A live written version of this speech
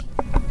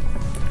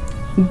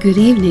Good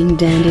evening,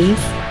 dandies.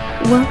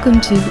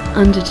 Welcome to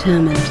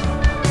Undetermined,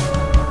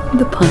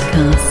 the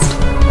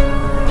podcast.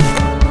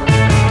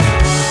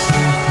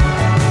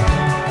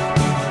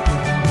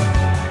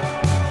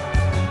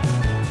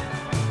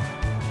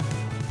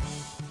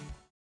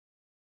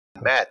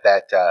 Matt,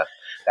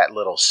 that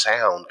little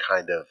sound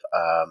kind of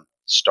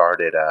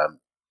started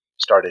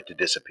to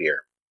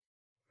disappear.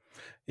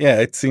 Yeah,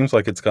 it seems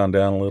like it's gone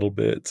down a little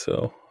bit,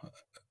 so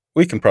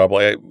we can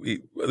probably.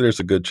 There's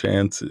a good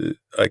chance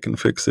I can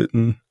fix it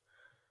in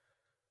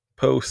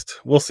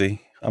post. We'll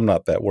see. I'm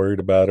not that worried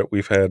about it.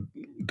 We've had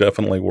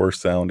definitely worse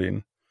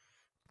sounding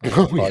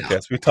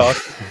podcasts.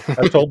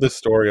 I've told this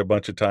story a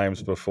bunch of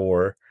times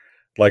before.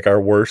 Like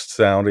our worst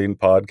sounding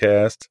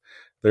podcast.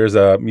 There's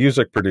a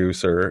music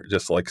producer,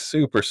 just like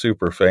super,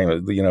 super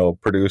famous.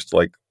 Produced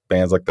like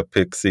bands like the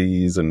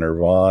Pixies and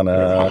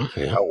Nirvana.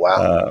 Yeah. Oh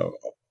wow!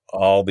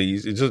 All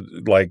these, it's just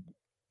like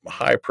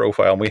high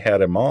profile. And we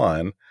had him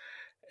on,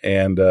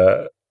 and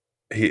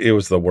it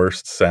was the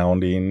worst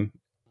sounding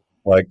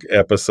like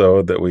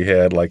episode that we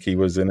had. Like he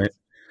was in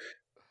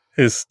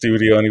his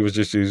studio and he was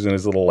just using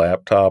his little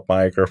laptop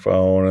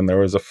microphone, and there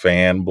was a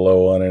fan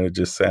blowing, and it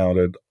just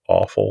sounded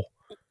awful.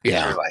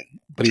 Yeah,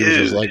 but he was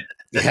just like,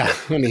 yeah,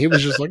 and he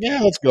was just like,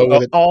 yeah, let's go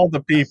with it. All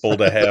the people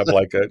to have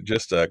like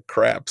just a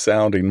crap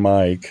sounding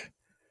mic.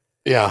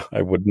 Yeah,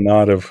 I would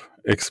not have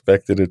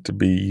expected it to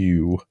be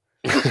you.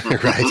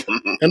 Right.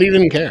 And he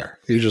didn't care.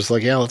 He was just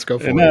like, yeah, let's go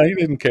for it. No, he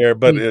didn't care.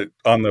 But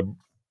on the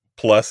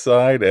plus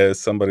side, as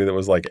somebody that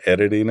was like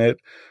editing it,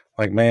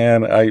 like,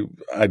 man, I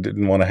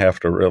didn't want to have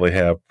to really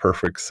have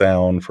perfect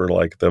sound for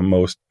like the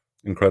most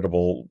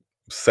incredible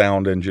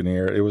sound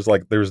engineer. It was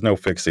like there was no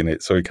fixing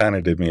it, so he kind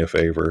of did me a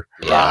favor.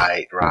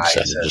 Right.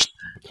 So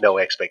no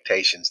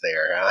expectations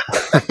there,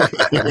 huh?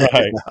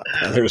 Right.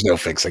 There's no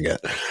fixing it.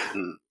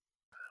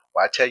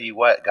 Well, I tell you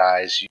what,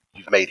 guys,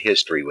 you've made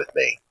history with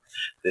me.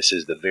 This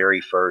is the very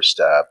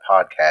first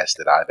podcast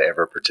that I've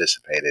ever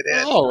participated in.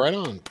 Oh, right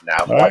on.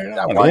 Now,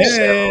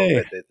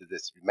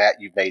 Matt,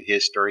 you've made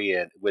history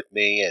and with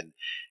me, and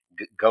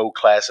go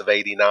Class of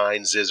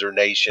 '89, Zizzer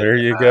Nation. There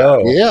you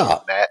go. Yeah,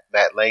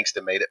 Matt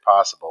Langston made it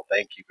possible.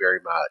 Thank you very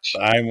much.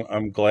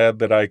 I'm glad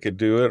that I could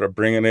do it. Or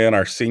bringing in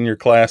our senior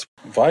class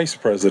vice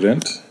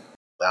president.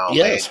 Oh,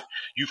 yes. Man,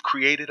 you've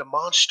created a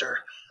monster.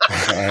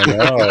 I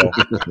know.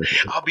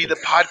 I'll be the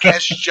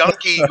podcast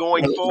junkie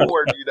going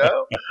forward,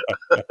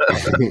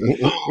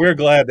 We're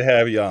glad to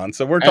have you on.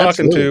 So we're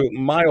talking to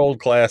my old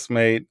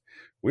classmate.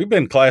 We've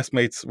been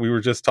classmates. We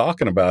were just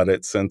talking about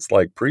it since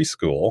like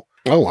preschool.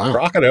 Oh, wow.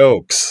 Crockett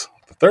Oaks,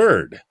 the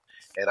third.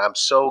 And I'm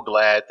so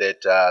glad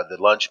that the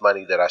lunch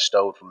money that I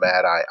stole from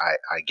Matt, I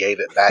gave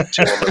it back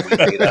to him, and we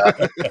made up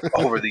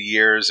over the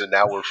years, and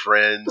now we're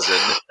friends,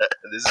 and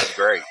this is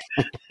great.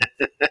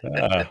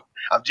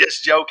 I'm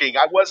just joking.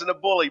 I wasn't a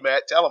bully,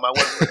 Matt. Tell him I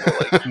wasn't a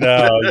bully.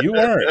 No, you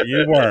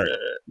weren't.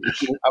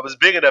 I was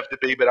big enough to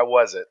be, but I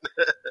wasn't.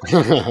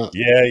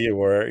 Yeah, you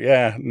were.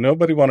 Yeah,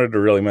 nobody wanted to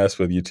really mess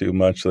with you too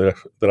much that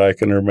I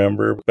can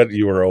remember, but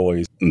you were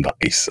always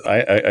nice.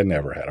 I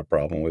never had a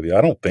problem with you.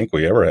 I don't think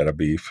we ever had a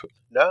beef.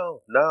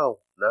 No.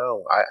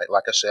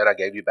 Like I said, I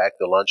gave you back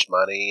the lunch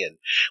money, and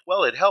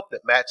well, it helped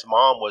that Matt's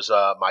mom was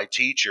my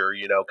teacher,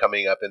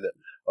 coming up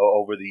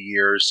over the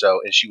years. So,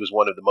 and she was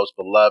one of the most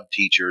beloved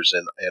teachers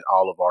in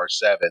all of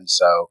R7.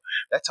 So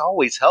that's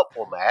always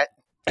helpful, Matt.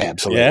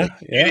 Absolutely. Yeah.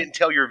 You didn't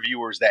tell your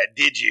viewers that,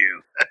 did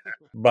you?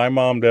 My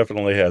mom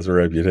definitely has a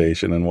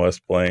reputation in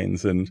West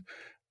Plains, and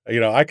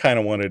I kind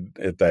of wanted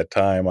at that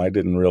time. I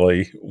didn't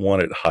really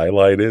want it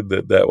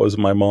highlighted that was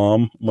my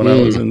mom when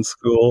I was in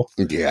school.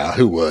 Yeah,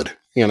 who would?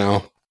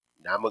 Now,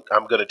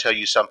 I'm going to tell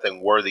you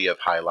something worthy of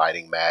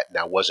highlighting, Matt.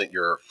 Now, wasn't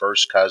your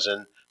first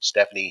cousin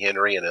Stephanie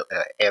Henry and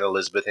Ann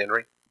Elizabeth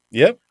Henry?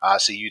 Yep.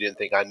 See, you didn't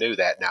think I knew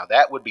that. Now,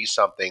 that would be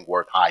something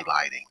worth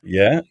highlighting.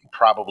 Yeah.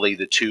 Probably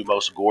the two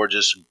most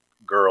gorgeous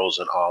girls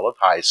in all of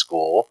high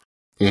school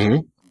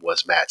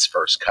was Matt's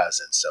first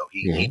cousin. So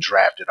he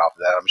drafted off of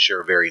that, I'm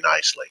sure, very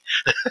nicely.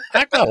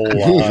 I got a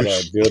lot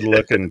of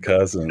good-looking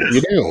cousins.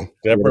 You do.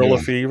 Deborah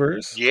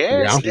Lefevers.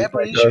 Yes, Yeah.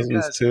 Deborah is your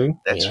cousin too.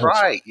 That's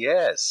right,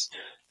 yes.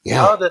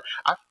 Yeah. Oh,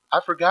 I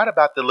forgot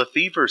about the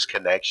Lefevers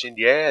connection.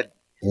 Yeah.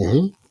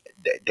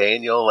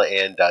 Daniel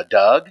and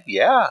Doug.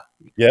 Yeah.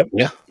 Yep.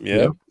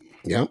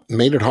 Yeah.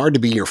 Made it hard to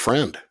be your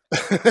friend.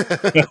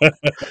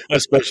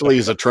 Especially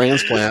as a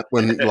transplant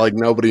when like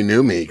nobody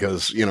knew me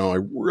because I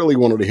really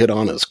wanted to hit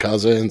on his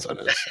cousins and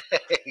his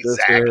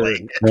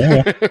exactly.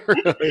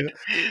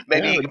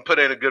 Maybe he can put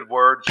in a good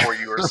word for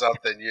you or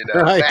something.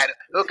 Right. Matt,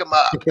 hook him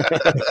up.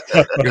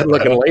 Good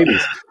looking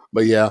ladies.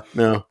 But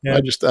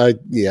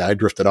I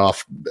drifted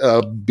off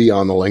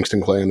beyond the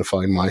Langston clan to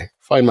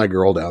find my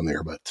girl down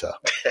there. But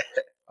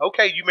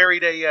okay, you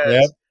married a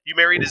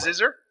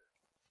Zizzer?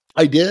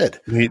 I did.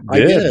 I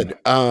did.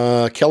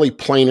 Kelly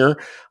Planer.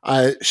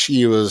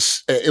 She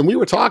was, and we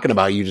were talking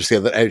about you just the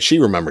other. She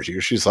remembers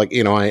you. She's like,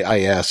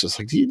 I asked, it's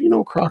like, do you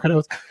know Crockett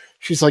Oaks?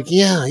 She's like,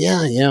 yeah.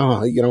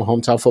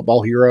 Hometown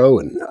football hero,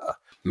 and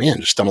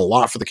man, just done a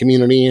lot for the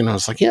community. And I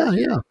was like, yeah.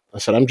 I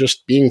said, I'm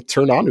just being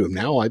turned on to him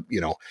now.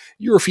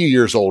 You're a few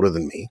years older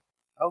than me.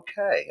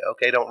 Okay,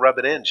 don't rub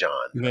it in,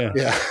 John.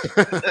 Yeah.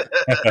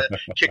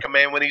 Kick a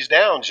man when he's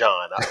down,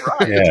 John. All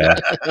right. Yeah.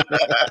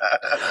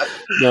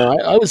 No,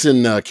 I was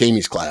in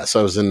Kamey's class.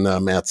 I was in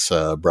Matt's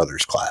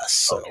brother's class.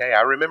 So. Okay,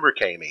 I remember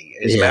Kamey.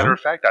 As a matter of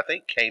fact, I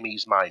think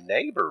Kamey's my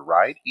neighbor,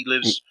 right? He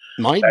lives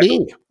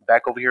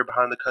back over here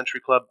behind the country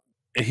club.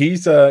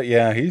 He's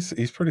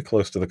he's pretty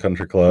close to the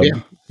country club.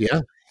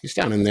 Yeah, he's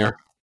down in there.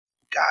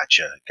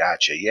 Gotcha.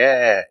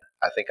 Yeah,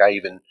 I think I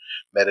even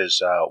met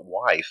his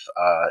wife.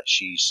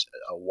 She's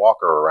a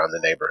walker around the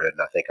neighborhood,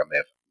 and I think I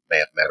may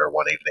have met her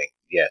one evening.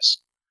 Yes,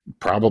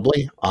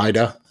 probably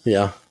Ida.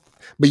 Yeah,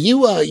 but you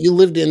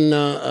lived in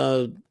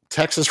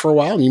Texas for a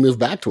while, and you moved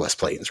back to West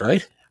Plains,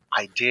 right?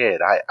 I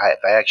did. I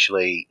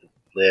actually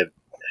lived.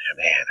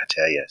 Man, I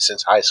tell you,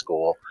 since high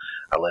school,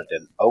 I lived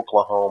in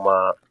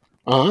Oklahoma.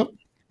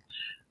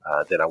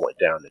 Then I went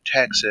down to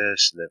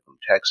Texas, and then from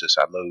Texas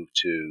I moved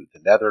to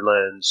the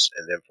Netherlands,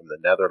 and then from the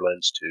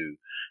Netherlands to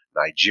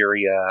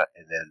Nigeria,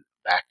 and then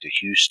back to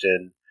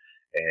Houston,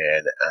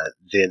 and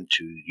then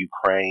to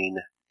Ukraine,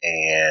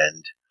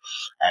 and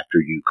after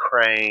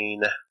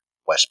Ukraine,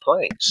 West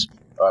Plains.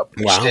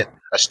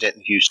 A stint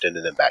in Houston,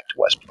 and then back to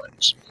West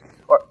Plains.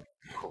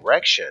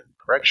 Correction,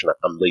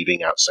 I'm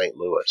leaving out St.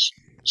 Louis,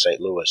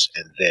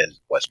 and then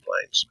West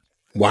Plains.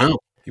 Wow.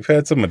 You've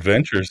had some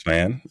adventures,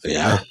 man.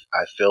 Yeah.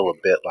 I feel a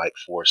bit like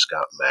Forrest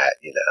Gump, Matt.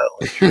 You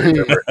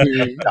remember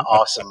the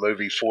awesome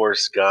movie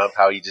Forrest Gump,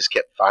 how he just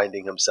kept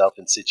finding himself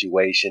in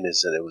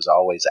situations and it was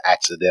always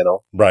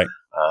accidental. Right.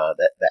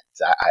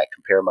 I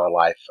compare my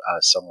life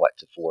somewhat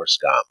to Forrest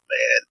Gump,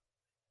 man.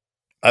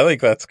 I think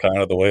that's kind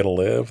of the way to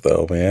live,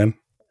 though, man.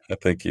 I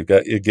think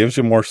it gives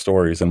you more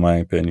stories, in my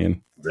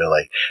opinion.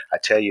 Really. I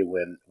tell you,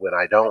 when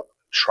I don't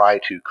try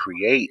to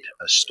create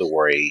a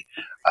story,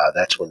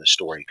 that's when the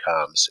story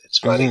comes. It's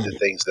funny, the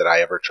things that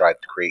I ever tried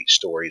to create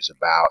stories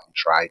about and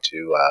try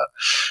to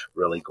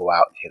really go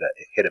out and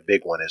hit a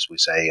big one, as we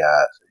say,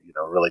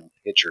 really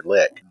hit your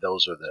lick.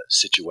 Those are the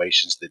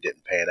situations that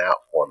didn't pan out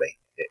for me.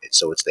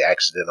 So it's the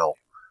accidental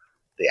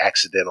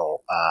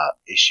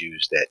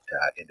issues that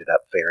ended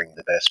up faring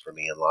the best for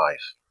me in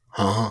life.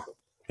 Uh-huh.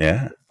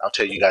 Yeah. I'll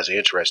tell you guys an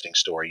interesting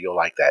story. You'll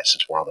like that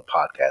since we're on the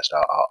podcast.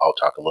 I'll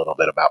talk a little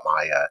bit about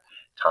my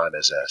time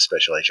as a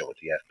special agent with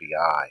the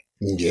FBI.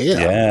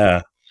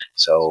 Yeah.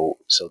 So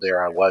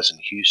there I was in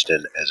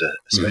Houston as a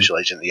special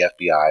agent in the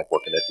FBI,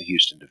 working at the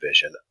Houston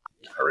division.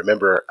 I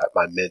remember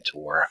my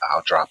mentor,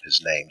 I'll drop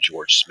his name,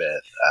 George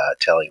Smith,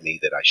 telling me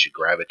that I should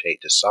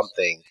gravitate to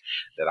something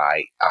that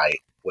I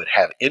would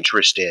have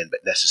interest in, but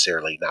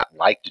necessarily not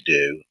like to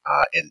do,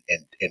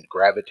 and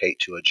gravitate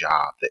to a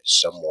job that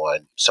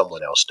someone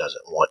else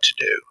doesn't want to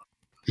do.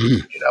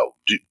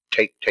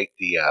 Take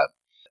the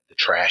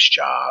trash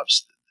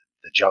jobs,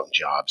 the junk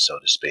jobs, so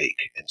to speak.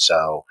 And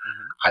so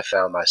I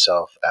found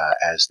myself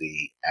as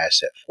the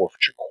asset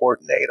forfeiture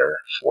coordinator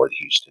for the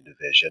Houston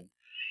division.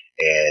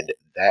 And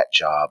that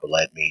job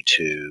led me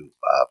to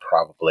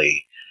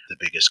probably the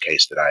biggest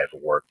case that I ever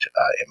worked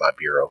in my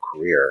bureau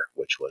career,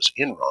 which was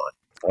Enron.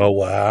 Oh,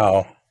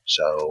 wow.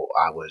 So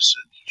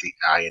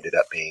I ended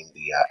up being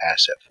the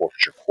asset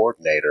forfeiture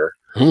coordinator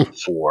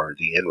for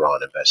the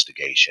Enron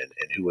investigation.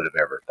 And who would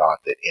have ever thought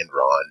that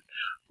Enron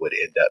would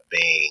end up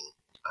being,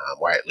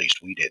 or at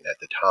least we didn't at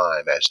the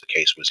time, as the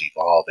case was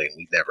evolving,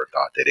 we never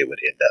thought that it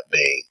would end up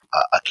being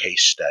a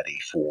case study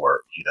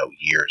for,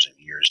 years and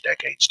years,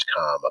 decades to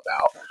come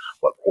about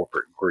what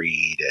corporate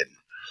greed and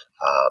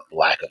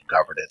lack of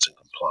governance and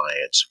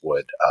compliance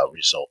would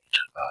result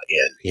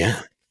in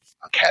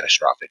a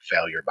catastrophic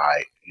failure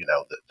by,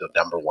 the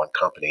number one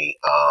company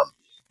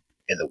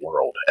in the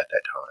world at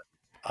that time.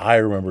 I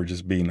remember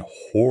just being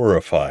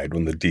horrified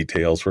when the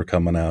details were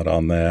coming out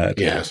on that.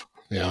 Yes.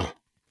 Yeah.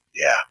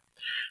 Yeah.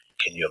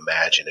 Can you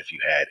imagine if you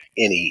had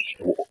any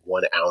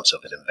 1 ounce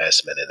of an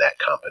investment in that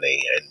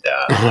company and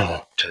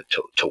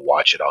to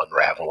watch it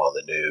unravel on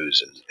the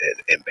news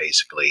and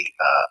basically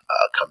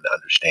come to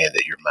understand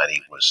that your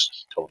money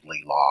was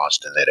totally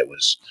lost and that it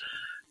was,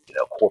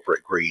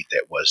 corporate greed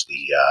that was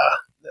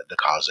the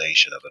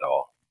causation of it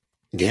all.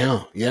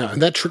 Yeah,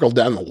 and that trickled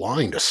down the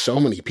line to so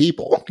many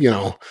people,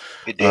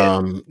 It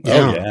did.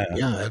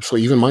 Yeah,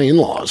 absolutely. Even my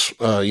in-laws,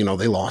 they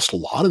lost a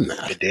lot in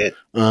that. It did.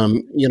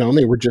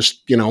 They were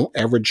just,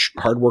 average,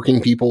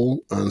 hardworking people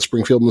in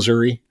Springfield,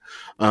 Missouri,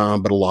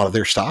 but a lot of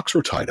their stocks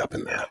were tied up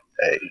in that.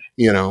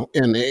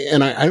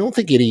 And I don't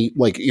think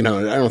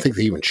I don't think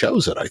they even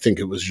chose it. I think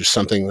it was just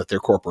something that their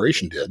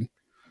corporation did,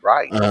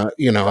 right?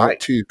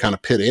 To kind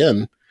of pit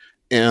in.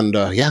 And,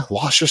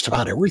 lost just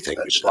about everything.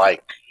 It's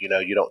like, you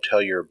don't tell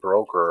your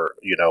broker,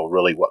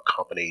 really what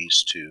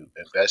companies to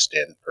invest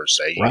in per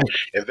se. You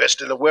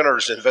invest in the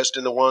winners, invest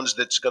in the ones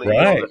that's going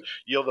to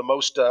yield the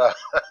most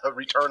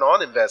return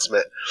on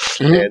investment.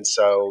 And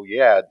so,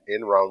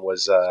 Enron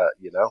was,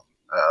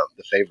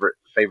 the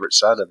favorite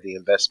son of the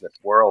investment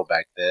world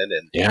back then.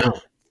 And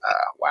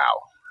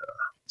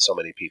so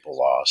many people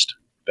lost.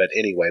 But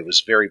anyway,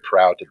 was very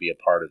proud to be a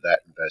part of that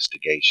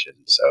investigation.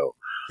 So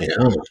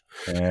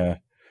Yeah.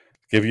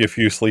 Give you a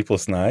few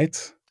sleepless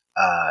nights?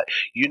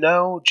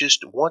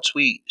 Just once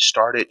we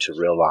started to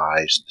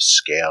realize the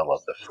scale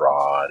of the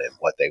fraud and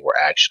what they were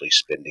actually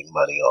spending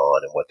money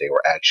on and what they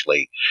were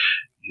actually,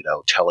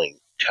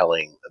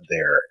 telling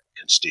their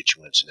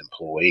constituents and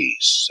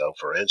employees. So,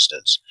 for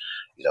instance,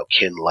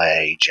 Ken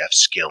Lay, Jeff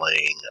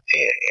Skilling,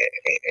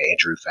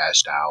 Andrew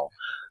Fastow,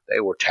 they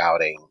were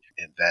touting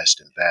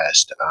invest.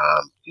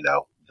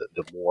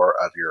 The more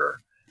of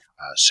your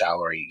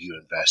salary you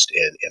invest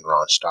in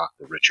Enron stock,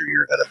 the richer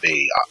you're going to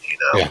be.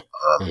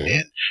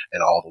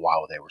 And all the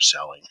while they were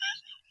selling.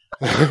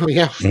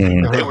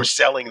 They were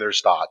selling their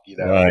stock,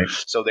 Right.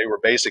 So they were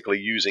basically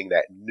using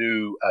that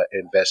new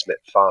investment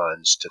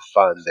funds to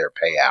fund their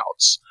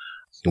payouts.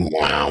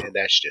 Wow. And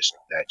that's just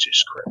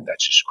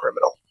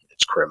criminal.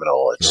 It's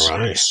criminal.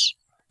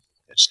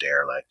 It's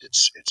derelict.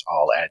 It's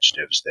all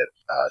adjectives that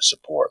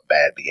support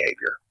bad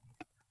behavior.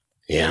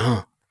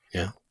 Yeah.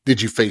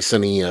 Did you face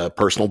any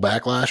personal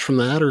backlash from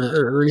that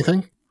or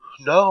anything?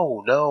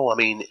 No. I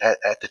mean,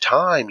 at the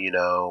time,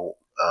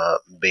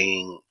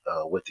 being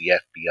with the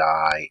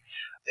FBI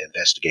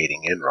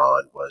investigating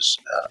Enron was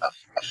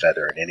a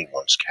feather in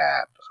anyone's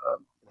cap.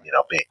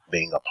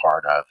 Being a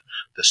part of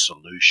the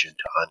solution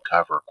to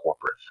uncover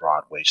corporate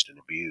fraud, waste, and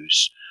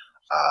abuse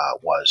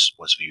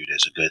was viewed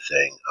as a good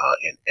thing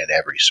in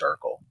every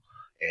circle.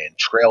 And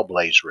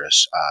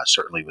trailblazers,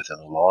 certainly within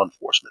the law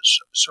enforcement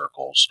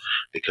circles,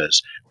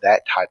 because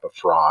that type of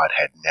fraud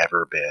had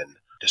never been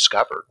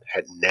discovered,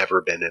 had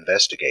never been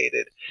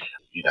investigated.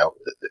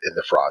 And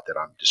the fraud that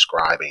I'm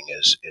describing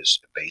is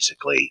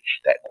basically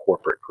that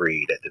corporate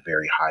greed at the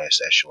very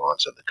highest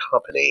echelons of the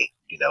company,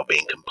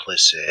 being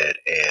complicit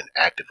and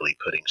actively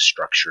putting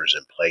structures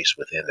in place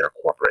within their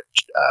corporate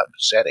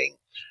setting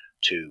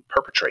to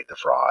perpetrate the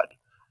fraud,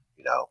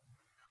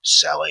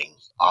 selling,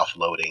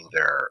 offloading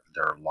their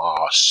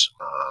loss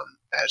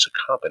as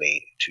a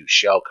company to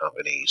shell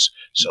companies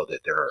so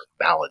that their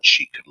balance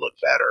sheet could look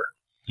better.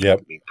 Yep.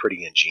 I mean,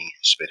 pretty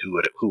ingenious, but who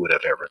would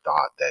have ever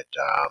thought that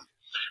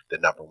the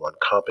number one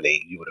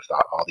company, you would have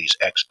thought all these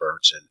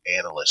experts and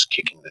analysts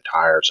kicking the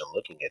tires and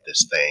looking at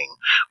this thing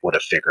would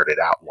have figured it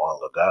out long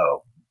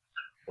ago.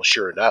 Well,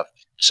 sure enough,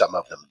 some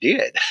of them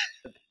did.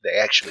 They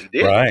actually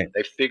did. Right.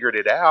 They figured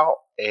it out.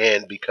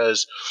 And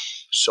because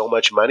so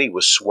much money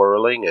was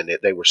swirling and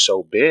they were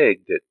so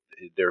big that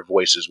their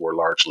voices were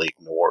largely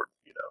ignored,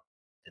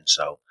 And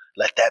so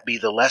let that be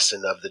the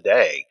lesson of the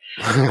day.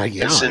 I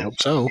hope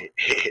so.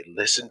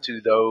 Listen to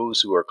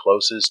those who are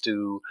closest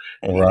to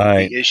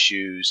Right. the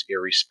issues,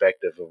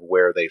 irrespective of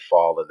where they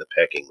fall in the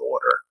pecking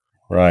order.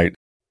 Right.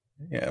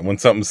 Yeah, when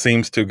something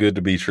seems too good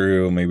to be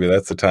true, maybe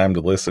that's the time to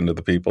listen to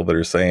the people that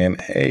are saying,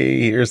 hey,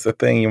 here's the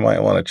thing you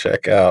might want to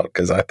check out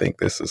because I think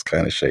this is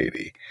kind of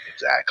shady.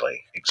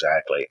 Exactly.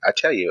 I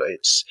tell you,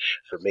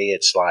 for me,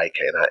 it's like,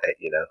 and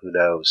who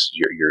knows,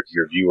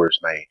 your viewers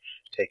may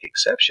take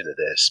exception to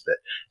this, but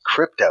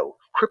crypto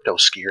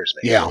scares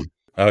me. Yeah.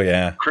 Oh,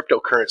 yeah.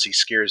 Cryptocurrency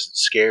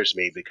scares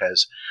me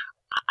because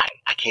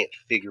I can't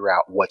figure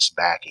out what's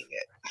backing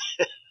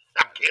it.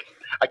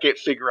 I can't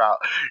figure out,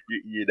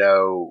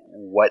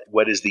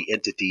 what is the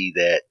entity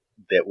that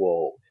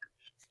will,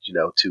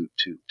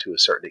 to a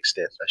certain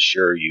extent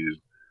assure you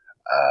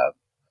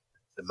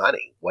the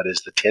money. What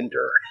is the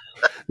tender?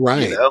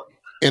 Right.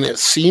 And it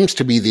seems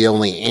to be the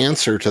only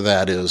answer to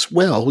that is,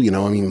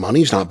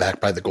 money's not backed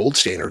by the gold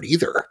standard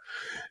either.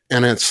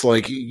 And it's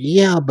like,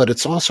 yeah, but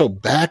it's also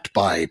backed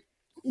by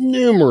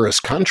numerous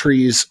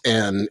countries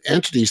and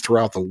entities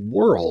throughout the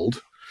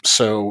world.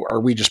 So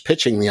are we just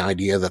pitching the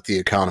idea that the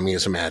economy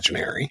is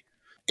imaginary?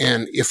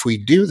 And if we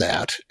do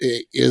that,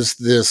 is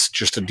this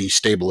just a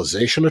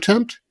destabilization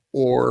attempt?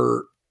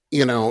 Or,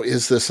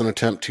 is this an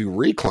attempt to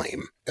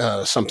reclaim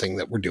something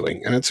that we're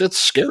doing? And it's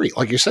scary.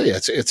 Like you say,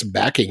 it's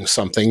backing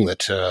something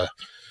that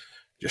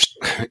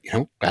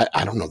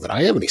I don't know that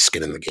I have any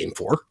skin in the game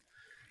for.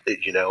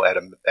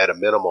 At a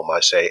minimum,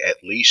 I say at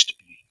least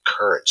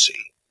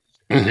currency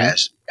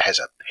has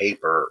a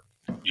paper.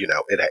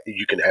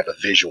 You can have a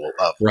visual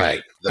of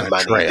the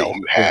money trail. that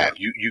you have.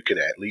 Yeah. You can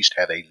at least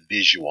have a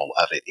visual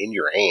of it in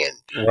your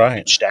hand.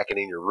 Right. Stack it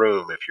in your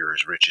room if you're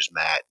as rich as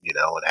Matt, and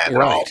have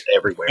it all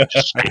everywhere.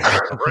 Just stack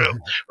it in the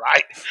room,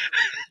 right?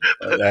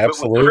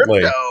 Absolutely. But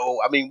with crypto,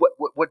 I mean,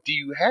 what do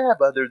you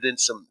have other than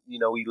some,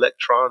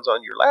 electrons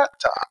on your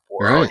laptop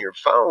or on your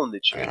phone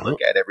that you can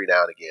look at every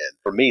now and again?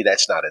 For me,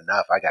 that's not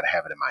enough. I got to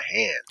have it in my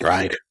hand.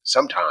 Right.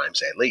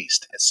 Sometimes, at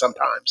least.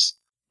 Sometimes.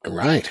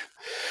 Right.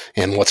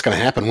 And what's going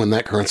to happen when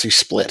that currency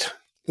split,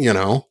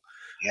 Yeah.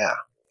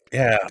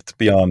 Yeah, it's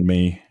beyond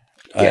me.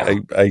 Yeah.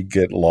 I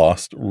get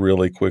lost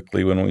really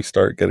quickly when we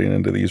start getting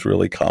into these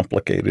really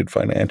complicated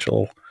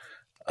financial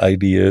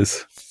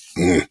ideas.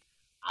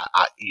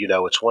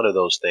 It's one of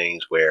those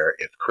things where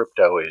if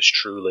crypto is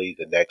truly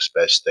the next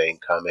best thing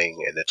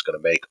coming and it's going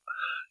to make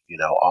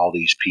all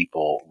these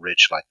people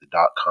rich like the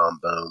dot-com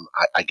boom.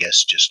 I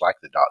guess just like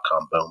the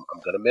dot-com boom,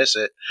 I'm going to miss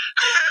it.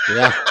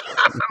 Yeah.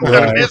 I'm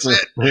going to miss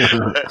it.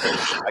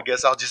 I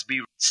guess I'll just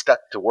be stuck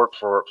to work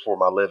for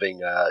my living,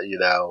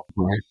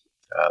 Right.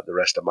 the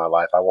rest of my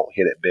life. I won't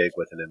hit it big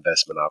with an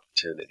investment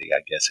opportunity,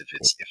 I guess,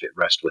 if it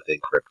rests within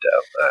crypto.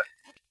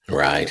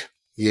 Right.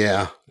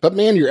 Yeah. But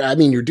man,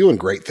 you're doing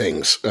great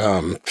things.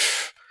 And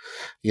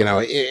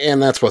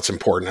that's what's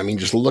important. I mean,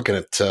 just looking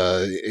at,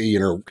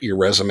 your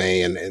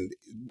resume and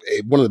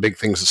one of the big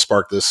things that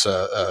sparked this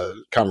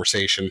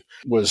conversation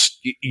was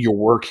your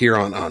work here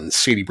on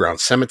Sadie Brown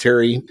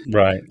Cemetery.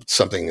 Right.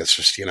 Something that's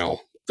just,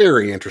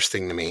 very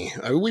interesting to me.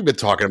 We've been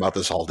talking about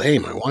this all day,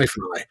 my wife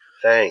and I.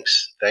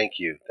 Thanks. Thank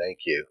you.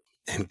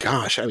 And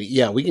gosh,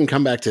 we can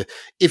come back to,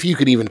 if you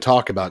could even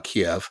talk about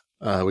Kiev,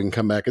 we can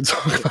come back and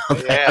talk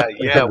about that.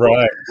 Yeah.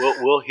 Right.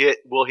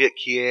 We'll hit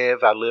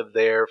Kiev. I lived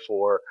there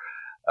for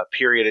a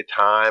period of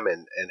time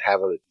and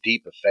have a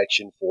deep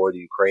affection for the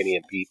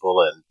Ukrainian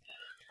people, and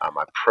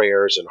my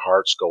prayers and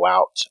hearts go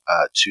out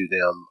to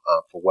them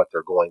for what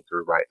they're going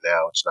through right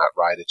now. It's not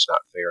right. It's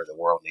not fair. The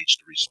world needs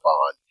to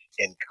respond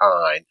in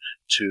kind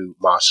to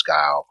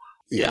Moscow.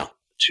 Yeah.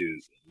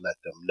 To let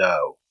them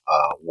know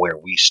where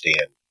we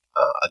stand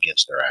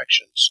against their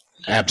actions.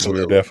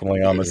 Absolutely. We're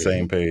definitely on the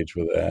same page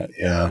with that.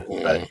 Yeah.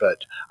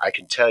 But I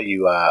can tell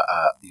you,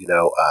 a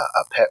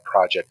pet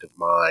project of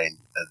mine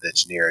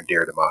that's near and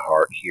dear to my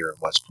heart here in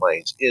West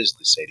Plains is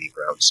the Sadie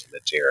Brown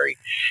Cemetery.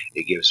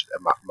 It gives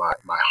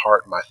my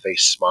heart, my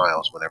face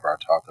smiles whenever I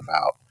talk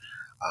about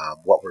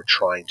what we're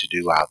trying to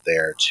do out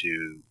there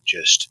to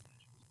just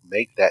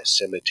make that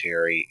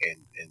cemetery and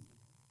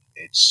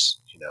its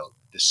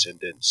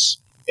descendants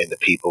and the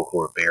people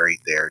who are buried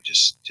there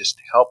just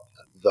help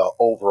the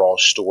overall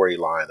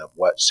storyline of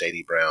what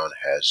Sadie Brown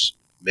has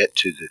meant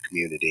to the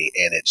community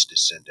and its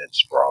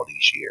descendants for all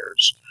these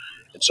years.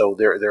 And so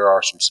there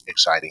are some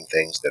exciting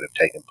things that have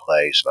taken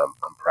place, and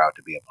I'm proud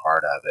to be a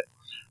part of it.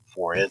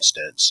 For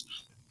instance,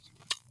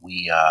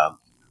 we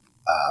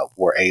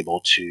were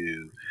able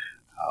to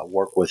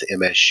work with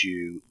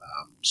MSU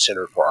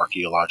Center for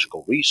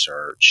Archaeological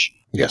Research.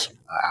 Yes.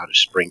 Out of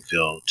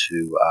Springfield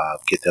to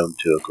get them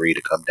to agree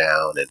to come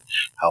down and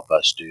help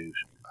us do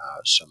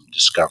some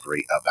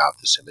discovery about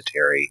the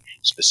cemetery,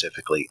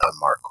 specifically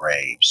unmarked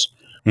graves.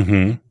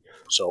 Mm-hmm.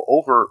 So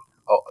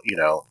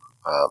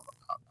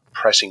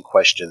pressing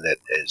question that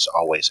is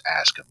always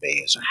asked of me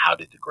is, how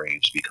did the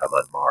graves become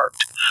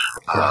unmarked?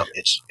 Right.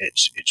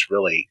 It's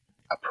really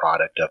a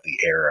product of the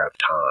era of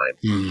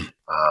time.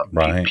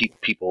 Right.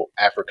 People,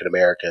 African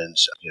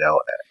Americans,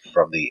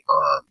 from the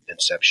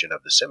inception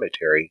of the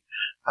cemetery,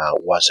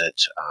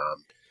 wasn't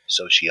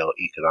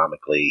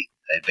socioeconomically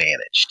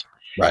advantaged.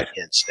 Right.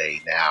 Hence, they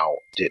now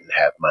didn't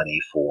have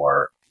money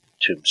for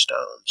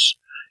tombstones,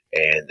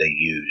 and they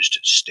used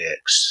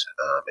sticks,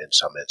 in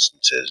some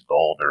instances,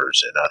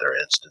 boulders, in other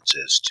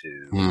instances,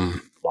 to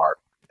mark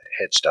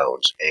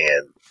headstones.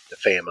 And the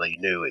family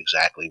knew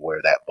exactly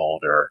where that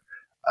boulder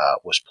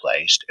was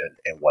placed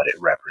and what it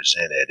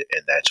represented,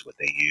 and that's what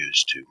they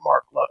used to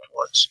mark loved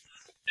ones'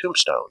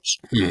 tombstones.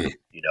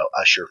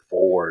 Usher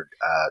forward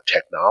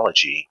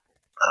technology.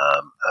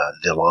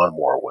 The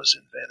lawnmower was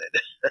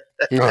invented.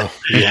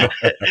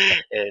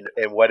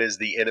 And what is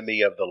the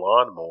enemy of the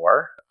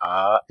lawnmower?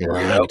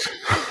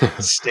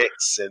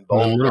 Sticks and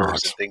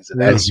boulders and things of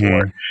that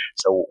sort.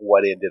 So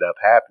what ended up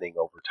happening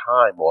over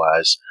time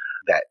was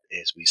that,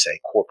 as we say,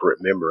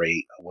 corporate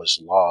memory was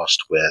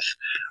lost with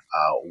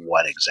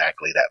what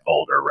exactly that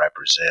boulder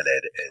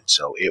represented. And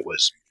so it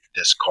was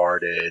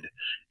discarded,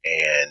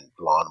 and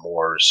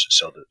lawnmowers,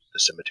 so the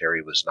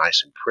cemetery was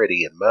nice and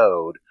pretty and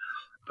mowed,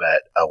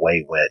 but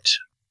away went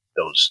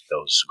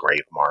those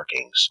grave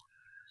markings.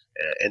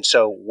 And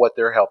so what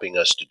they're helping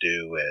us to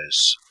do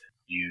is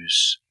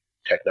use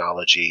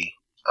technology,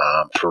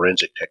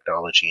 forensic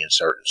technology in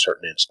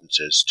certain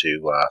instances,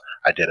 to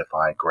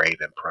identify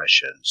grave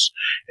impressions.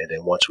 And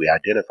then once we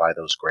identify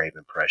those grave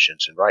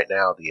impressions, and right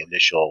now the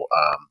initial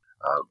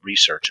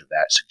research of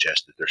that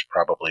suggests that there's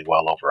probably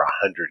well over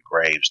 100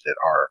 graves that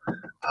are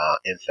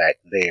in fact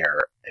there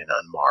and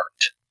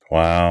unmarked.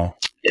 Wow.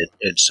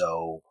 And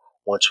so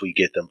once we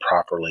get them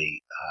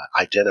properly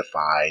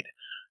identified,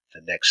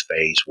 the next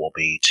phase will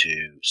be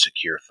to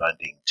secure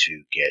funding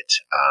to get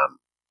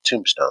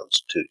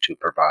tombstones to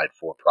provide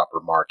for proper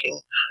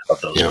marking of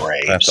those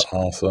graves. That's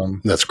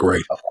awesome. That's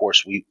great. Of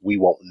course, we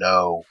won't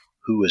know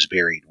who is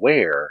buried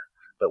where,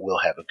 but we'll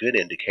have a good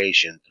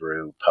indication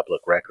through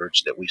public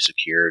records that we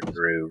secured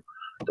through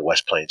the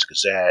West Plains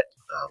Gazette,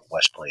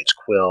 West Plains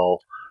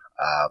Quill,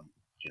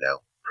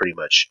 pretty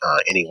much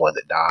anyone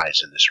that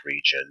dies in this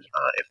region,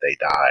 if they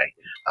die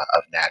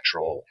of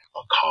natural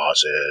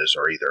causes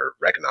or either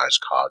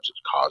recognized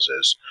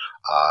causes,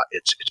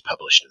 it's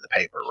published in the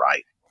paper,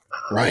 right?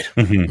 Right.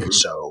 And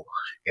so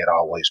it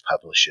always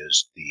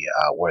publishes the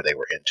where they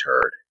were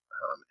interred,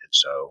 and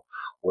so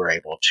we're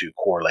able to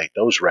correlate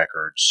those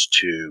records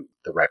to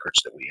the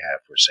records that we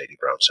have for Sadie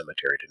Brown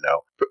Cemetery to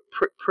know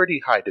pretty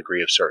high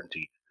degree of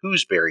certainty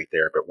who's buried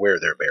there, but where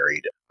they're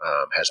buried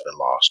has been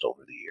lost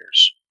over the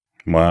years.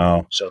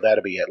 Wow. So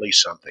that'll be at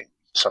least something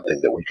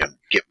that we can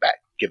give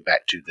back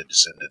to the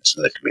descendants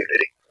in the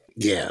community.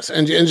 Yes,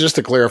 and just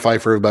to clarify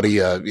for everybody,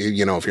 if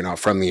you're not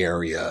from the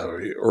area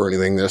or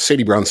anything, the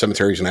Sadie Brown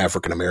Cemetery is an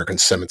African American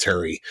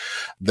cemetery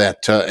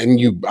that, and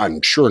you,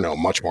 I'm sure, know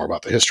much more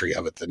about the history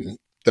of it than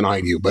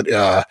I do. But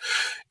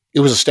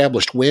it was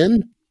established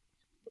when?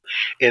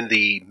 In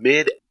the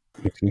mid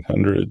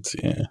 1800s,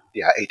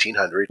 yeah,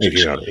 1800s,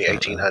 the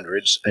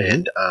 1800s,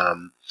 and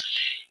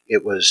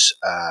it was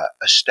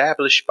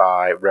established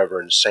by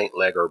Reverend St.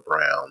 Leger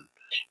Brown.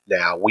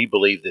 Now, we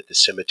believe that the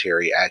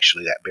cemetery,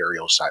 actually, that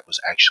burial site was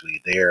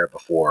actually there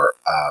before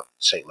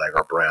St.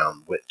 Leger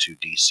Brown went to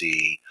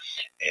D.C.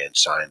 and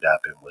signed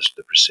up and was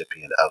the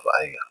recipient of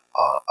a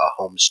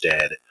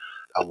homestead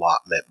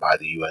allotment by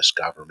the U.S.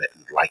 government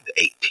in like the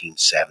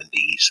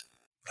 1870s.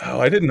 Oh,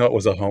 I didn't know it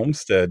was a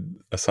homestead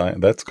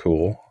assignment. That's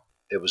cool.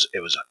 It was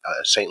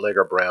St.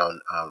 Leger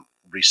Brown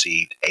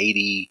received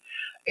 80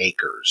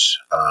 acres,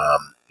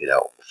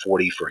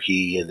 40 for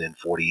he and then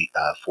 40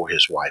 for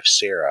his wife,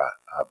 Sarah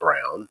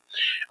Brown.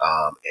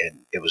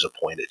 And it was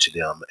appointed to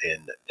them,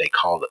 and they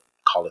call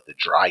it the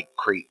Dry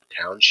Creek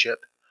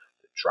Township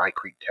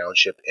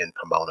in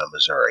Pomona,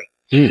 Missouri.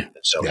 And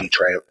so he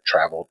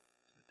traveled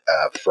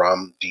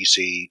from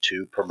D.C.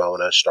 to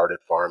Pomona, started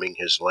farming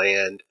his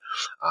land.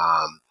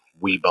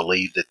 We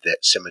believe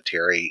that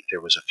cemetery,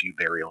 there was a few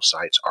burial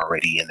sites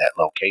already in that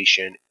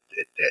location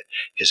that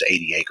his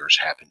 80 acres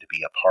happened to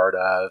be a part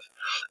of.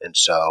 And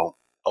so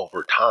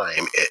over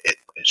time, it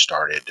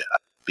started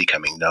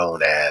becoming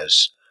known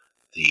as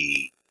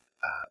the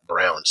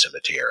Brown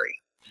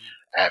Cemetery.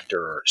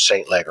 After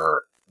St.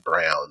 Leger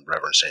Brown,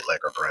 Reverend St.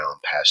 Leger Brown,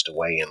 passed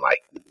away in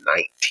like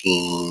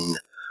 1911,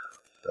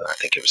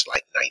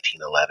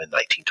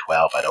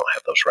 1912. I don't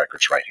have those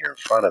records right here in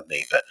front of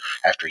me, but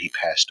after he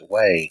passed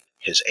away,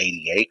 his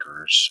 80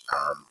 acres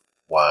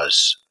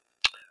was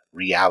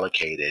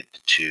reallocated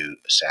to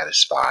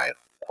satisfy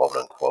quote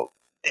unquote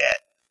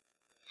debt.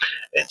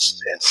 And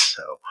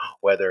so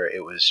whether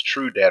it was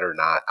true debt or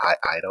not,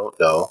 I don't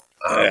know.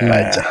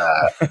 But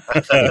I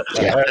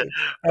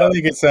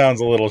think it sounds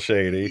a little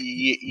shady.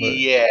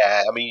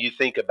 Yeah, I mean, you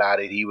think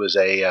about it. He was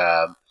a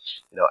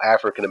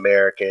African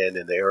American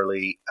in the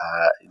early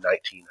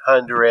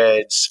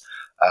 1900s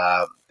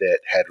that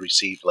had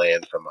received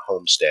land from a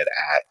Homestead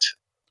Act.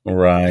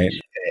 Right.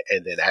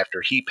 And then after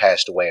he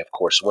passed away, of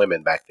course,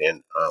 women back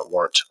then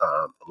weren't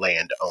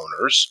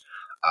landowners.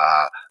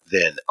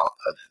 Then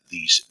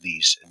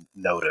these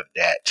note of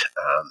debt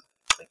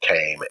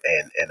came,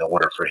 and in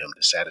order for him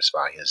to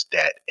satisfy his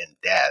debt in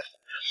death,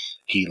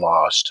 she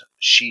lost,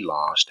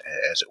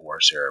 as it were,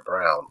 Sarah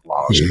Brown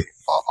lost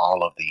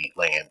all of the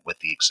land with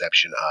the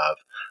exception of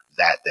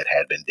that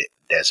had been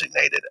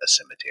designated a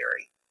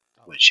cemetery,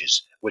 which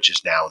is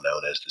now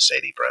known as the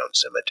Sadie Brown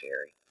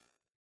Cemetery.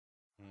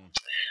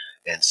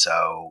 And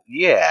so,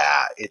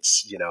 yeah,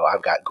 it's,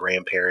 I've got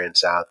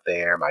grandparents out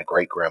there, my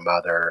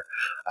great-grandmother,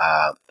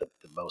 the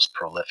most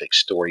prolific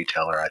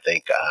storyteller I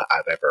think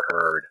I've ever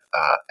heard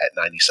at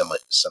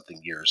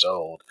 90-something years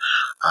old.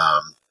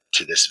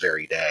 To this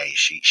very day,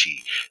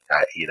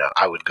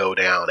 I would go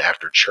down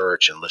after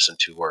church and listen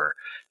to her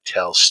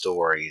tell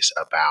stories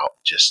about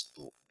just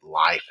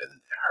life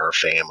and her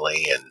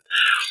family and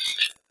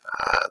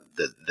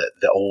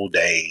the old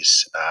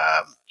days,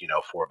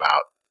 for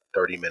about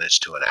 30 minutes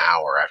to an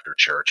hour after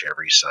church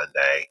every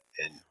Sunday.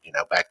 And,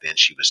 back then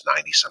she was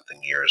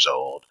 90-something years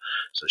old.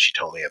 So she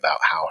told me about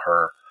how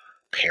her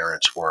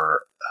parents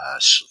were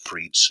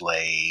freed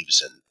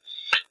slaves and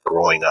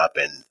growing up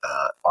in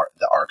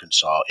the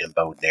Arkansas,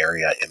 Imboden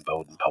area,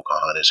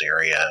 Pocahontas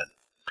area.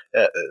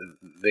 And,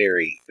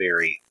 very,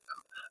 very,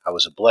 I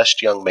was a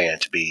blessed young man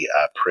to be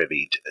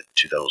privy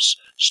to those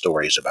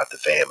stories about the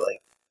family.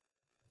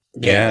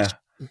 Yeah.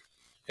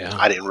 Yeah.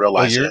 I didn't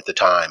realize it at the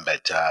time,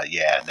 but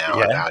now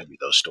I value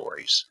those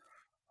stories.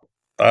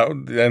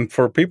 And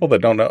for people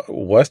that don't know,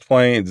 West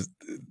Plains,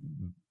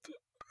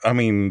 I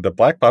mean, the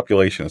black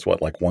population is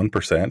what, like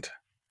 1%?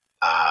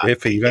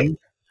 If even?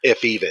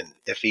 If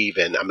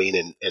even. I mean,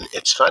 and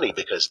it's funny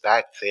because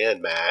back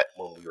then, Matt,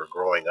 when we were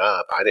growing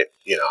up, I didn't,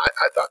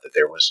 I thought that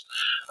there was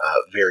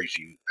very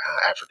few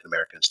African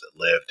Americans that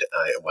lived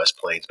in West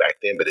Plains back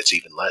then, but it's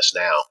even less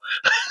now.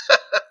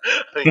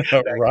 I mean,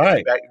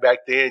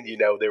 back then,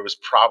 there was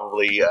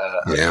probably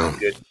a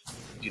good,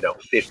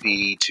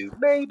 50 to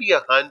maybe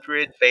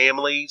 100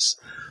 families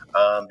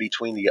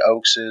between the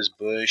Oakses,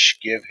 Bush,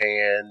 Give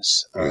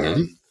Hands,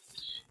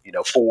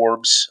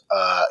 Forbes,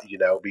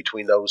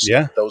 between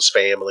those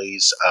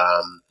families,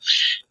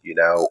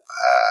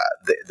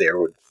 there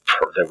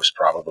was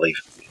probably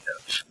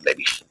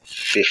maybe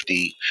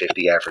 50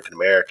 African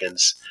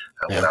Americans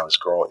when I was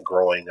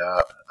growing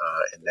up,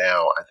 and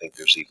now I think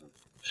there's even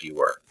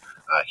fewer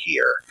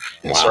here.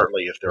 Wow. And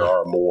certainly, if there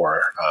are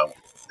more,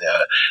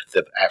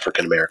 the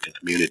African American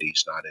community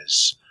is not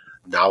as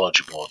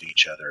knowledgeable of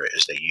each other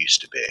as they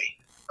used to be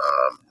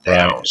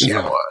now. Right.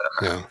 So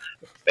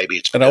maybe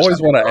it's. And I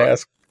always want to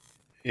ask.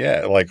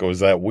 Yeah, like, was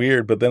that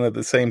weird? But then at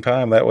the same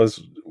time, that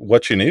was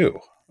what you knew.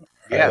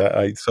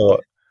 Yeah. So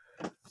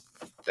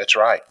that's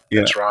right.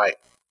 That's right.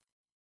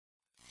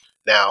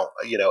 Now,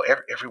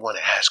 everyone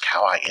asks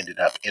how I ended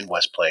up in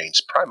West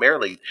Plains.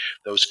 Primarily,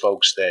 those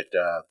folks that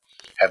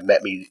have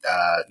met me,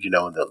 in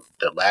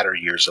the latter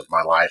years of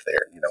my life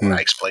there. When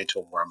I explain to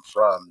them where I'm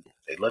from,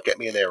 they look at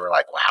me and they were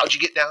like, "Well, how'd you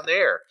get down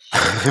there?"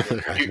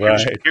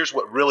 Here's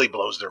what really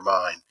blows their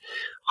mind.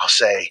 I'll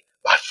say,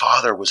 "My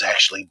father was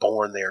actually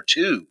born there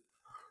too,"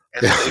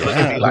 and then they look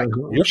at me like,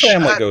 "Your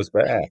family goes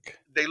back."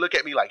 They look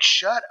at me like,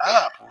 "Shut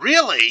up,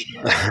 really?"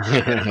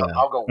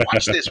 I'll go,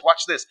 watch this.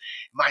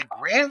 My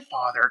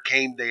grandfather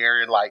came there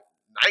in like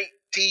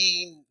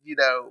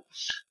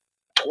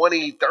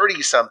 20,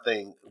 30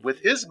 something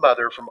with his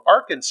mother from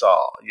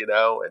Arkansas,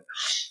 and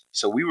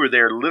so we were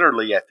there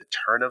literally at the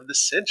turn of the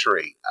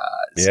century.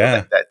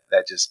 So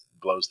that just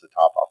blows the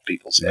top off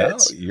people's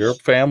heads. Your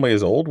family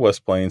is old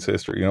West Plains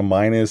history.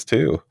 Mine is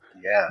too.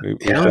 Yeah. We've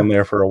been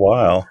there for a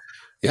while.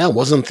 Yeah,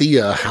 wasn't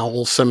the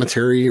Howell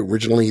Cemetery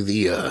originally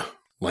the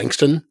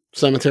Langston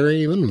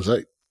Cemetery even? Was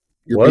that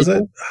your people?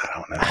 It? I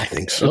don't know. I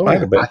think so.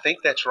 I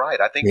think that's right.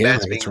 I think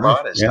Matt's being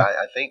modest. Yeah.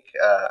 I think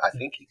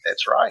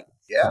that's right.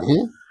 Yeah.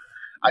 Mm-hmm.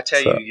 I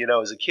tell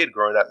you, as a kid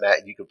growing up,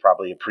 Matt, you could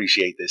probably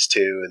appreciate this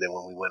too. And then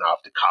when we went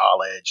off to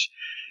college,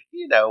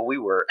 we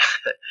were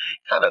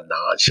kind of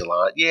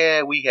nonchalant.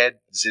 Yeah, we had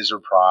Zizzer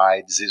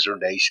Pride, Zizzer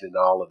Nation, and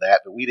all of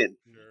that, but we didn't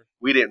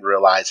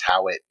realize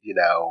how it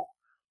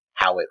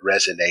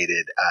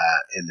resonated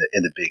in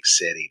the big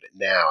city. But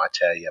now I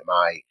tell you,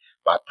 my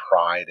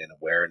pride and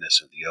awareness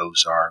of the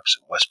Ozarks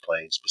and West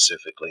Plains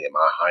specifically, in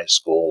my high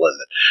school,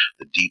 and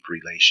the deep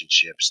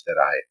relationships that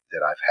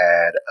I've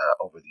had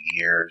over the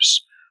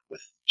years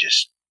with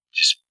just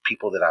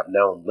people that I've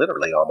known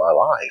literally all my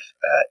life,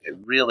 it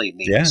really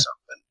means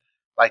something.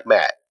 Like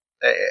Matt,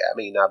 I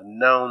mean, I've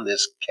known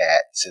this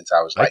cat since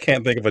I was I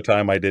can't think of a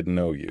time I didn't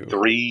know you.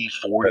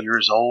 3-4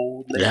 years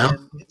old, man. Yeah.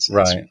 It's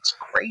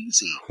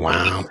crazy.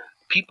 Wow.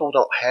 People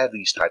don't have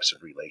these types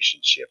of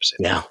relationships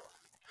anymore.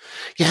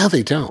 Yeah,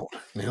 they don't.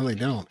 Yeah, they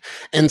don't.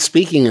 And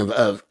speaking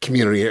of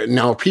community,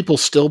 now are people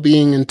still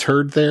being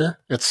interred there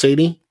at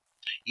Sadie?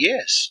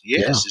 Yes.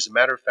 Yeah. As a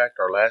matter of fact,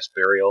 our last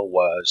burial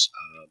was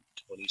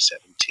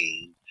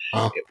 2017.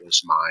 Oh. It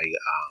was my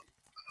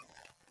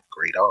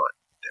great aunt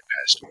that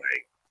passed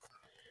away.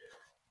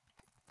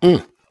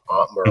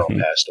 Aunt Merle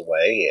passed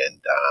away, and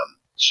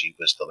she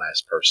was the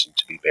last person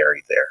to be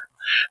buried there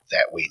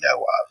that we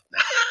know of.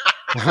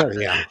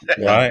 Yeah.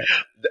 Right.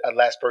 The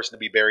last person to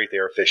be buried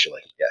there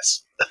officially.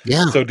 Yes.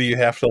 Yeah. So do you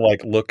have to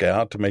look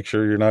out to make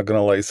sure you're not going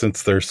to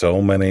since there's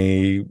so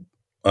many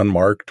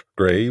unmarked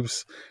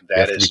graves, you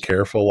have to be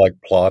careful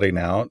plotting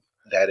out?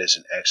 That is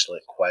an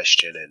excellent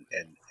question, and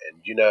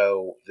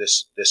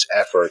this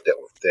effort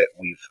that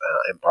we've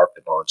embarked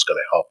upon is going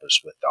to help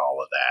us with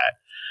all of that.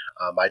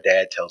 My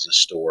dad tells a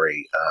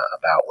story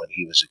about when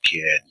he was a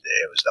kid.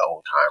 It was the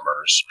old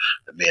timers,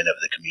 the men of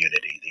the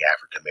community, the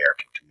African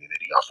American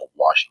community off of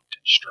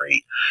Washington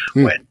Street,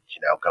 would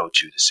go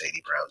to the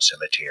Sadie Brown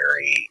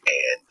Cemetery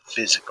and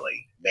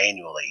physically,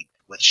 manually,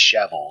 with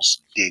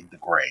shovels, dig the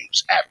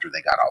graves after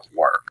they got off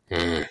work.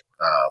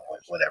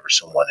 Whenever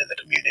someone in the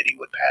community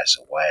would pass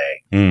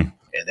away, and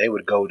they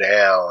would go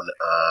down,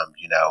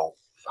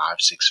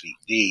 5-6 feet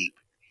deep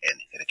and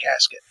hit a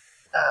casket,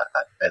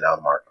 an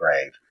unmarked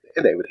grave,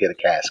 and they would hit a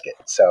casket.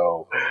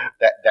 So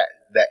that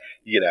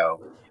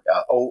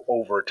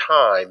over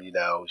time,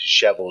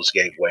 shovels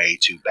gave way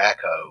to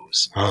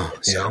backhoes.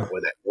 So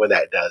when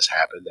that does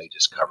happen, they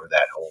just cover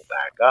that hole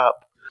back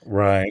up,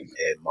 right,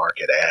 and mark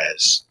it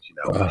as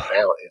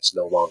found. It's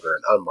no longer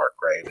an unmarked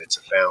grave; it's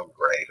a found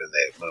grave, and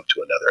they've moved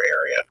to another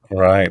area.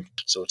 Right.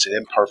 So it's an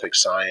imperfect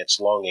science.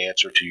 Long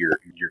answer to your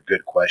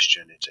good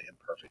question. It's an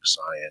imperfect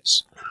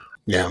science.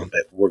 Yeah,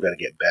 but we're going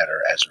to get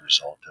better as a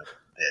result of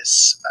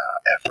this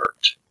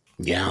effort.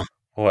 Yeah.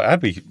 Well, I'd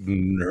be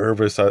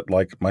nervous.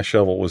 My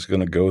shovel was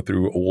going to go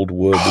through old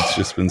wood that's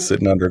just been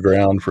sitting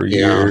underground for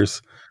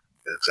years.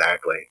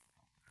 Exactly.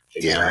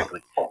 Yeah.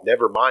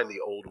 Never mind the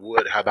old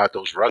wood. How about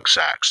those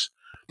rucksacks?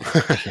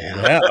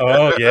 Yeah.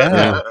 Oh,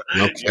 yeah.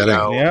 No kidding.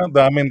 Yeah.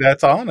 I mean,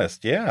 that's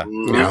honest. Yeah.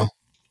 Mm-hmm.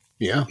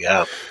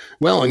 Yeah.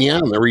 Well, and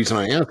the reason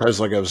I asked, I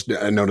was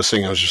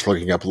noticing, I was just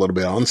looking up a little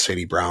bit on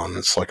Sadie Brown.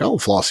 It's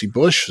Flossie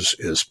Bush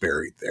is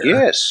buried there.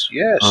 Yes.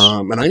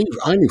 And I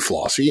knew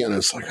Flossie, and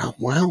it's oh,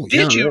 wow.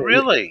 Did you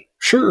really?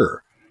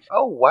 Sure.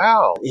 Oh,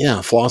 wow.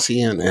 Yeah,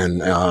 Flossie and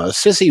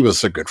Sissy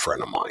was a good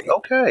friend of mine.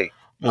 Okay.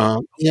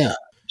 Yeah.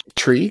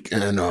 Treek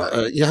and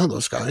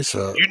those guys.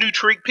 You knew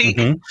Treek Peak?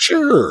 Mm-hmm.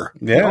 Sure.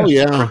 Yeah. Oh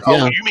yeah.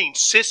 Oh, you mean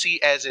Sissy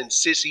as in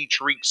Sissy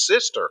Treek's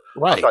sister?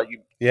 Right. I thought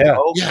you. Yeah.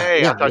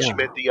 Okay. I thought you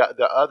meant the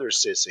other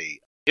Sissy.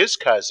 His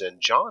cousin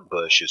John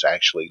Bush is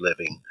actually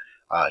living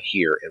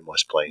here in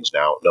West Plains now.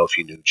 I don't know if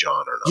you knew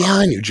John or not. Yeah,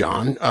 I knew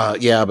John.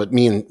 But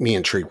me and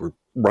Treek were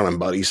running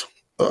buddies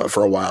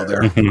for a while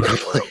there.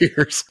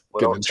 Years.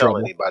 Well, don't tell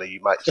anybody.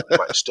 You might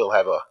still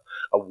have a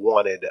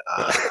wanted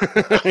a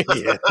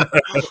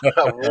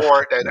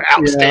warrant, an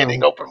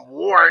outstanding open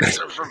warrant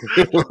from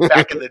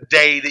back in the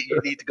day that you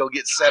need to go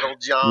get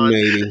settled, John.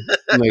 Maybe.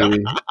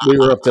 We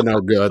were up to no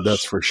good,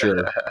 that's for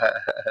sure.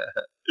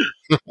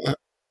 Do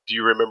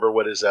you remember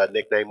what his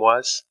nickname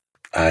was?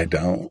 I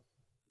don't.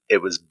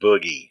 It was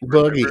Boogie.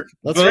 Boogie. Remember?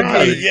 That's Boogie,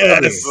 right.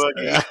 yes.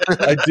 Boogie.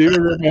 I do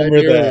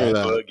remember that.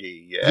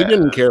 Boogie. Yeah. He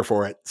didn't care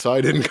for it, so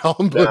I didn't call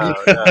him Boogie.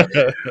 No.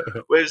 Well,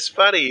 it was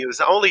funny. It was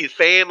only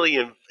family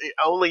and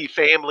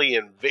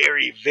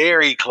very,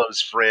 very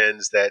close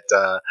friends that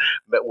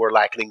were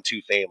likening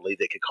to family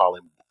that could call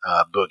him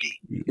Boogie.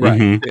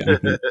 Right. Mhm. Yeah.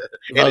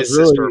 And his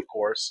sister, of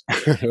course.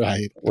 Right.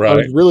 I Right.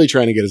 was really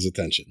trying to get his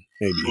attention.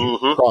 Maybe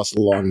Mhm. across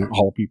the long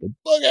hall, people,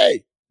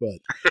 Boogie.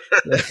 But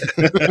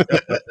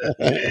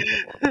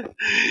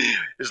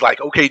It's like,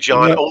 okay,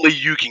 John, Yeah. only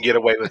you can get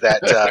away with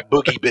that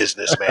Boogie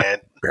business, man.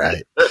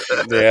 right.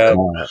 Yeah.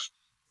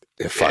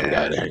 A fun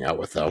guy to hang out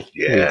with, though.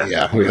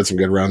 Yeah. We had some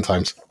good round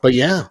times. But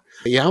yeah,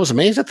 I was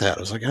amazed at that. I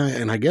was like,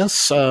 and I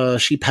guess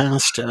she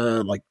passed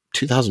like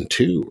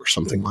 2002 or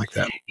something like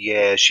that.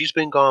 Yeah, she's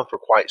been gone for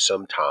quite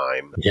some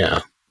time.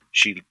 Yeah.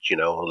 She,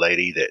 a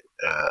lady that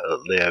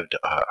lived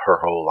her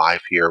whole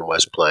life here in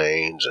West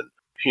Plains, and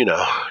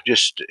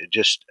just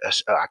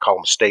I call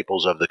them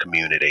staples of the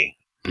community.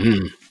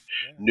 Mm.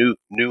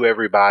 Knew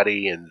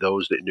everybody, and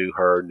those that knew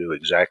her knew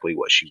exactly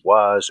what she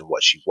was and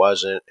what she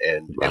wasn't,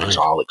 and it was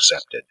all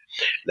accepted.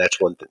 And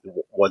that's one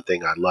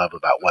thing I love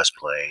about West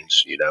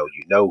Plains. You know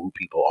who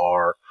people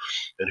are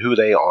and who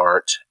they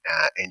aren't,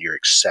 and you're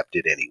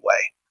accepted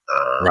anyway.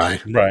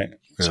 Right. Right.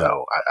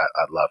 So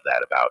I love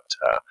that about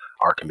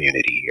our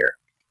community here.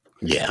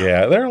 Yeah.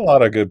 Yeah, there are a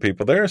lot of good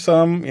people. There are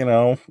some,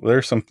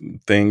 there's some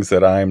things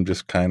that I'm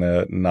just kind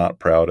of not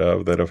proud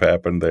of that have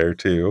happened there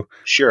too.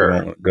 Sure.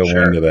 I won't go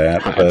into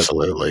that, but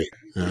Absolutely.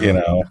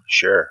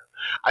 Sure.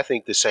 I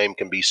think the same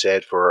can be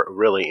said for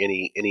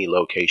really any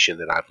location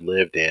that I've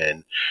lived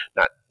in,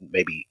 not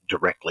maybe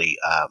directly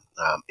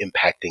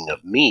impacting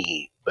of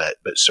me, but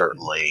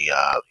certainly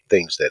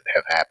things that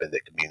have happened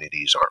that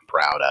communities aren't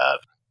proud of.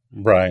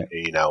 Right.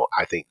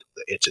 I think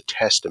it's a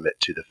testament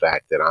to the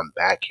fact that I'm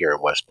back here in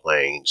West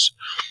Plains.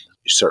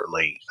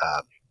 Certainly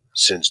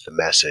sends the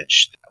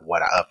message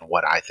of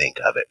what I think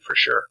of it for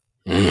sure.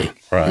 Mm.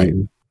 Right.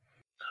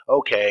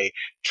 Okay,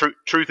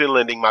 truth in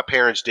lending, my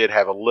parents did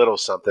have a little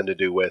something to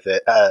do with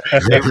it.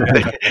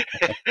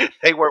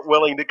 They weren't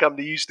willing to come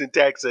to Houston,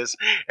 Texas,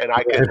 and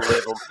I couldn't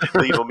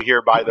leave them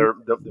here by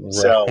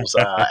themselves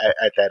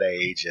at that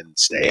age and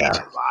stage in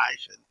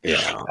life. And,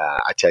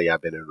 I tell you,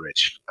 I've been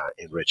enriched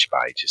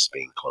by just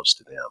being close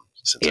to them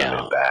since I've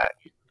been back.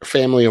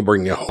 Family will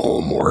bring you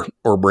home,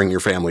 or bring your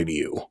family to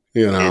you.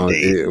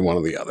 Indeed. One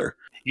or the other.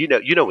 You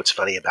know what's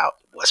funny about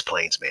West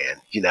Plains,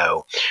 man?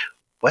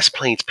 West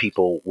Plains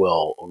people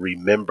will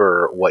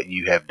remember what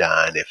you have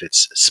done if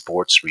it's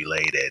sports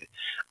related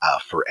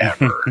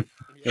forever.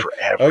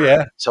 Forever. Oh,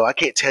 yeah. So I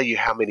can't tell you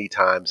how many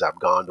times I've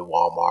gone to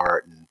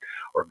Walmart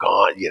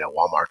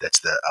Walmart, that's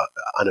the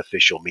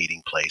unofficial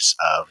meeting place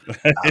of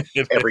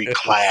every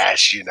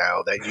class,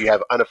 that you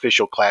have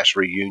unofficial class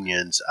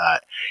reunions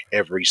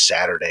every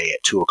Saturday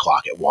at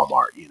 2:00 at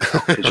Walmart,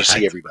 because you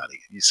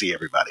see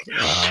everybody.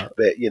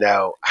 But,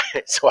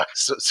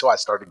 so I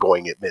started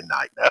going at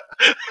midnight.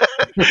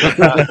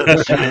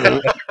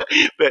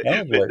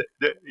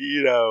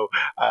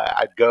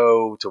 I'd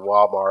go to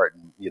Walmart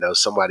and,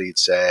 somebody'd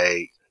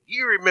say,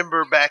 you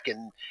remember back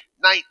in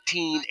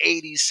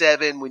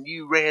 1987 when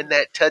you ran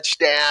that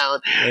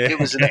touchdown? It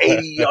was an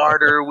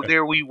 80-yarder.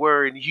 There we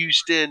were in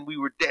Houston. We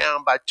were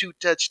down by 2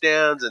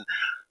 touchdowns and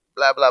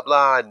blah, blah,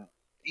 blah. And,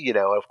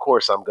 of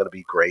course, I'm going to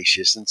be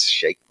gracious and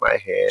shake my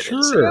head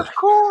and say, of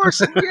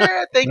course. And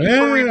thank you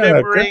for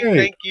remembering. Great.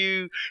 Thank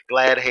you.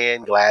 Glad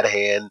hand.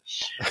 And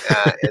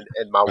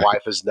my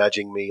wife is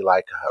nudging me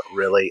like,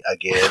 really,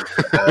 again?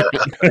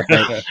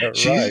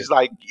 She's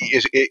like,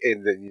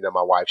 and then,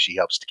 my wife, she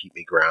helps to keep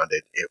me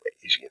grounded. It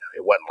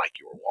wasn't like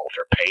you were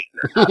Walter Payton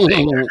or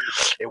nothing.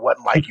 It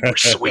wasn't like you were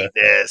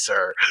Sweetness,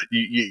 or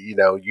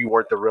you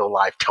weren't the real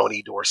life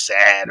Tony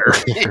Dorsett. Or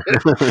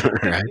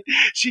Right.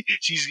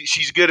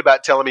 She's good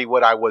about telling me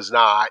what I was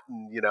not,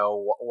 and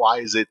why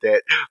is it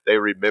that they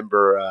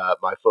remember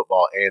my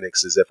football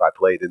antics as if I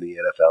played in the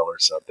NFL or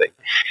something.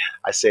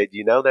 I said,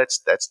 that's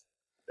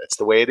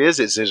the way it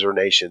is at Zizzer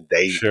Nation.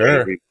 They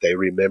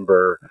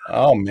remember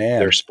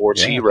their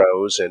sports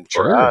heroes, and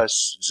for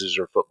us,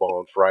 Zizzer football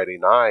on Friday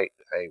night.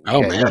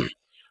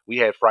 We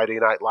had Friday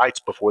Night Lights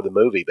before the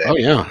movie, baby. Oh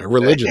yeah, a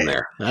religion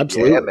there,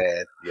 absolutely. Yeah,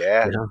 man.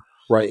 Yeah.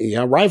 Right.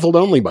 Yeah, rivaled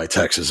only by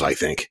Texas, I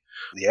think.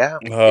 Yeah.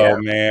 Oh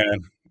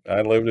man,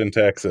 I lived in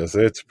Texas.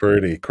 It's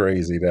pretty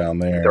crazy down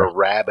there. They're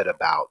rabid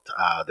about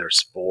their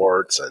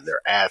sports and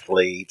their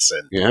athletes,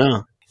 and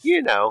and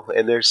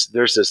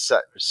there's a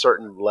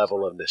certain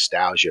level of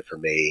nostalgia for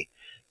me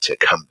to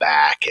come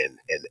back and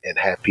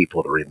have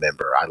people to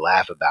remember. I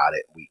laugh about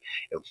it.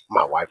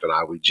 My wife and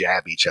I, we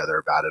jab each other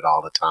about it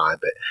all the time,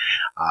 but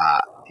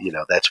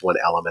that's one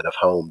element of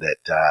home that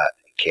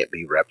can't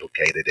be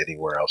replicated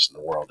anywhere else in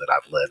the world that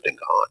I've lived and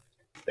gone.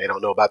 They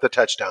don't know about the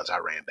touchdowns I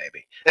ran,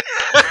 baby.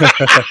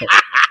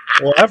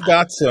 Well, I've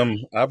got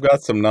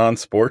some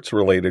non-sports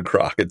related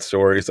Crockett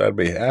stories I'd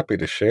be happy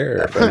to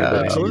share if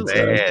anybody needs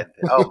them. Man,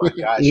 oh my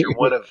gosh,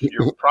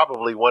 you're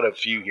probably one of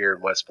few here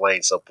in West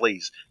Plains, so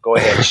please go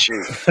ahead and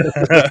shoot.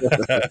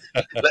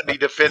 Let me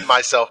defend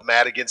myself,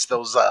 Matt, against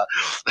those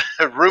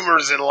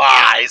rumors and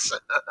lies.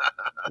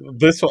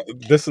 This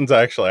one's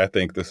actually, I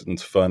think this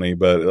one's funny,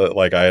 but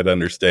like I'd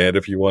understand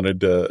if you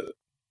wanted to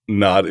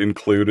not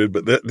include it.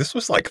 But this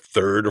was like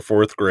 3rd or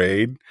 4th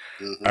grade.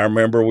 Mm-hmm. I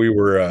remember we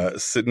were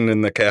sitting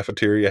in the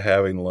cafeteria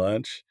having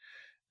lunch,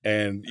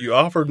 and you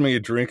offered me a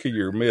drink of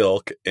your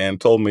milk and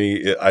told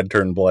me I'd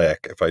turn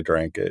black if I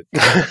drank it.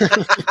 Did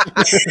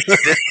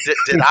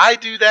I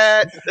do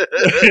that?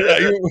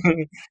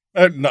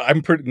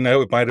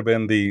 No, it might have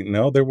been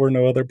there were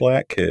no other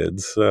black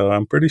kids, so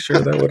I'm pretty sure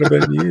that would have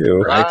been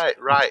you.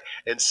 Right.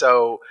 And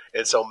so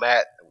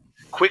Matt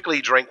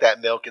quickly drank that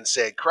milk and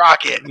said,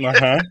 "Crockett,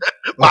 my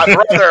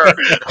brother."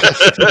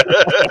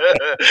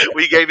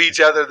 We gave each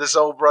other this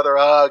old brother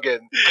hug,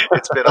 and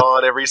it's been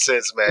on ever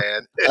since,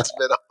 man. It's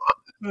been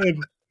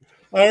on.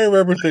 I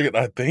remember thinking,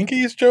 I think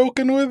he's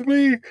joking with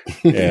me.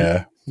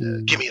 Yeah.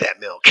 Give me that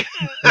milk.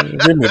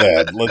 Give me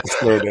that. Let's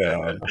slow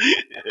down.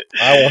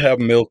 I will have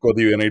milk with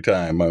you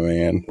anytime, my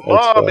man.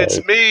 Mom,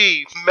 it's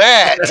me,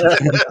 Matt.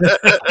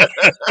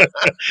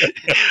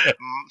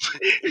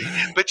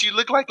 But you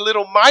look like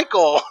little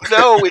Michael.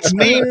 No, it's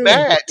me,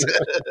 Matt.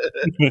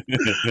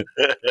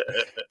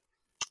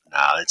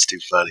 No, it's too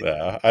funny.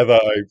 Yeah,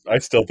 I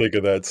still think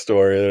of that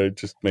story. It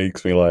just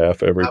makes me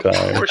laugh every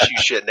time. Of course, you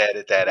shouldn't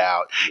edit that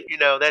out.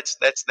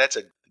 That's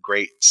a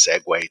great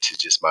segue to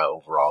just my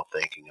overall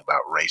thinking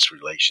about race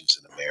relations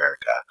in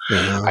America.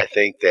 Mm-hmm. I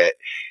think that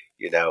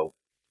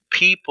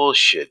people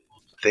should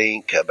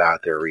think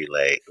about their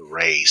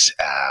race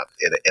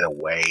in a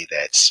way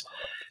that's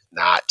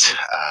not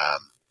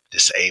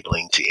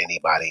disabling to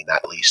anybody,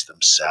 not least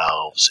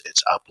themselves.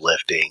 It's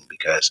uplifting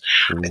because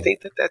I think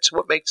that that's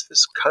what makes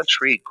this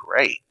country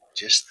great.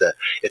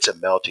 It's a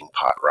melting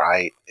pot,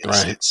 right?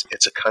 It's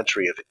a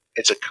country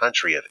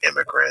of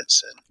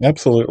immigrants, and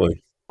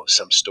absolutely.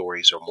 Some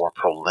stories are more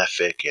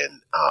prolific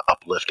and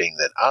uplifting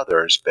than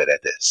others, but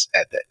at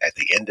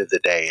the end of the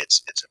day,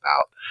 it's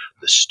about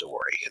the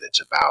story, and it's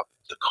about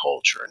the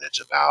culture, and it's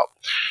about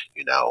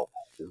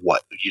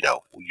what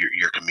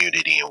your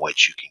community and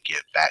what you can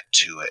give back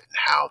to it, and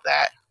how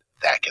that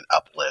can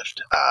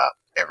uplift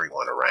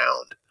everyone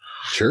around.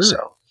 Sure.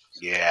 So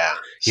yeah,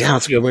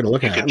 that's a good way to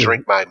look at it. You can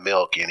drink my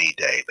milk any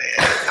day,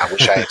 man. I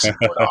wish I had some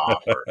more to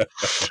offer.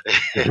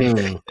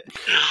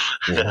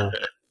 Yeah.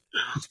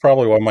 That's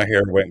probably why my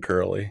hair went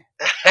curly.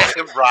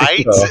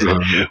 Right?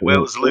 Well, it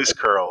was loose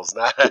curls,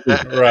 not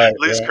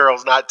loose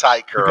curls, not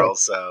tight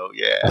curls. So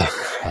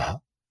yeah,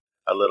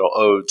 a little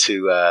ode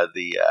to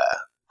the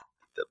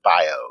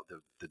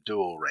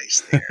dual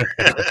race there.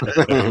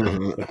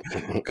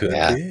 Could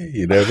be.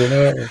 You never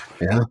know.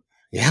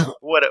 Yeah.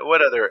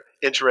 What other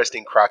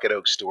interesting Crockett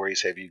Oak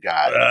stories have you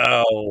got?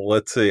 Oh,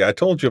 let's see. I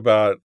told you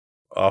about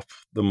off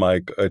the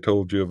mic. I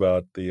told you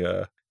about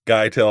the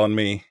guy telling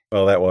me,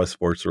 well, that was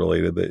sports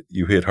related, that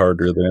you hit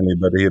harder than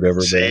anybody had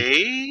ever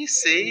been.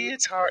 See,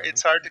 it's hard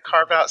to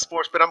carve out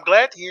sports, but I'm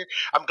glad to hear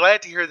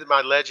that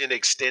my legend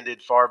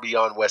extended far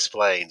beyond West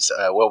Plains.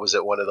 What was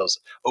it? One of those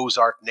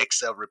Ozark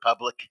Knicks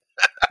Republic?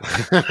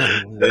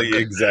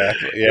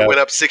 Exactly. Yeah. It went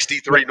up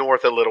 63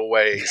 north a little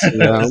ways.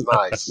 That's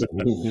nice.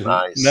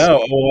 Nice.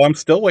 No, well, I'm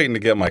still waiting to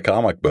get my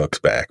comic books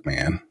back,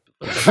 man.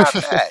 What about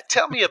that?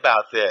 Tell me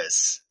about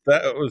this.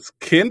 That was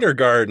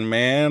kindergarten,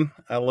 man.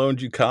 I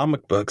loaned you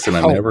comic books and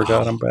I never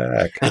got them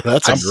back.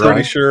 I'm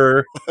pretty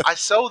sure. I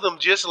sold them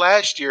just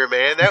last year,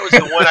 man. That was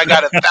the one I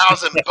got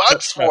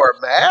 $1,000 for,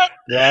 Matt.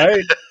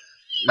 Right?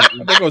 I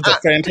think it was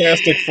a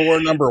Fantastic Four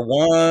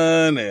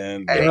 #1,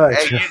 and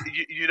hey,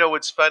 you know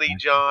what's funny,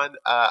 John?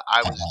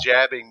 I was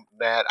jabbing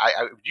Matt.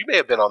 You may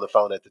have been on the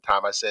phone at the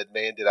time. I said,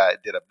 "Man, did I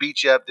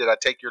beat you up? Did I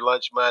take your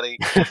lunch money?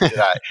 Did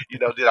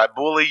I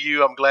bully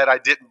you? I'm glad I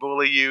didn't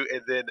bully you."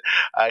 And then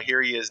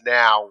here he is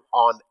now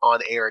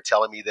on air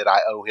telling me that I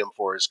owe him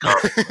for his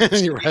comic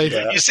books. Right.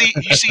 You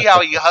see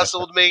how he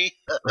hustled me?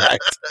 Right.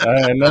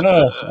 I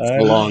know.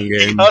 It's a long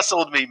game. He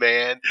hustled me,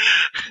 man.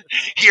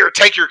 Here,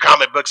 take your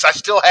comic books. I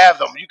still have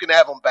them. You can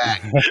have them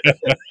back.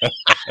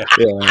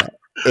 Yeah,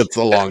 it's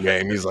a long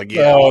game. He's like,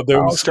 I'll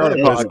start a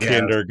podcast.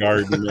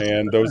 Kindergarten,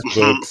 man. Those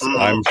books,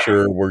 I'm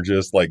sure, were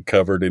just like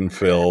covered in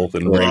filth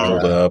and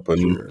wrinkled up,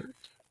 and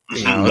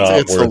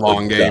it's a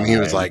long game. He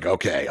was like,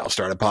 okay, I'll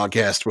start a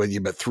podcast with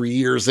you, but 3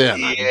 years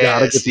in, I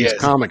gotta get these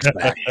comics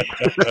back.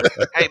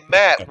 Hey,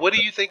 Matt, what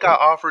do you think I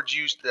offered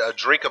you a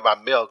drink of my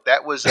milk?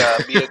 That was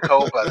mea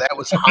culpa. That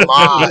was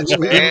homage,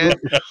 man.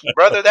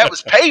 Brother, that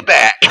was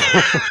payback.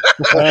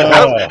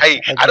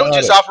 I don't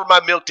just offer my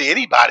milk to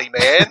anybody,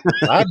 man.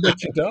 I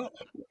bet you don't.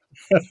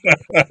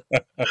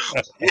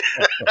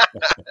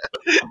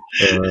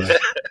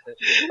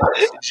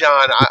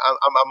 John,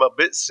 I'm a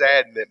bit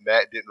saddened that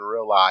Matt didn't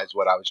realize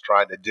what I was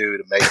trying to do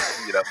to make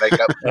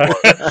up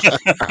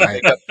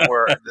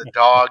for the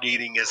dog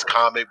eating his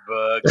comic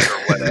books or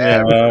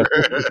whatever.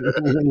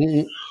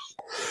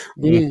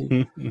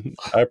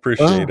 I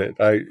appreciate it.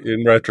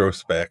 In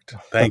retrospect,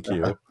 thank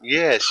you.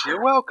 Yes,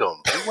 you're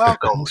welcome. You're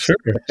welcome. Sure.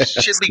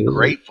 Should be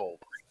grateful.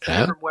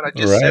 Remember what I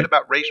just said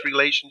about race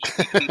relations?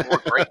 You need to be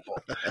more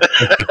grateful.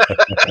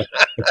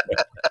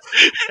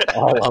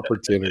 All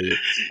opportunity.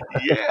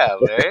 Yeah,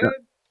 man.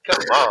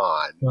 Come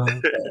on.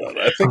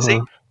 I think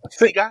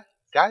See,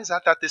 guys, I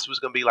thought this was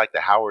going to be like the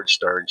Howard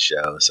Stern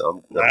show.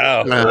 So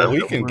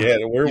we can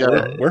get it.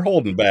 We're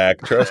holding back.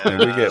 Trust me,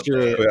 we can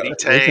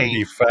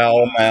be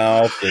foul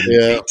mouthed and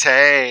be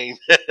tame.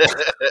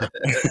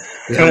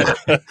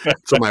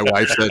 So my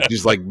wife said,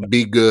 she's like,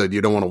 "Be good. You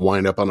don't want to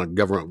wind up on a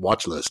government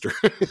watch list."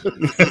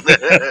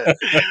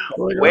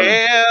 Well,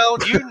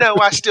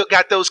 I still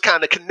got those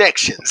kind of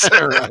connections.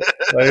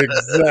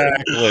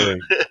 Exactly.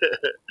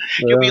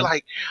 You'll be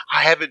like,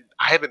 I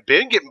haven't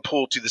been getting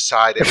pulled to the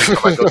side every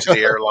time I go to the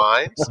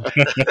airlines.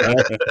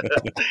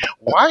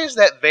 Why is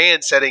that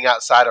van sitting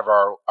outside of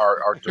our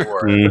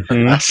door?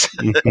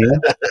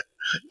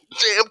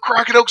 Damn,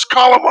 Crockett Oaks,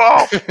 call them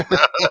off.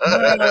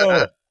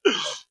 No.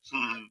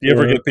 You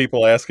ever get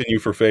people asking you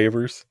for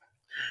favors?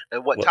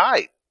 And what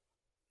type?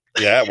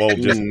 Yeah, well,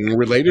 just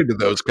related to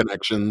those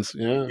connections.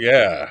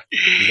 Yeah,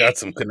 you got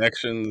some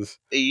connections.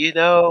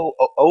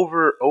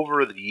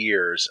 Over the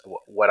years,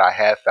 what I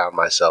have found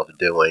myself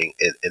doing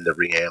in the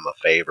realm of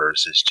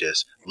favors is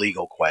just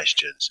legal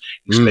questions,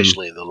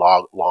 especially in the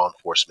law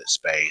enforcement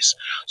space.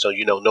 So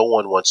no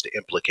one wants to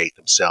implicate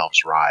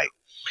themselves, right?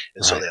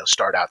 And so they'll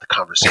start out the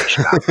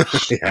conversation about,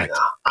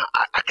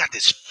 I got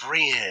this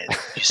friend,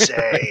 you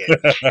say,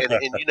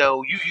 and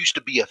you used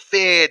to be a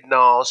Fed and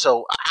all,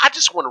 so I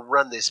just want to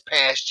run this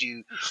past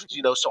you,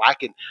 so I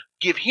can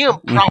give him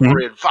proper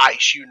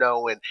advice,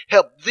 and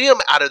help them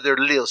out of their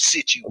little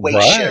situation.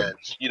 Right.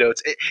 You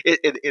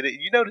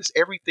notice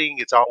everything,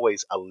 it's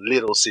always a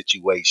little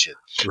situation.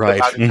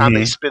 Right. But by the time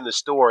they spin the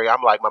story,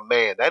 I'm like, my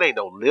man, that ain't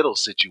no little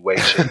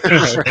situation.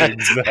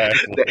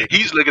 Exactly.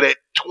 He's looking at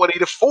 20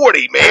 to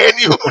 40, man.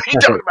 You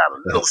talking about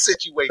a little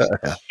situation.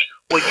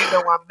 Well,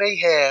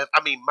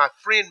 my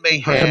friend may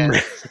have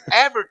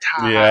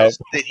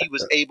advertised that he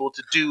was able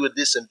to do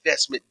this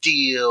investment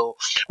deal,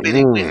 but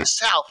it went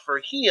south for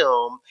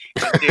him,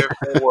 and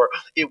therefore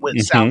it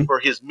went south for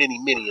his many,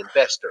 many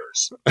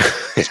investors.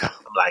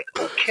 I'm like,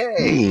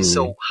 okay,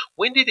 so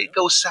when did it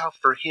go south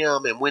for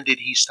him, and when did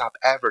he stop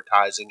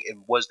advertising,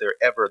 and was there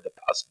ever the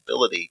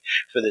possibility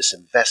for this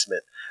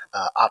investment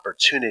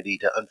opportunity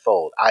to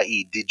unfold,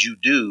 i.e., did you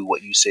do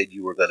what you said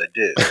you were going to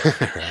do?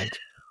 Right.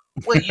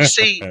 Well, you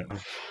see,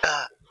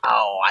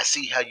 I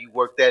see how you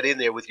work that in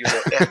there with your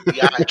little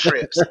FBI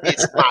trips.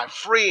 It's my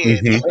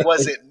friend. It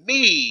wasn't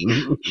me.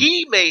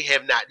 He may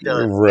have not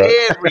done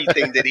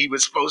everything that he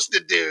was supposed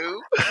to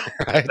do,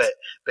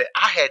 but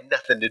I had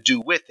nothing to do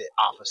with it,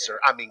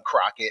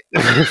 Crockett.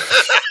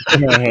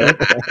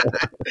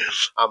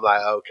 I'm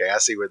like, okay, I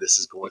see where this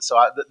is going. So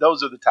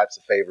those are the types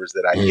of favors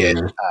that I get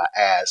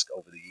asked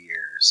over the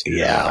years.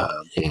 Yeah.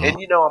 And,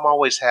 I'm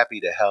always happy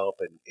to help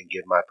and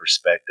give my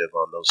perspective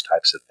on those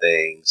types of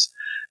things.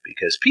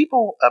 Because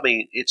people,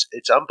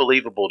 it's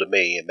unbelievable to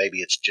me, and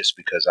maybe it's just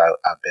because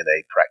I've been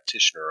a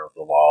practitioner of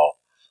the law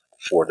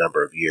for a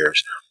number of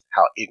years,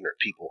 how ignorant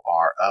people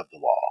are of the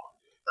law.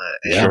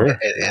 And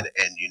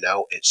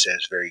it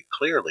says very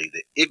clearly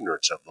that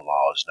ignorance of the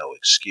law is no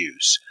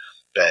excuse.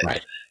 But,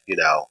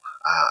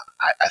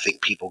 I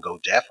think people go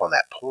deaf on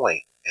that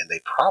point, and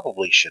they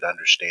probably should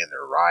understand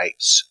their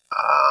rights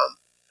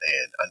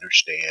and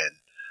understand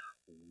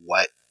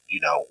what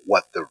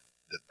the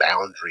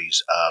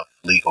boundaries of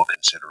legal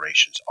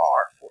considerations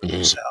are for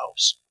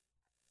themselves.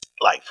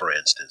 Like, for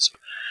instance,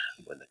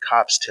 when the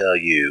cops tell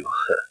you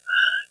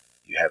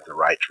you have the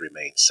right to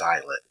remain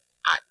silent,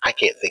 I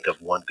can't think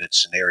of one good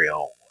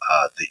scenario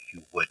that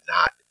you would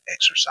not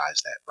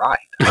exercise that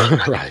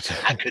right. Right.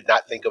 I could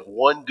not think of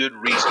one good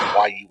reason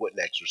why you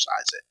wouldn't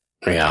exercise it.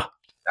 Yeah.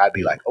 I'd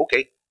be like,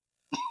 okay.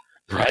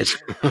 Right.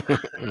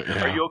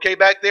 Are you okay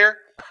back there?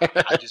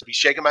 I'd just be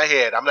shaking my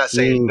head. I'm not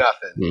saying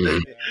nothing.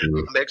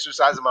 I'm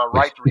exercising my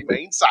right to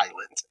remain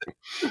silent.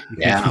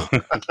 Yeah.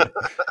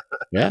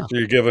 Yeah.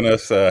 You're giving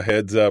us a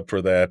heads up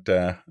for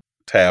that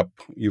tap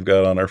you've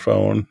got on our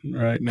phone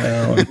right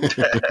now.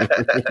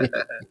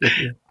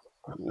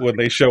 When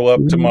they show up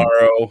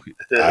tomorrow,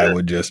 I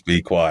would just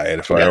be quiet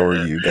if I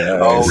were you guys.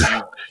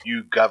 Oh,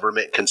 you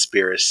government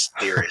conspiracy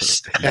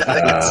theorist.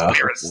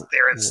 Conspiracy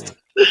theorist.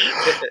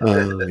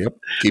 Yep.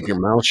 Keep your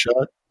mouth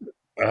shut.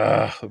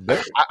 I'm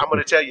going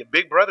to tell you,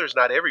 Big Brother's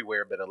not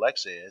everywhere, but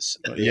Alexa is.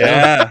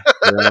 Yeah.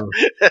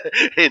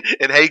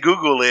 and hey,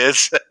 Google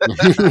is.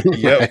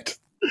 Yep.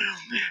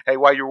 Hey,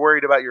 while you're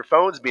worried about your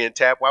phones being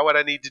tapped, why would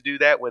I need to do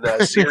that when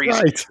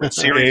Siri's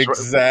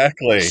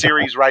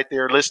Siri's right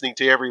there listening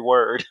to every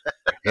word?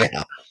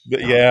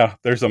 Yeah,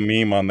 there's a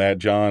meme on that,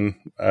 John.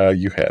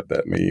 You had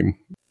that meme.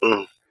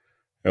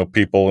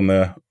 People in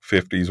the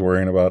 50s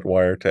worrying about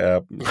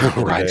wiretap.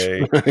 Right.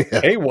 Yeah.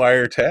 Hey,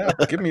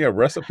 wiretap, give me a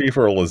recipe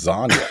for a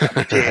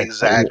lasagna.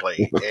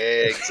 Exactly.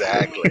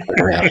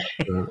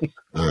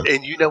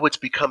 And it's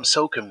become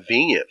so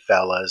convenient,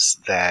 fellas,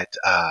 that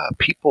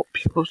people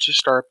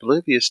just are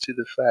oblivious to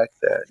the fact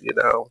that,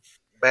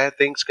 bad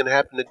things can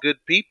happen to good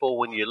people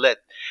when you let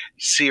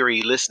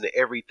Siri listen to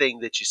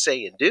everything that you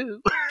say and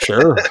do.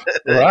 Sure.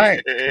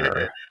 Right.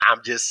 Sure.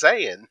 I'm just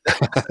saying.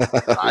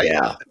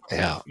 Right?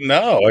 Yeah.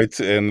 No,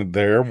 and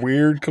there are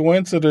weird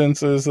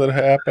coincidences that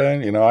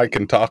happen. I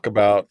can talk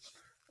about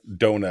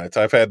donuts.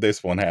 I've had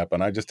this one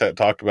happen. I just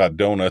talked about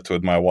donuts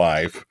with my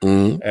wife.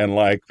 Mm-hmm. And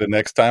the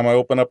next time I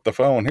open up the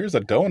phone, here's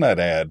a donut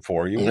ad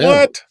for you. Yeah.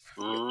 What?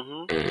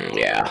 Mm-hmm.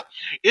 Yeah.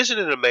 Isn't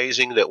it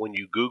amazing that when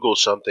you Google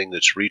something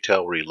that's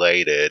retail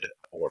related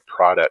or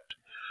product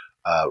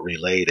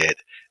related,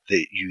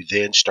 that you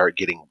then start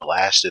getting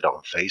blasted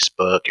on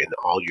Facebook and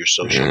all your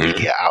social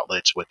media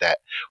outlets with that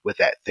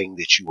thing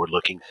that you were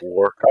looking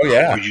for? Oh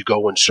yeah. Or you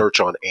go and search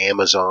on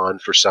Amazon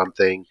for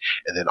something,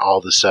 and then all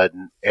of a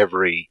sudden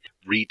every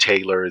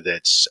retailer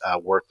that's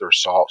worth their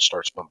salt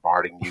starts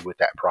bombarding you with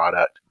that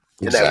product.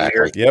 Isn't that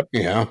weird? Yep.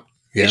 Yeah.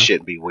 It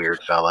shouldn't be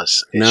weird,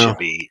 fellas.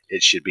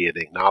 It should be an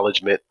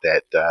acknowledgement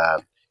that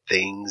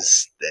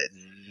things that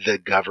the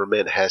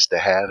government has to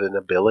have an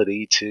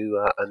ability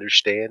to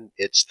understand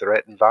its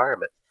threat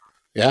environment.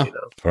 Yeah.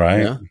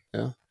 Right.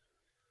 Yeah.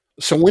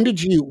 So when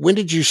did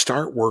you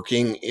start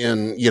working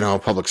in,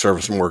 public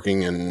service and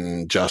working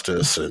in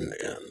justice and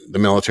the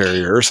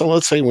military? Or so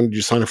let's say, when did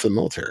you sign up for the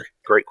military?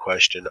 Great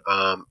question.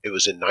 It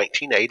was in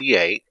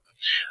 1988.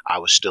 I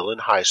was still in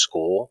high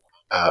school.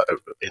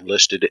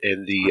 Enlisted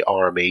in the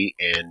Army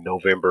in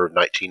November of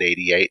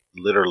 1988,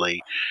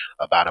 literally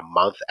about a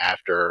month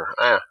after,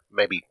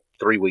 maybe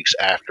 3 weeks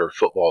after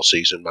football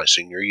season, my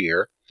senior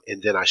year.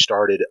 And then I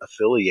started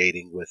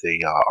affiliating with a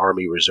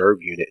Army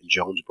Reserve unit in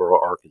Jonesboro,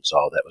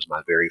 Arkansas. That was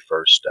my very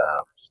first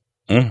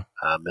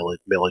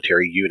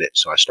military unit.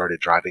 So I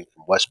started driving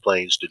from West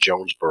Plains to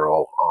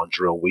Jonesboro on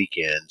drill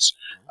weekends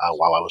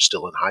while I was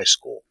still in high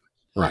school.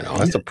 Right on.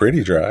 That's a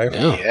pretty drive.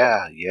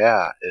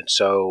 Yeah. And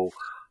so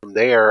from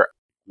there,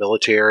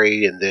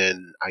 military, and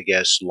then I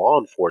guess law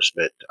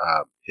enforcement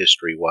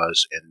history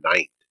was in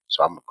ninth.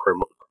 So I'm a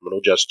criminal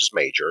justice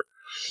major.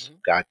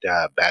 Got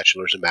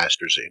bachelor's and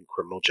master's in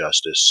criminal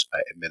justice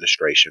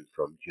administration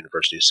from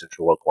University of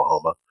Central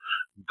Oklahoma.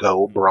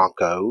 Go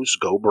Broncos!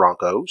 Go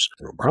Broncos!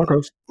 Go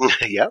Broncos!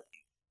 Yep.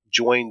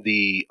 Joined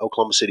the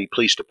Oklahoma City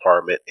Police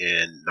Department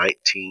in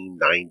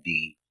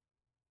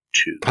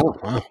 1992. Oh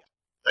wow!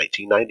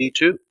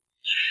 1992,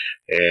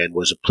 and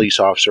was a police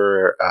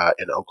officer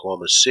in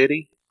Oklahoma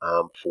City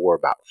for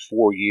about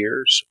 4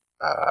 years,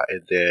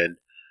 and then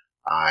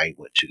I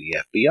went to the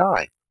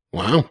FBI.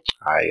 Wow.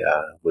 I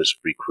was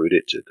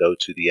recruited to go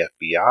to the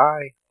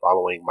FBI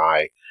following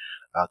my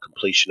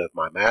completion of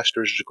my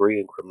master's degree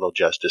in criminal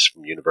justice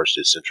from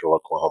University of Central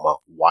Oklahoma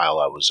while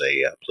I was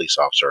a police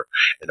officer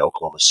in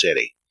Oklahoma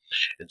City.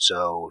 And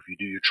so if you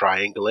do your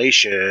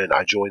triangulation,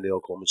 I joined the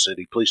Oklahoma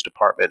City Police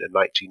Department in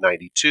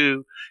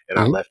 1992, and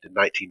I left in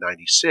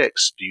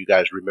 1996. Do you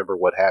guys remember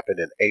what happened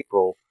in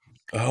April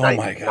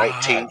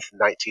 19th,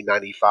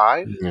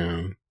 1995?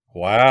 Yeah.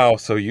 Wow.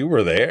 So you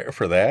were there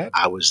for that?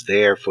 I was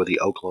there for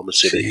the Oklahoma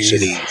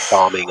City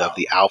bombing of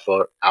the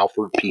Alfred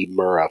P.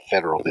 Murrah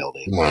Federal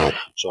Building. Wow.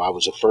 So I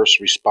was a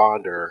first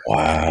responder.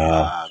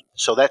 Wow.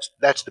 So that's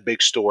the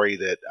big story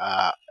that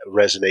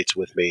resonates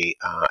with me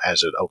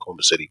as an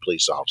Oklahoma City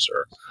police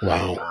officer.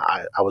 Wow.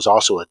 I was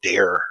also a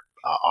DARE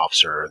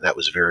officer, and that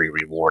was very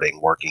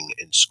rewarding, working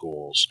in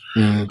schools,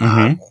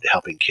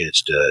 helping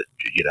kids to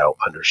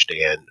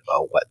understand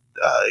what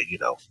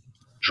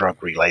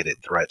drug-related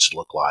threats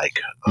look like.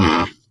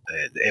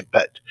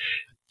 But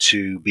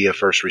to be a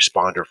first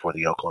responder for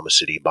the Oklahoma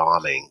City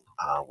bombing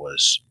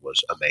was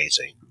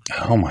amazing.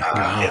 Oh my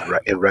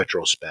God! In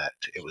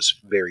retrospect, it was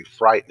very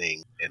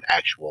frightening in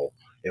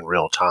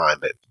real time,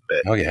 but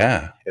oh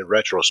yeah, in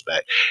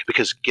retrospect,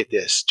 because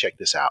check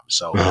this out.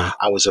 So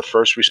I was a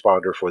first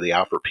responder for the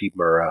Alfred P.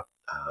 Murrah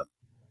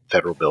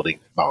Federal Building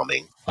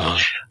bombing.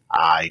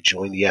 I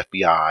joined the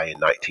FBI in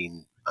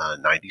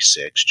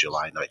 1996,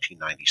 July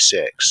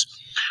 1996.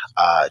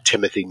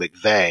 Timothy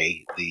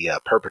McVeigh, the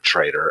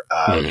perpetrator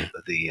of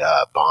the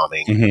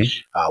bombing,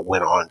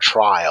 went on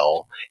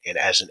trial. And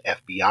as an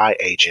FBI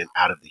agent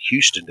out of the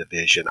Houston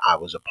division, I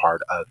was a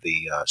part of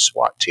the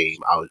SWAT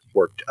team. I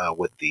worked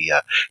with the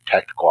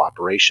Tactical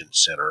Operations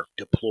Center,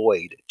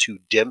 deployed to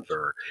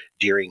Denver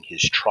during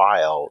his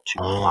trial to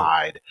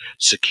provide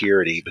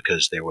security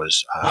because there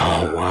was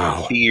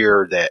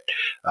fear that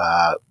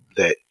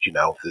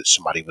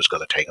somebody was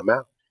going to take him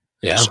out.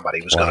 Yeah.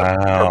 Somebody was going to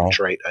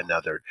perpetrate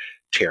another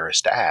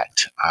terrorist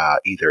act,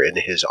 either in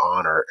his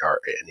honor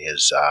or in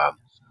his,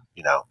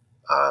 in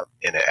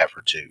an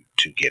effort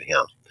to get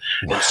him.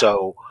 Wow. And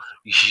so,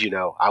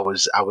 I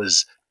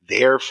was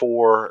there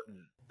for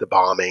the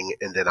bombing,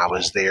 and then I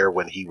was there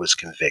when he was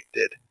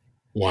convicted.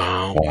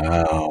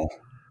 Wow.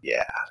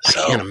 Yeah, I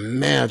so can't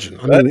imagine.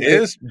 I That mean,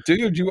 is,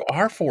 dude, you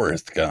are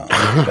Forrest Gump.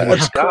 That's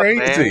Forrest Gump,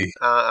 man. crazy.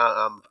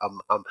 I'm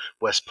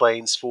West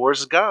Plains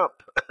Forrest Gump,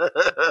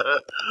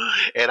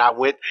 and I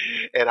went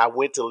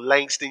to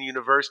Langston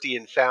University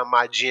and found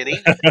my Jenny,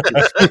 and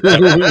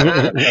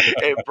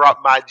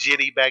brought my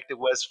Jenny back to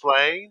West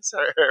Plains.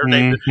 Her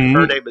name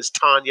is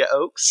Tanya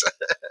Oaks,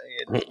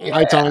 and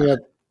I tell you,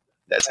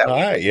 that's how we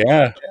met.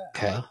 Yeah.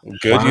 okay.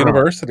 Good Wow.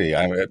 university.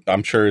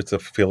 I'm sure it's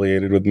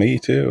affiliated with me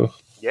too.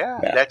 Yeah,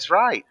 Yeah. that's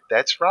right.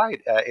 That's right.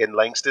 In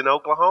Langston,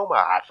 Oklahoma.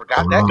 I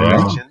forgot that to Yeah.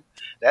 mention.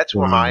 That's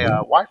where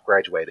my wife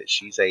graduated.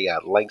 She's a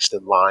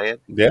Langston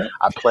Lion. Yeah.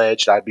 I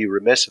pledged. I'd be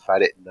remiss if I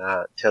didn't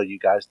tell you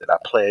guys that I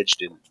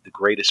pledged in the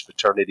greatest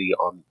fraternity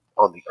on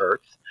the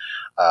earth,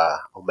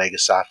 Omega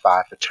Psi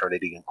Phi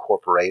Fraternity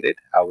Incorporated.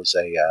 I was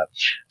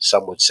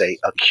some would say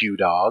a Q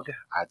dog.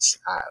 I'd say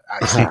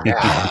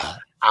now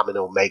I'm an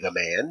Omega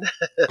man.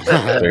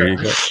 There you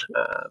go.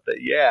 But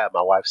yeah,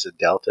 my wife's a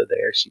Delta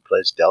there. She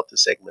pledged Delta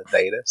Sigma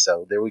Theta.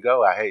 So there we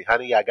go. Hey,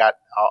 honey, I got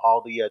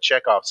all the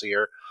checkoffs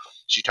here.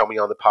 She told me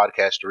on the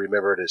podcast to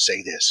remember to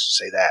say this,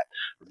 say that,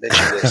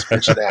 mention this,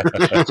 mention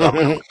that. So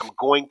I'm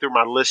going through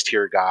my list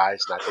here,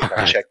 guys, and I think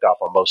I checked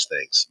off on most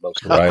things.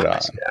 Right on.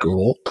 Yeah.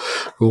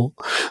 Cool.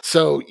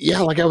 So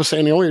yeah, like I was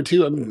saying earlier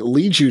too, I'm gonna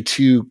lead you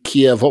to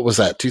Kiev. What was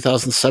that?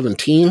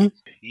 2017.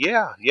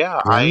 Yeah.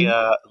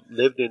 I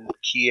lived in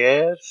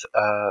Kiev,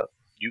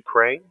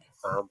 Ukraine,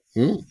 from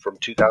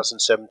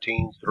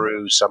 2017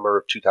 through summer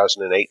of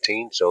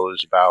 2018. So it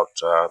was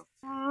about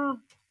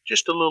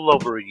just a little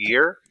over a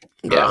year.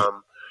 Yeah.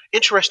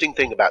 Interesting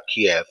thing about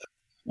Kiev,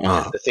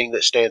 the thing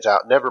that stands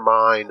out, never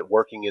mind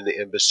working in the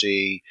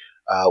embassy,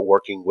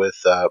 working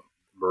with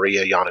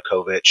Maria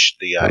Yanukovych,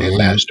 the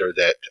ambassador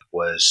that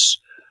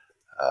was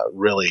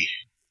really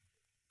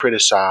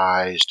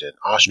criticized and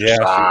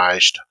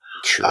ostracized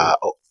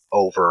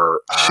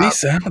over. She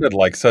sounded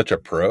like such a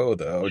pro,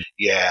 though.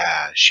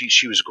 Yeah,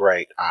 she was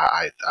great.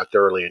 I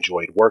thoroughly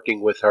enjoyed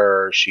working with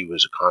her. She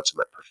was a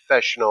consummate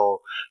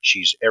professional.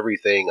 She's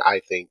everything I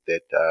think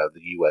that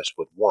the U.S.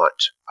 would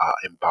want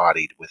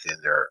embodied within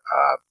their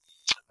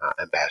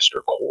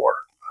ambassador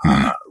corps,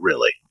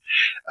 really.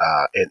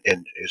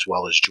 And as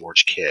well as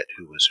George Kent,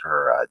 who was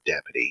her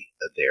deputy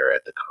there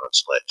at the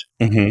consulate.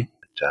 Mm-hmm.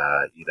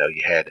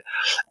 You had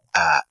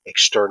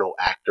external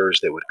actors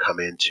that would come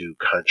into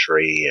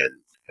country and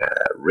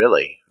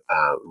really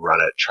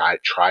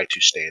try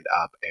to stand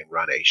up and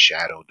run a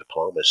shadow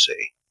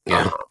diplomacy.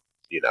 Yeah.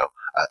 A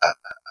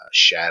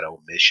shadow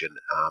mission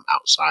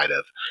outside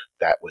of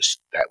that was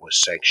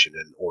sanctioned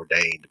and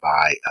ordained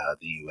by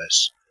the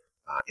U.S.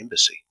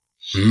 Embassy.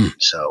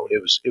 So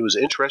it was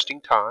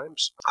interesting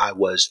times. I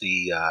was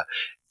the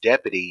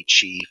deputy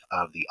chief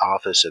of the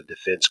Office of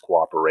Defense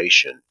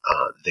Cooperation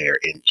there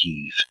in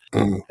Kyiv.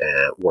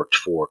 Worked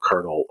for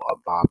Colonel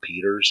Bob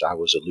Peters. I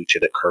was a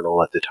lieutenant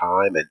colonel at the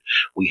time, and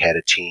we had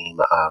a team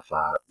of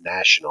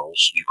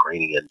nationals,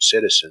 Ukrainian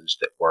citizens,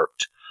 that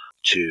worked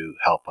to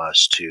help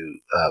us to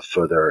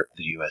further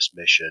the U.S.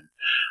 mission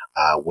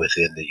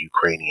within the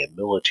Ukrainian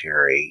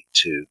military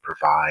to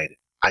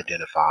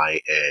identify,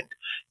 and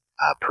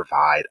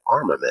provide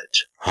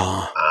armament.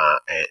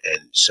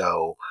 And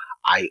so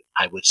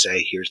I would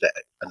say here's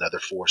another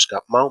Forrest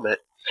Gump moment.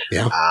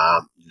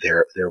 Yeah.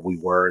 There we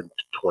were in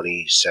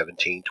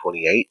 2017,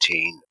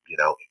 2018,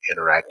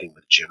 interacting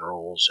with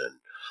generals and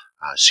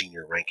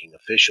senior ranking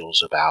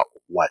officials about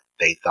what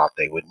they thought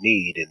they would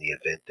need in the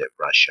event that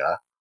Russia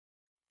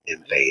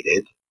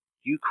invaded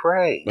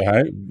Ukraine.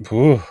 Right.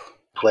 Ooh.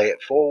 Play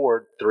it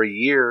forward 3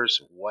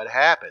 years. What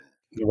happened?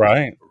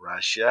 Right.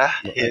 Russia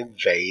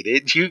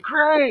invaded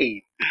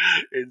Ukraine.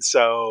 And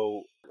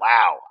so,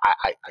 wow,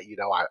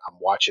 I'm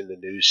watching the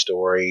news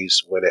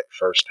stories when it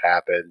first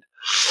happened.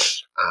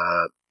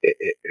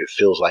 It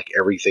feels like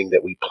everything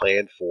that we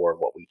planned for and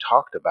what we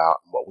talked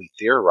about and what we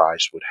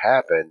theorized would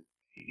happen,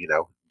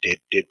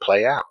 did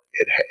play out.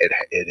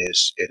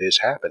 It is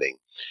happening.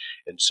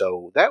 And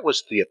so that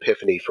was the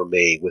epiphany for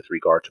me with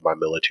regard to my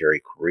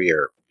military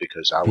career,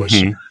 because I was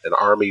an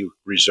Army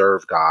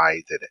Reserve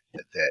guy that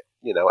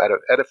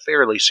at a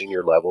fairly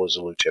senior level as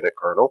a lieutenant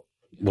colonel.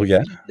 Well,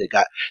 yeah, they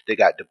got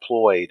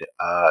deployed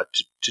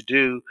to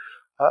do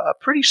a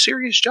pretty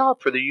serious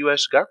job for the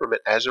U.S.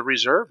 government as a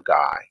reserve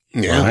guy.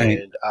 Yeah.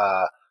 And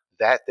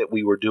that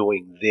we were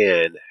doing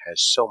then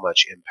has so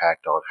much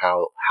impact on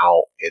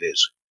how it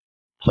is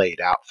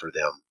played out for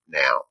them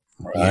now.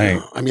 Right.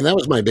 Yeah. I mean, that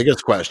was my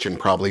biggest question.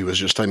 Probably was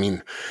just,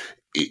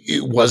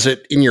 was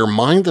it in your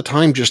mind at the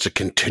time just a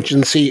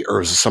contingency, or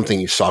was it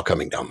something you saw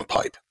coming down the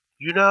pipe?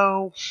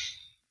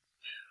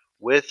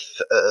 With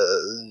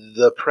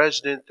the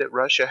president that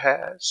Russia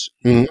has,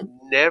 you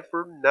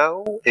never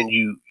know. And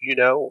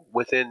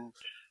within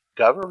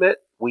government,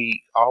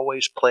 we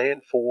always plan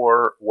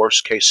for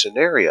worst case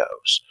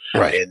scenarios.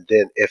 Right. And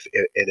then if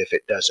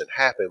it doesn't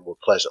happen, we're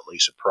pleasantly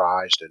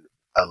surprised and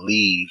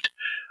relieved.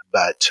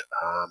 But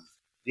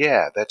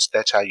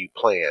that's how you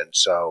plan.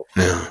 So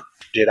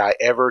did I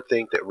ever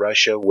think that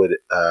Russia would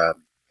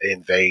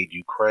invade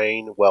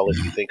Ukraine? Well,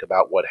 if you think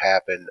about what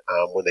happened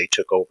when they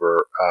took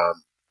over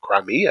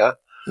Crimea,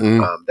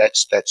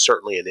 that's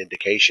certainly an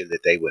indication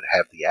that they would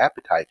have the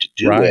appetite to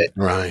do it.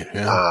 Right.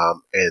 Yeah.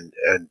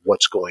 And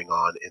what's going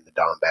on in the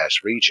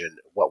Donbass region,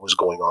 what was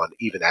going on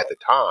even at the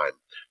time,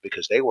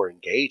 because they were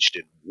engaged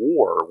in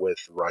war with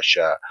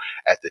Russia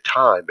at the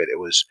time, but it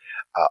was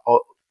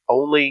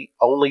only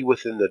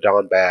within the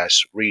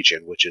Donbass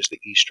region, which is the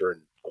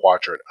eastern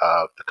quadrant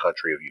of the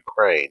country of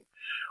Ukraine.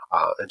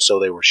 And so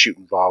they were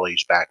shooting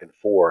volleys back and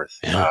forth,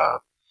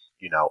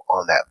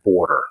 on that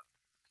border.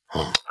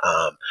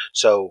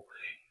 So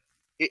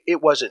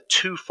it wasn't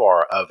too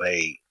far of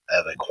a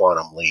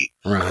quantum leap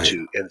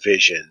to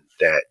envision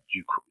that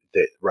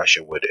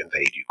Russia would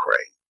invade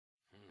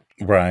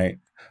Ukraine. Right.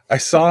 I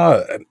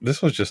saw,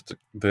 this was just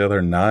the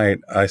other night,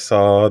 I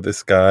saw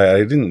this guy,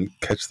 I didn't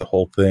catch the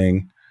whole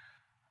thing,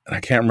 and I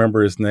can't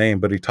remember his name,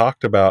 but he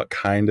talked about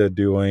kind of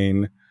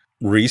doing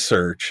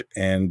research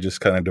and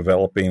just kind of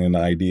developing an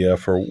idea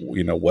for,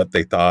 what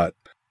they thought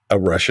a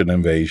Russian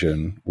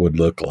invasion would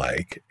look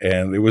like.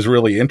 And it was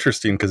really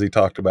interesting because he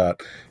talked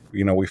about,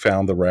 we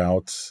found the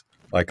routes,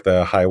 like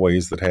the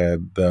highways that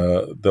had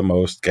the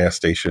most gas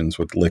stations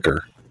with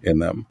liquor in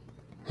them.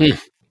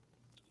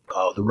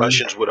 Oh, the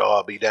Russians would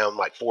all be down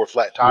like 4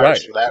 flat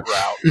tires for that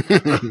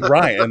route.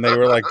 Right. And they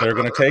were like, they're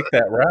going to take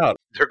that route.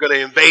 They're going to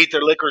invade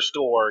their liquor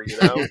store,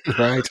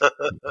 Right.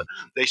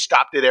 They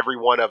stopped at every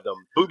one of them.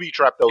 Booby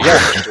trapped those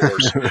liquor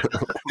stores.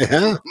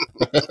 Yeah.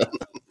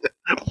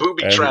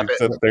 Booby trap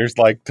it. There's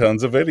like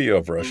tons of video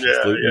of Russians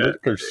looting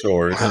liquor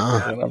stores.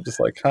 And I'm just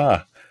like,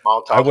 I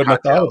wouldn't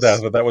have thought of that,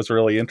 but that was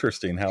really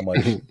interesting how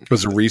much it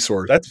was a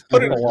resource. That's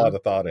putting a lot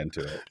of thought into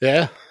it.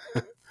 Yeah.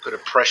 Put a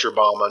pressure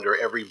bomb under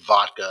every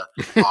vodka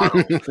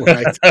bottle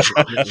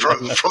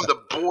from the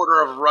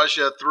border of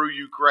Russia through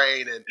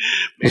Ukraine, and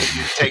maybe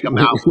you take them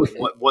out with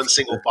one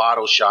single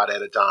bottle shot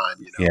at a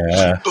time.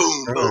 Yeah.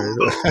 Boom, boom,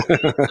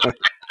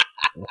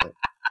 boom.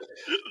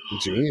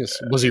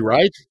 Genius. Was he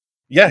right?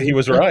 Yeah, he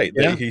was right.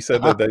 Yeah. He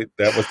said that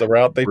that was the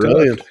route they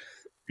Brilliant. took.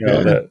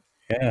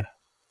 So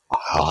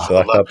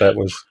I thought that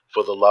was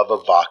for the love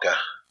of vodka.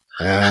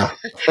 Yeah.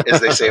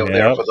 As they say over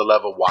there, for the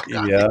love of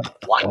waka. Yeah.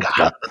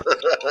 Waka.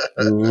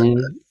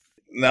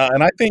 No,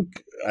 and I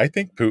think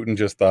Putin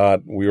just thought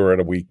we were at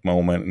a weak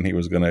moment and he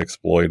was going to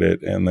exploit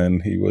it, and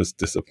then he was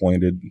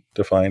disappointed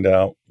to find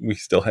out we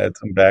still had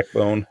some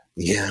backbone.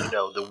 Yeah.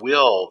 The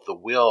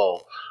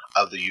will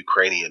of the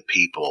Ukrainian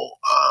people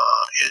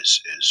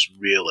is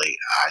really,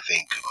 I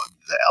think,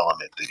 the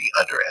element that he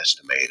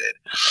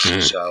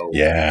underestimated. So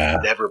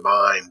never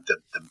mind the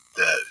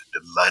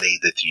money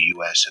that the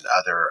U.S. and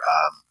other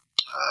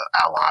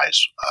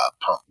allies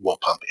will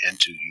pump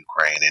into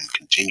Ukraine and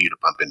continue to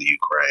pump into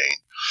Ukraine.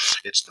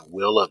 It's the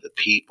will of the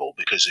people,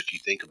 because if you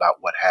think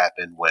about what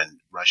happened when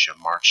Russia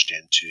marched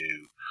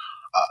into,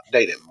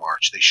 they didn't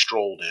march, they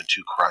strolled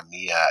into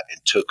Crimea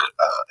and took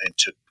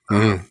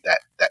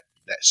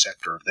that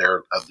sector of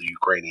the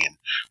Ukrainian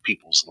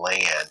people's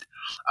land.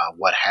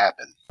 What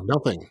happened?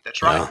 Nothing.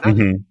 That's right.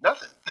 Yeah.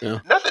 Nothing. Yeah.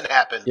 Nothing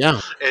happened.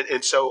 Yeah.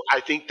 And so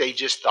I think they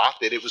just thought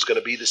that it was going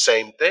to be the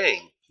same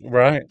thing.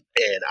 Right.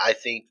 And I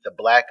think the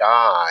black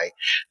eye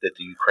that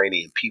the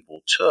Ukrainian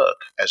people took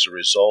as a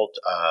result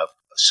of,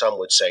 some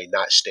would say,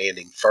 not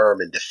standing firm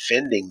and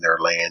defending their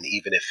land,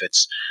 even if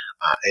it's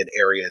an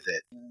area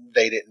that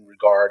they didn't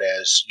regard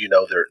as,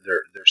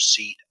 their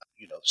seat,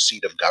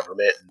 seat of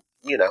government.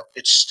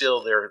 It's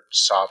still their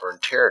sovereign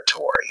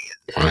territory.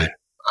 Right.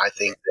 I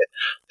think that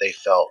they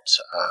felt,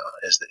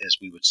 as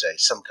we would say,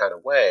 some kind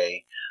of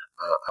way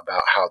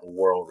about how the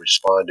world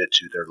responded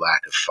to their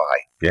lack of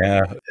fight.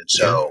 Yeah. And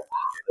so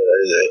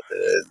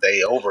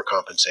they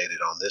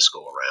overcompensated on this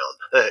go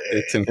around.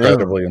 It's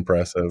incredibly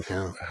impressive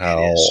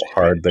how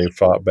hard they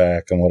fought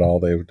back and what all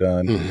they've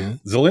done.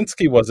 Mm-hmm.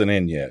 Zelensky wasn't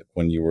in yet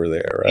when you were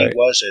there, right? He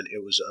wasn't.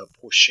 It was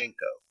Poroshenko.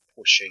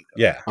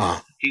 Yeah.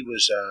 He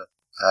was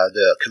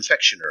the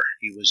confectioner.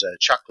 He was a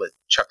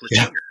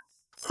chocolatier.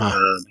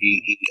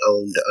 He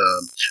owned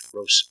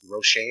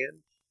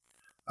Roshan,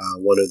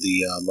 one of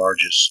the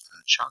largest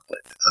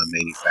chocolate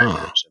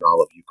manufacturers in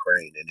all of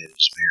Ukraine, and it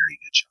is very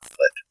good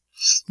chocolate.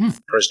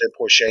 President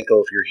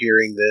Poroshenko, if you're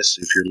hearing this,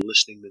 if you're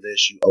listening to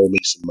this, you owe me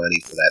some money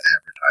for that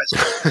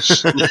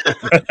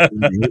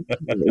advertisement.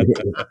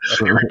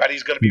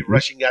 Everybody's going to be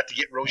rushing out to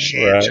get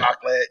Roshan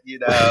chocolate,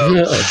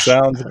 That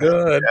sounds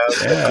good.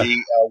 The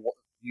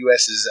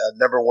U.S.'s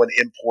number one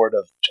import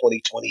of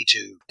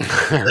 2022.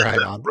 Right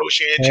on.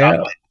 Roshan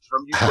chocolate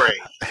from Ukraine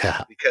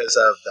because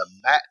of the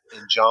Matt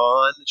and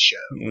John show.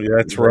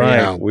 That's right.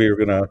 Yeah. We're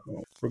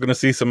gonna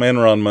see some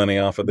Enron money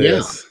off of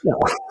this. Yeah.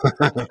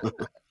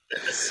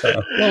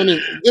 So. Well,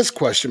 this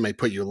question may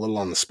put you a little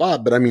on the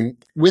spot, but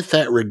with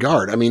that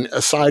regard,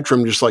 aside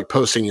from just like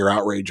posting your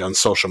outrage on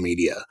social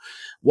media,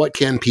 what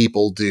can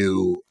people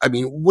do?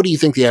 What do you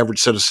think the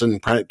average citizen,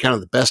 kind of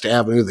the best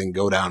avenue they can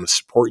go down to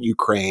support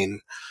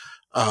Ukraine?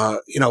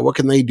 What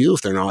can they do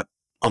if they're not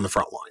on the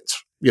front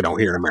lines,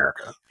 here in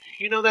America?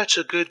 That's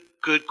a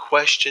good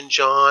question,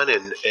 John.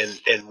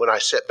 And when I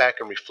sit back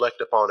and reflect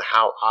upon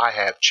how I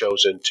have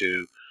chosen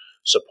to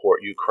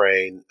support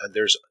Ukraine. And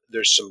there's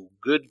some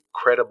good,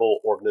 credible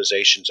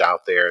organizations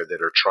out there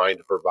that are trying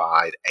to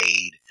provide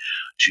aid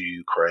to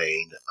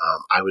Ukraine.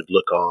 I would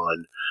look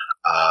on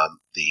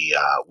the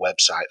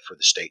website for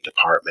the State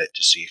Department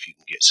to see if you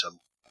can get some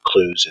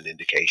clues and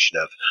indication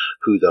of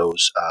who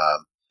those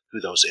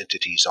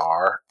entities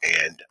are,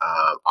 and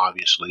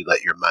obviously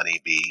let your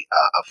money be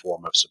a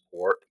form of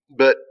support.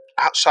 But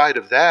outside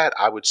of that,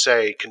 I would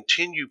say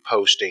continue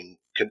posting,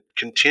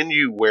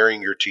 continue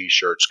wearing your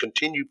T-shirts,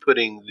 continue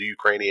putting the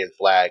Ukrainian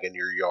flag in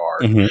your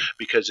yard,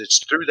 because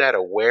it's through that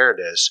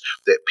awareness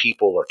that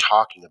people are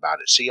talking about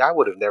it. See, I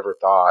would have never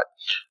thought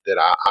that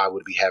I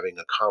would be having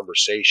a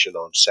conversation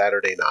on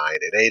Saturday night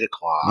at 8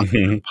 o'clock,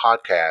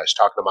 podcast,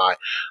 talking to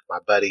my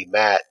buddy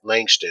Matt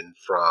Langston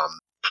from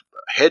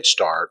Head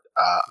Start.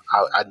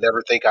 I'd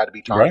never think I'd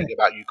be talking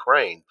about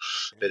Ukraine,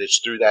 but it's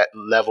through that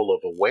level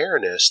of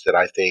awareness that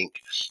I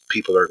think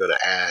people are going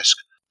to ask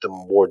the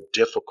more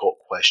difficult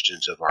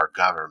questions of our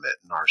government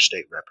and our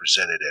state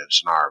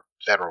representatives and our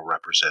federal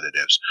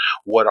representatives.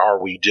 What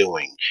are we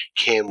doing?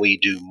 Can we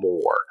do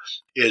more?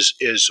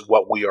 Is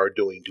what we are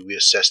doing, do we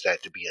assess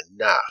that to be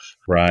enough?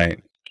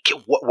 Right.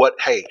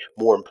 Hey,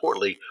 more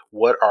importantly,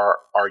 what are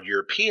our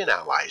European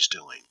allies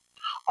doing?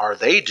 Are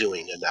they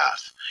doing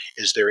enough?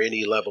 Is there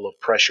any level of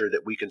pressure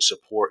that we can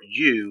support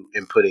you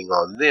in putting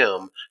on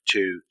them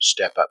to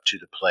step up to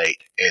the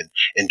plate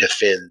and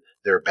defend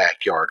their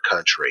backyard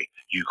country,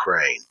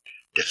 Ukraine?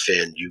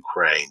 Defend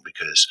Ukraine,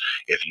 because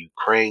if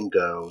Ukraine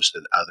goes,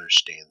 then others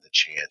stand the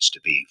chance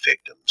to be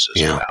victims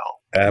as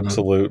well.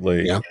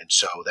 Absolutely. Yeah. And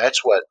so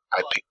that's what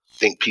I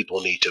think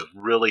people need to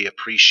really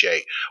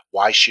appreciate.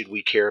 Why should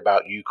we care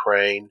about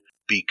Ukraine?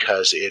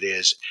 Because it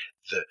is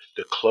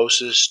the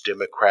closest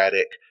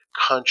democratic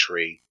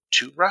country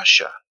to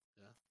Russia.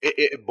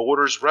 It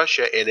borders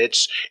Russia, and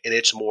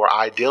it's more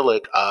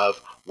idyllic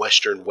of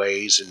Western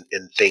ways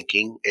in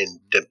thinking and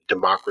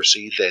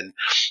democracy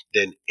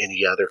than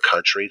any other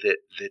country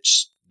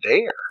that's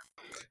there.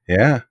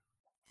 Yeah,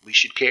 we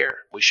should care.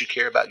 We should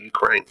care about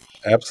Ukraine.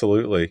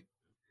 Absolutely.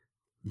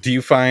 Do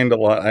you find a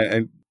lot?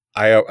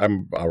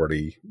 I'm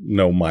already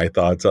know my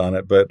thoughts on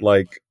it, but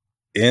like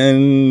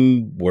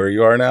in where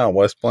you are now,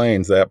 West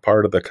Plains, that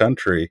part of the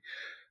country,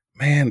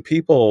 man,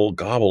 people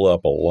gobble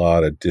up a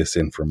lot of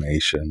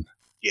disinformation.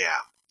 Yeah.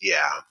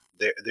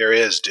 There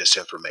is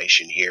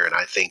disinformation here, and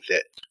I think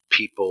that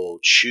people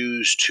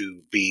choose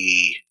to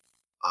be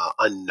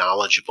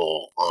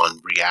unknowledgeable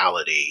on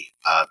reality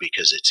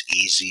because it's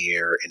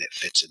easier and it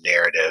fits a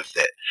narrative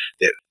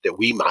that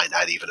we might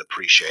not even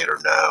appreciate or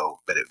know,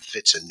 but it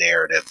fits a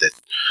narrative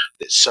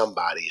that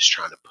somebody is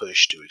trying to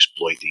push to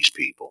exploit these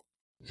people.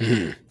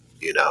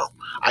 You know,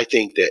 I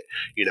think that,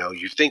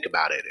 you think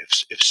about it.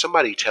 If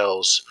somebody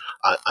tells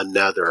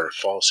another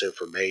false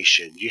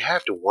information, you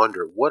have to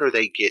wonder, what are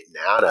they getting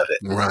out of it?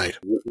 Right.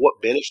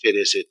 What benefit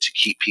is it to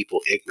keep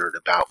people ignorant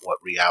about what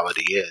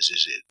reality is?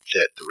 Is it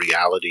that the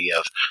reality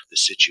of the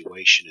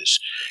situation is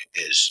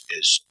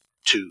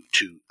to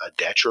a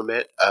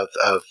detriment of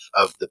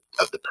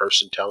the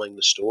person telling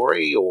the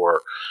story,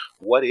 or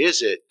what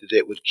is it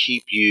that would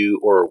keep you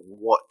or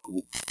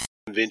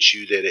convince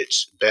you that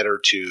it's better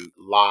to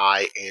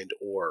lie and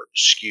or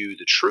skew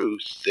the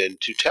truth than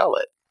to tell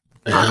it?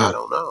 I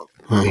don't know.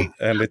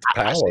 And it's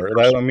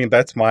power.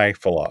 That's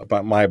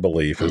my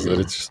belief is that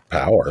it's just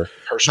power.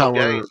 Personal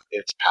gain.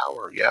 It's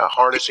power. Yeah.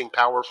 Harnessing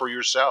power for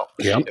yourself.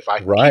 Yep.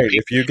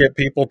 If you get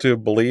people to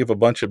believe a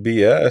bunch of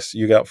BS,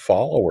 you got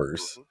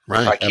followers.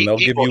 Right. And they'll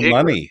give you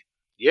money.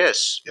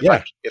 Yes.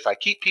 If I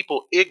keep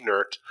people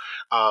ignorant,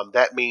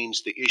 that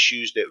means the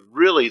issues that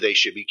really they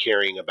should be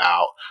caring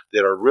about,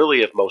 that are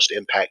really of most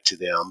impact to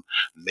them,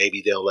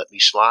 maybe they'll let me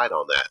slide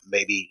on that.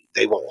 Maybe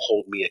they won't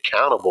hold me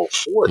accountable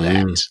for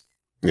that.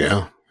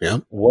 Yeah.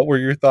 What were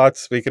your thoughts,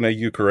 speaking of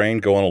Ukraine,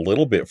 going a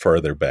little bit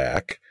further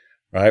back,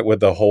 right, with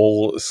the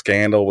whole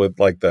scandal with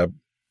like the,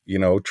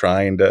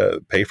 trying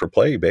to pay for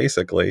play,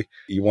 basically?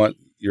 You want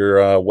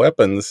your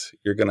weapons,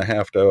 you're going to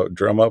have to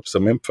drum up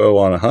some info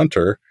on a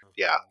hunter.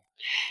 Yeah.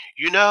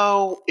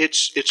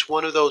 It's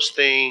one of those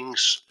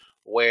things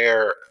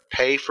where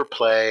pay for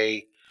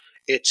play,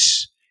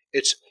 it's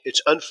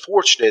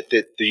unfortunate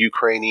that the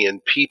Ukrainian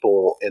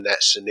people in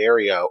that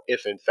scenario,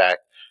 if in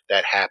fact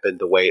that happened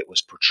the way it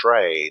was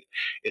portrayed,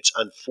 it's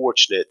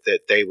unfortunate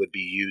that they would be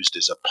used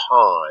as a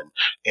pawn,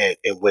 and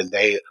when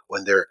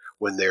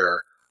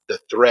they're the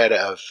threat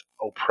of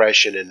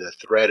oppression and the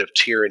threat of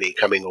tyranny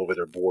coming over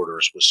their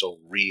borders was so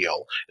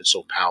real and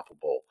so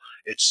palpable.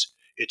 It's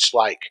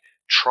like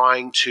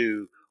trying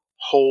to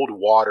hold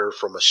water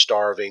from a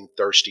starving,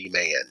 thirsty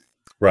man.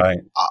 Right.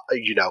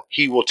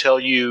 He will tell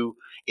you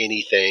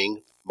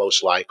anything,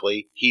 most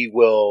likely. He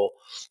will,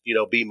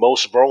 be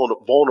most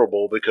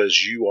vulnerable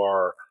because you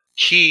are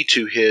key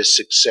to his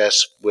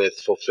success with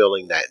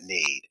fulfilling that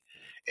need.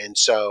 And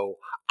so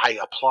I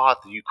applaud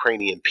the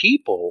Ukrainian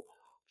people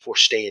for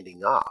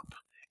standing up.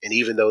 And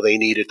even though they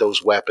needed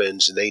those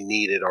weapons and they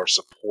needed our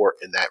support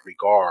in that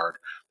regard,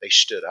 they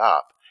stood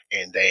up.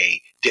 And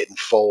they didn't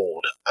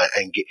fold,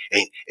 and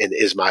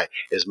as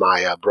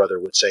my brother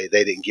would say,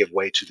 they didn't give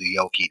way to the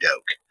okie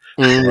doke.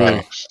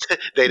 Right.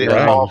 They didn't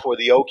Right. fall for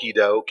the okie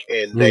doke,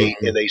 and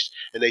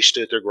they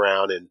stood their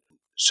ground. And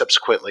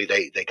subsequently,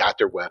 they got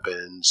their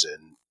weapons,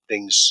 and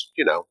things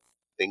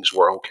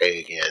were okay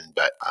again.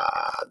 But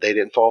they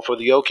didn't fall for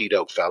the okie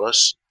doke,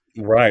 fellas.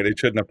 Right. It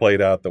shouldn't have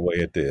played out the way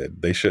it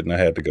did. They shouldn't have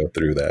had to go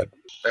through that.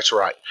 That's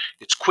right.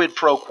 It's quid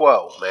pro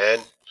quo, man.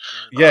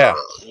 Yeah.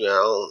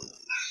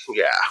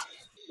 Yeah.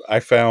 I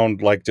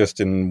found, like, just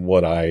in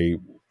what I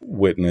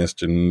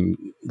witnessed and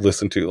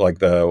listened to,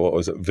 like, what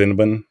was it,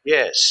 Vindman?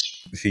 Yes.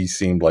 He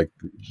seemed like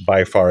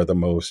by far the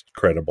most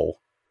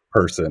credible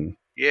person.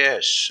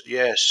 Yes.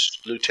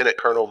 Lieutenant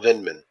Colonel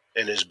Vindman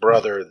and his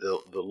brother,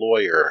 the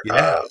lawyer,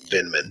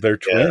 Vindman. They're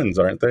twins,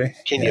 aren't they?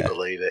 Can you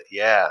believe it?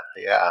 Yeah.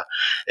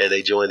 And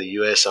they joined the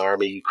U.S.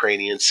 Army,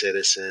 Ukrainian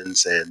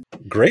citizens, and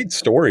great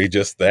story.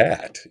 Just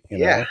that. You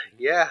know?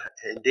 Yeah.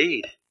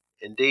 Indeed.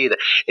 And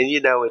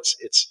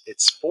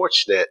it's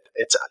fortunate.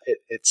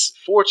 It's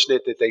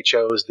fortunate that they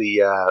chose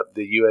the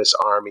U.S.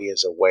 Army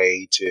as a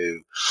way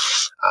to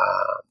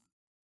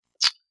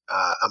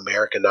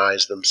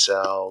Americanize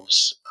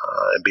themselves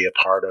and be a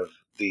part of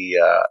the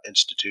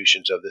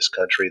institutions of this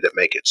country that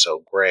make it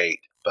so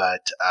great.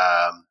 But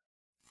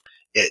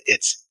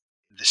it's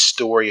the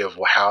story of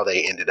how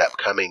they ended up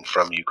coming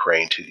from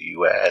Ukraine to the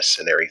U.S.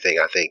 and everything.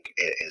 I think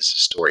is a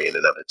story in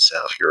and of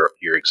itself.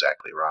 You're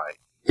exactly right.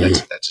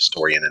 That's a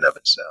story in and of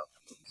itself.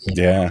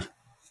 Yeah.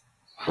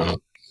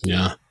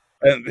 Yeah.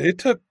 And it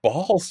took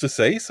balls to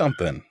say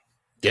something.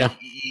 Yeah.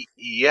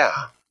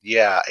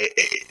 Yeah.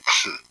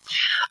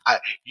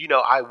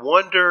 I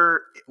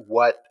wonder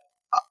what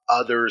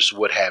others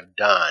would have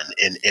done.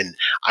 And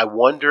I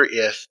wonder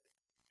if,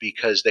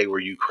 because they were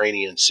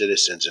Ukrainian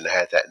citizens and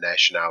had that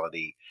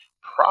nationality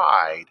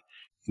pride,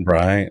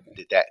 right,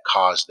 did that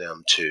cause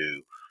them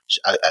to,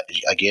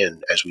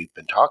 again, as we've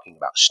been talking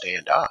about,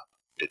 stand up?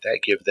 Did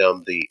that give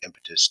them the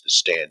impetus to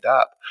stand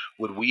up?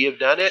 Would we have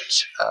done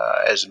it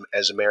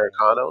as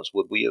Americanos?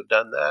 Would we have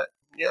done that?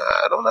 Yeah,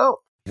 I don't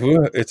know.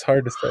 It's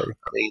hard to say.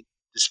 I mean,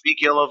 to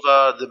speak ill of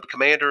the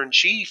commander in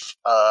chief,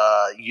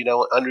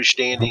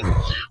 understanding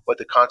what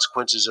the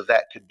consequences of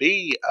that could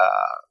be,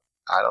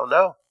 I don't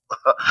know.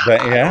 I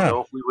don't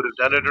know if we would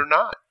have done it or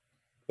not.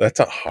 That's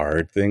a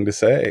hard thing to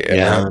say.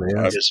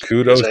 And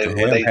kudos to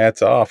him,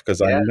 hats off, because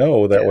I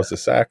know that was a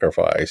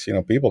sacrifice.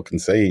 People can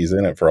say he's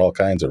in it for all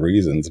kinds of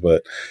reasons,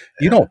 but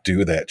you don't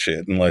do that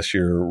shit unless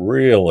you're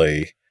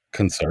really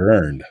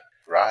concerned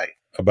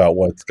about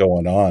what's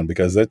going on,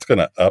 because it's going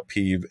to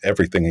upheave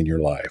everything in your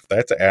life.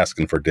 That's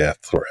asking for death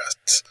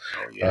threats.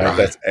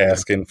 That's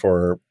asking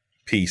for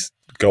peace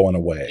going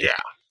away. Yeah.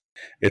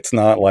 It's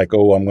not like,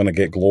 I'm going to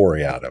get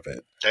glory out of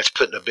it. That's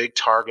putting a big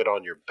target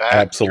on your back,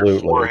 absolutely,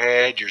 your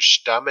forehead, your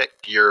stomach,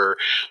 your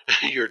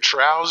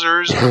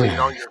trousers,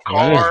 on your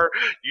car.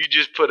 You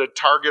just put a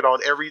target on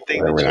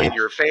everything that's in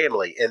your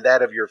family and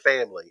that of your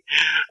family.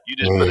 You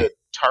just put a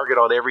target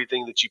on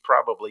everything that you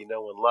probably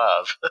know and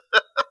love.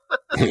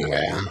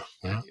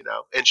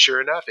 And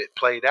sure enough, it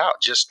played out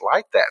just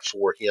like that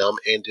for him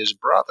and his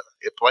brother.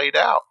 It played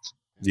out.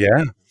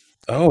 Yeah.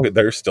 Oh,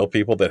 there's still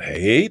people that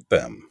hate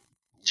them.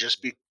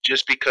 Just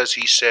because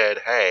he said,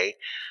 "Hey,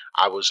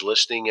 I was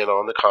listening in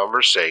on the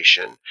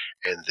conversation,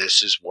 and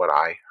this is what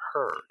I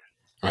heard."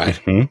 Right.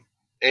 Mm-hmm.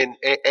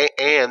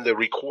 And the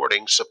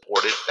recording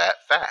supported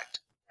that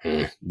fact.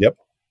 Yep.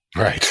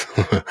 Right.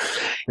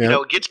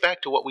 It gets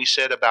back to what we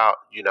said about,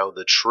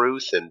 the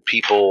truth and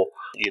people,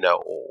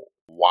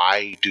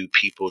 why do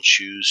people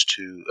choose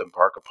to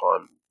embark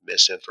upon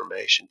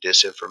misinformation,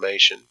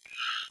 disinformation?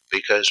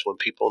 Because when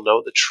people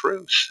know the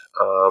truth,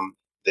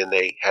 then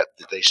they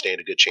stand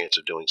a good chance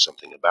of doing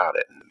something about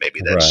it. And maybe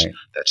that's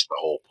the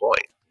whole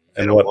point.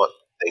 They don't want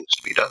things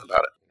to be done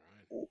about it.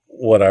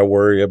 What I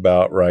worry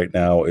about right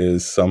now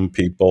is some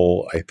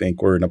people, I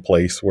think we're in a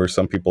place where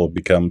some people have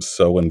become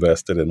so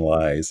invested in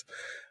lies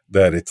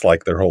that it's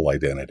like their whole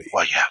identity.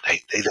 Well, yeah,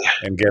 they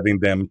and getting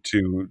them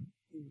to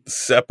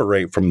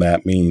separate from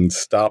that means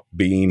stop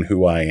being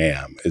who I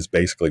am is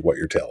basically what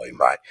you're telling me.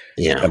 Right.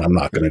 Yeah. And I'm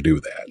not going to do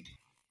that.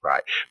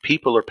 Right.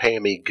 People are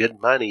paying me good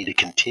money to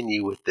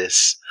continue with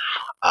this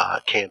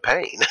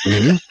campaign.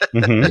 Mm-hmm.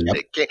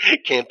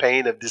 Mm-hmm.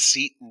 Campaign of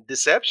deceit and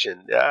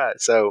deception.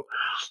 So,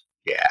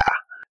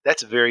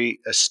 that's a very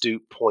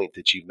astute point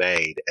that you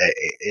made.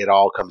 It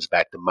all comes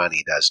back to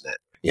money, doesn't it?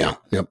 Yeah.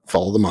 Yep.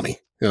 Follow the money.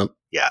 Yep.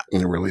 Yeah.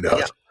 It really does.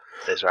 Yeah,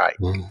 that's right.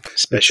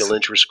 Special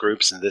interest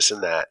groups and this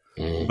and that.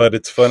 But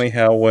it's funny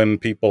how when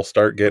people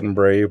start getting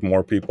brave,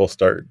 more people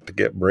start to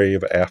get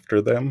brave after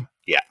them.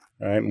 Yeah.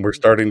 Right. And we're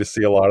starting to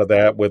see a lot of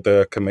that with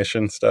the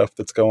commission stuff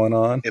that's going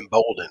on.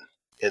 Embolden.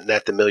 Isn't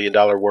that the $1 million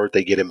word?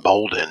 They get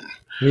emboldened.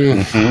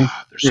 Mm-hmm.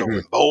 They're so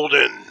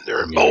emboldened.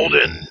 They're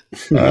emboldened.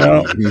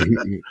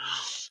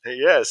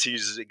 Yes,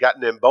 he's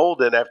gotten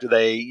emboldened after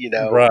they,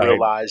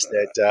 realized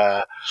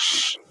that,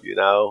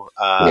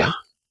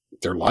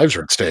 their lives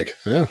are at stake.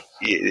 Yeah.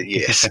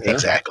 Yes,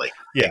 exactly.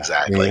 Yeah.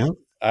 Exactly. Yeah.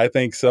 I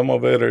think some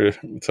of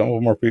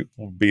them are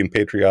people being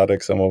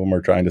patriotic. Some of them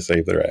are trying to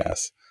save their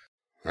ass.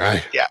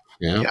 Right. Yeah.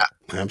 Yeah.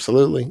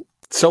 Absolutely.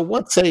 So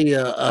what's a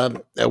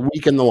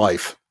week in the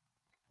life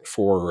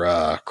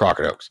for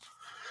Crockett Oaks.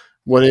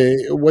 What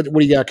do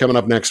you got coming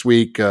up next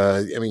week?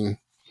 I mean,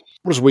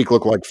 what does a week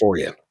look like for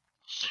you?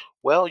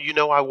 Well,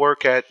 I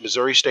work at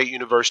Missouri State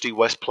University,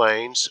 West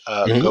Plains.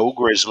 Go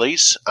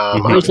Grizzlies!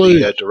 I'm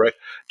the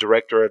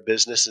director of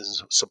business and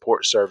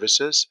support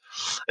services,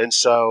 and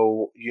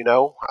so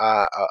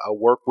a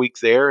work week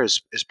there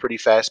is pretty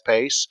fast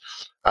paced.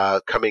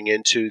 Coming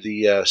into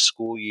the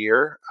school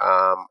year,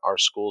 our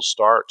school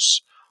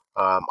starts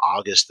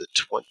August the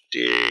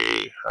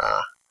 20.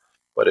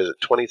 What is it?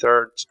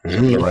 23rd.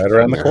 Right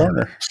around the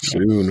corner.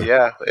 Soon.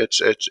 Yeah,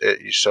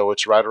 so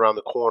it's right around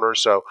the corner.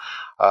 So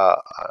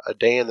a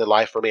day in the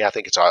life for me, I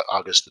think it's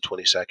August the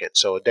 22nd.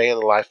 So a day in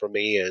the life for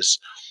me is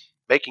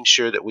making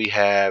sure that we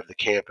have the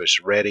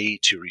campus ready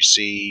to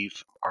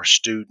receive our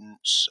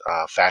students.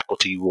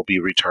 Faculty will be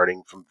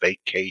returning from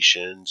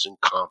vacations and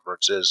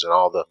conferences and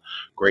all the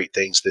great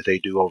things that they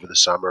do over the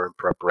summer in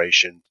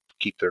preparation,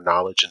 keep their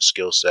knowledge and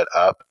skill set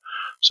up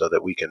so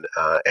that we can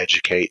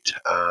educate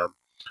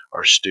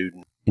our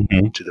students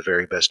to the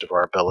very best of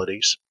our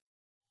abilities.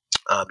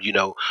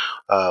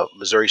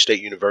 Missouri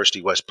State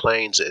University West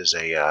Plains is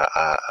a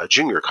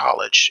junior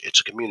college.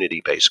 It's a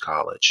community-based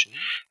college.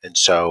 And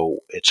so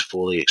it's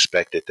fully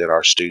expected that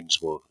our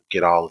students will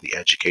get all of the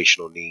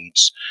educational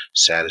needs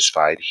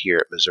satisfied here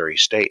at Missouri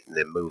State and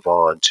then move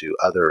on to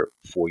other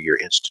four-year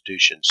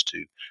institutions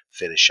to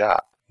finish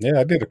up. Yeah,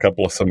 I did a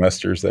couple of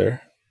semesters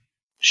there.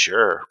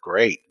 Sure.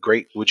 Great.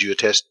 Would you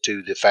attest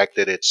to the fact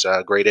that it's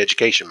great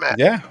education, Matt?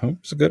 Yeah, it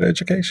was a good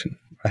education.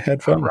 I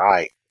had fun. All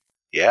right.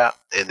 Yeah.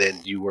 And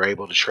then you were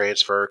able to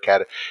transfer,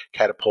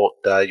 catapult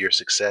your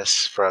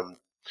success from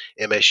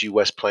MSU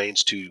West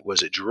Plains to,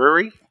 was it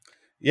Drury?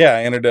 Yeah,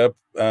 I ended up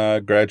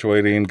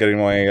graduating, getting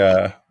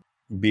my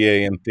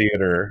BA in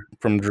theater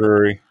from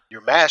Drury. Your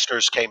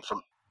master's came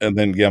from... And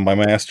then, my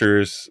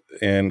master's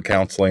in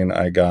counseling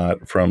I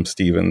got from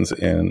Stevens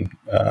in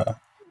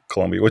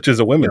Columbia, which is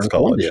a women's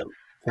college. Columbia.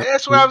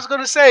 That's what I was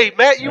going to say.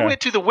 Matt, you went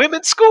to the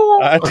women's school?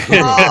 I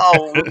did.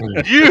 Oh,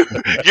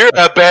 you're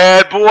a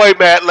bad boy,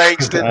 Matt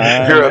Langston.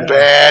 You're a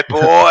bad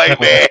boy,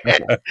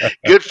 man.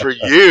 Good for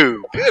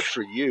you.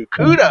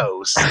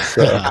 Kudos.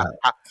 How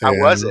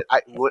was it?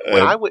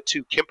 When I went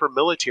to Kemper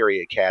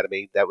Military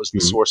Academy, that was the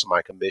source of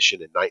my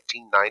commission in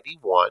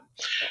 1991.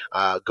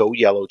 Go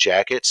Yellow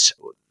Jackets.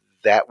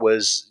 That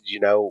was,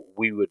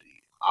 we would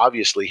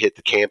obviously hit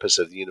the campus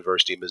of the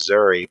University of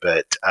Missouri,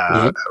 but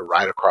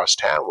right across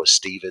town was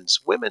Stevens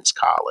Women's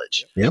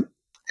College. Yep.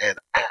 And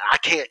I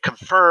can't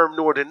confirm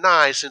nor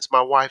deny, since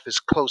my wife is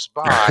close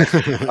by,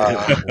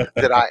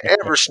 that I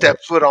ever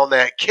stepped foot on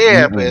that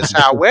campus.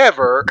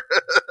 However,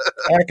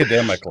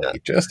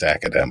 just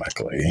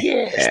academically.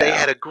 Yes, they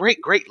had a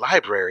great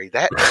library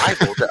that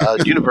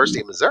rivaled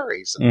University of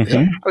Missouri's.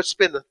 I would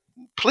spend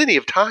plenty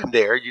of time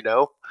there,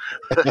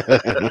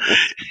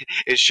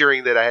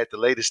 ensuring that I had the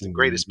latest and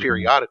greatest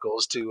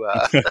periodicals to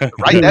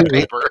write that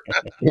paper.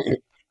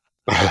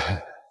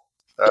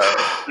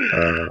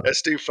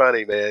 That's too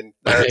funny, man.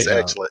 That's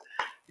excellent.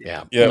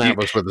 Yeah. Matt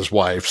was with his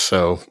wife,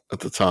 so at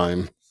the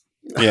time.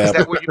 Yeah. Is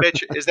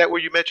that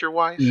where you met your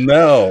wife?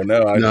 No. I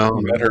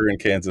met her in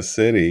Kansas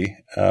City.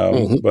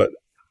 But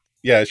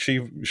yeah,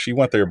 she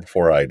went there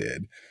before I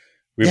did.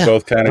 We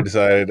both kind of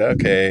decided,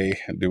 okay,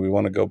 do we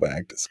want to go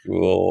back to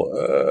school?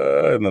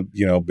 And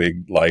the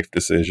big life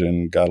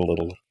decision, got a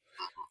little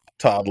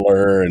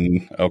toddler,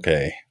 and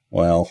okay,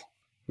 well,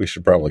 we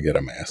should probably get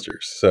a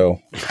master's.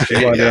 So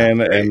she went in,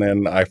 and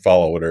then I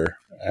followed her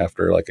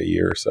after like a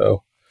year or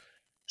so.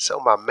 So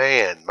my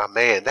man,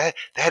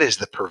 that is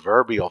the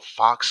proverbial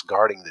fox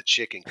guarding the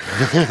chicken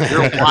coop.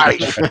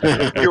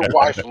 Your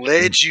wife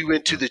led you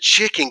into the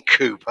chicken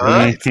coop,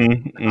 huh?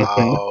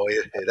 Oh,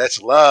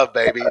 that's love,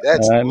 baby.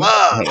 That's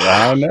love.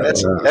 I know.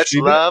 That's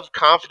love,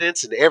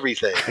 confidence, and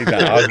everything.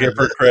 I'll give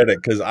her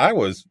credit, because I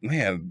was,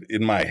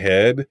 in my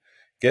head,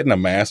 getting a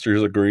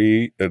master's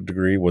degree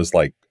was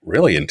like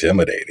really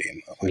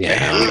intimidating. Like,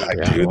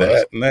 I do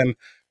that, and then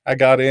I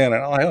got in,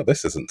 and I'm like, oh,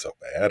 this isn't so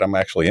bad. I'm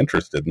actually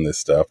interested in this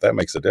stuff. That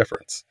makes a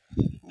difference.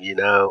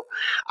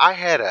 I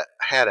had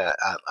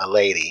a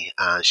lady.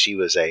 She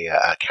was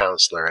a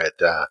counselor at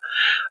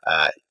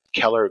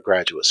Keller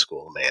Graduate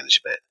School of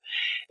Management,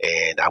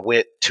 and I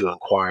went to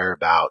inquire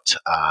about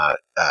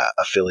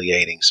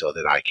affiliating so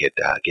that I could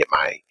get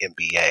my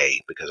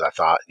MBA, because I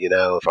thought,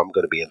 if I'm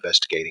going to be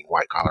investigating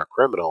white collar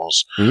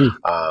criminals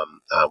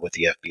with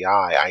the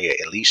FBI, I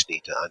at least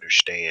need to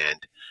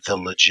understand the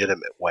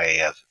legitimate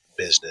way of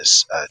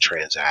business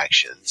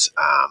transactions.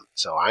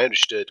 So I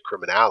understood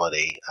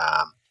criminality,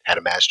 had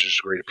a master's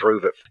degree to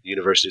prove it from the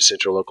University of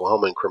Central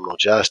Oklahoma in criminal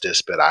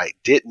justice, but I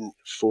didn't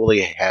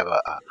fully have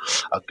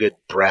a good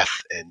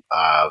breadth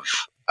of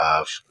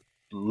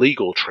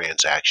legal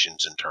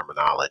transactions and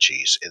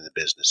terminologies in the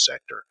business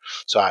sector.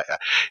 So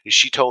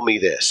she told me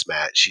this,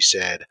 Matt. She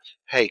said,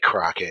 hey,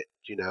 Crockett,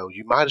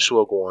 you might as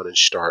well go on and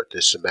start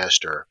this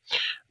semester,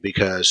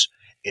 because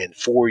in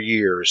 4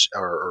 years,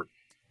 or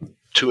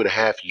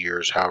 2.5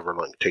 years, however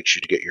long it takes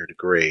you to get your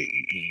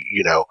degree,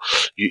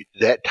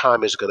 that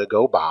time is going to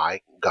go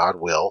by. God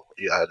will.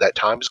 That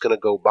time is going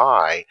to go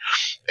by,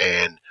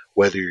 and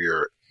whether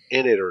you're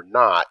in it or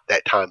not,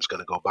 that time's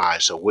going to go by.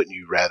 So wouldn't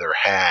you rather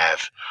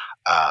have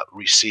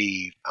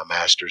received a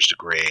master's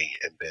degree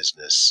in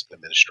business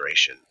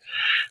administration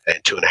in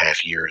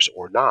 2.5 years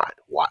or not?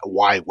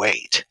 Why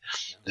wait?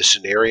 The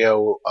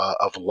scenario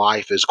of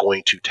life is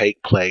going to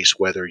take place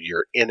whether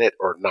you're in it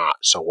or not.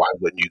 So why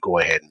wouldn't you go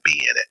ahead and be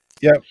in it?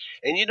 Yeah.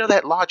 And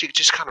that logic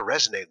just kind of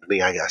resonated with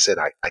me. I said,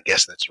 I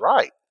guess that's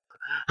right.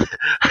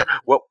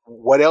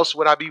 What else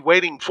would I be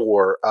waiting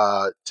for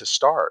to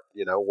start?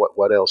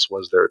 What else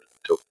was there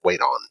to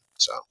wait on?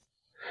 So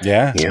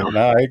yeah.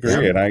 No, I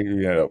agree. And I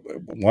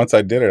once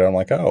I did it, I'm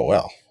like, oh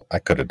well, I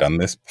could have done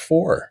this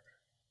before.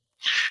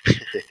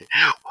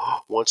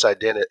 Once I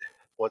did it,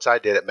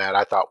 Matt,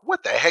 I thought,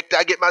 what the heck did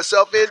I get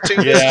myself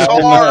into? Yeah, this is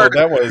hard.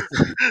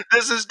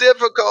 This is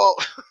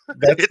difficult.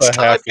 That's it's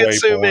the halfway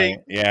time-consuming.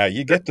 point. Yeah,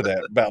 you get to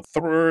that about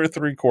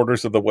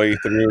 3/4 of the way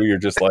through. You're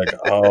just like,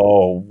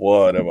 oh,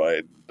 what have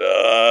I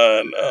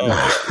done?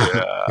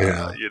 Oh,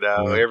 Yeah.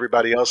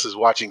 Everybody else is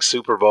watching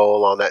Super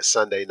Bowl on that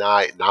Sunday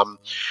night, and I'm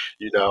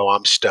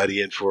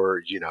studying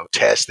for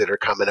tests that are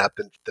coming up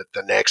in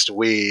the next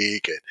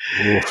week,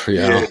 and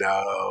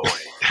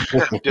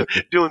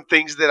doing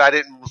things that I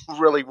didn't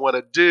really want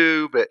to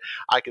do, but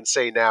I can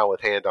say now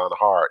with hand on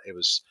heart, it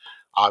was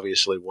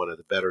obviously one of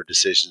the better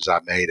decisions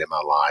I made in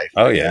my life.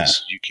 Oh yeah,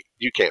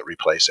 you can't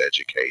replace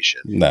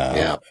education.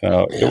 No,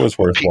 it was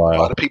worthwhile.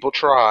 A lot of people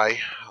try.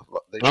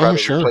 They try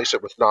to replace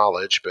it with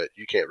knowledge, but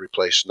you can't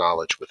replace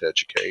knowledge with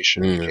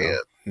education. You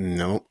can't.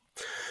 No.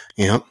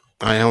 Yep.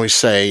 I always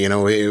say,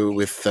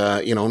 with,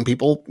 and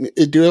people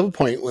do have a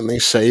point when they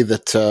say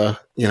that,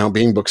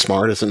 being book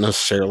smart isn't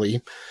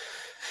necessarily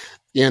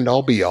the end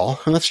all be all.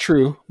 And that's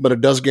true, but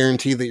it does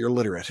guarantee that you're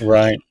literate.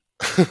 Right.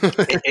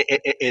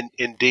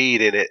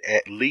 Indeed. And it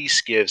at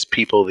least gives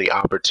people the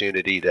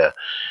opportunity to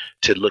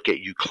look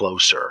at you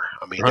closer.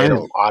 I mean, They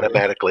don't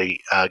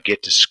automatically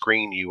get to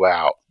screen you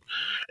out.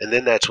 And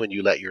then that's when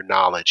you let your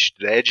knowledge,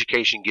 the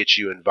education gets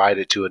you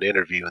invited to an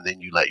interview, and then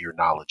you let your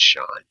knowledge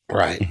shine.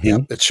 Right. Mm-hmm. Yeah.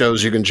 It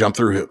shows you can jump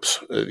through hoops.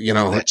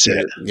 That's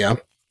it. Yeah.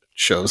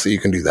 Shows that you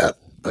can do that.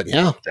 But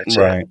yeah. That's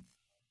right. It.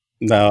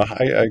 No,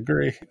 I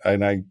agree.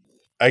 And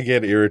I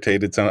get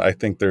irritated. I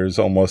think there's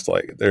almost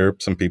like there are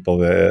some people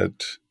that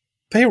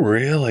they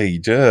really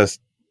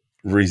just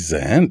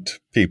resent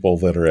people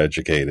that are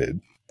educated.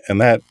 And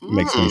that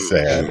makes me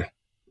sad.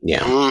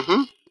 Yeah.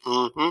 Mm-hmm.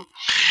 Mm-hmm.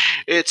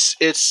 It's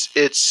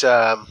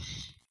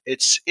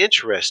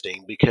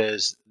interesting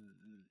because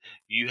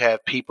you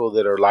have people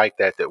that are like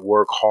that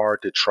work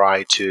hard to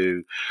try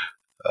to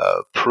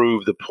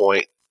prove the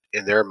point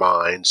in their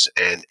minds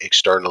and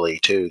externally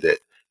too, that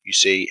you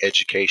see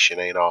education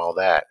ain't all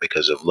that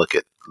because of look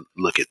at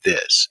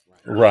this.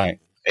 Right.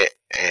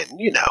 And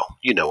you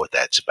know what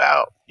that's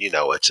about.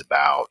 It's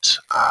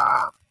about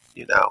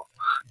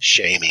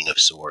shaming of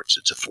sorts.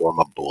 It's a form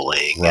of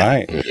bullying,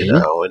 right? And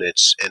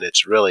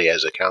it's really,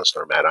 as a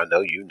counselor, Matt, I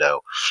know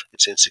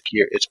it's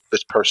insecure. It's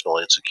personal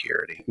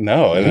insecurity.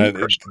 No, and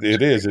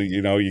it is.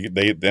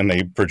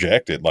 They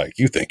project it like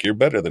you think you're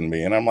better than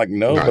me, and I'm like,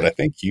 no, but I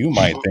think you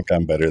might think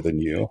I'm better than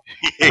you.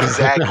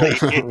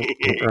 Exactly.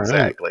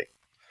 Exactly.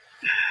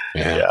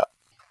 Yeah.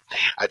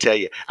 I tell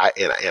you,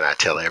 I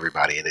tell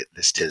everybody, and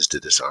this tends to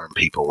disarm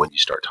people when you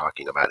start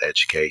talking about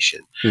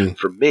education.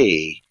 For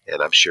me,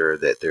 and I'm sure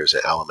that there's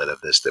an element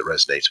of this that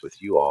resonates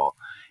with you all,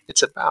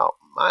 it's about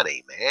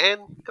money, man.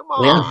 Come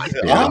on.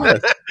 Yeah.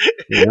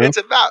 It's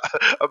about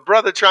a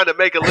brother trying to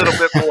make a little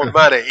bit more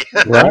money.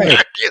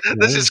 Right.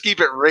 Let's just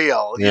keep it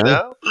real,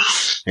 Yeah.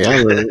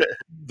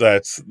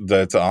 That's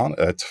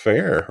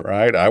fair,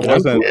 right? I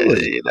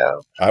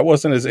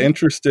wasn't as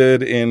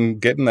interested in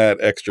getting that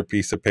extra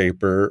piece of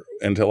paper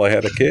until I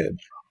had a kid.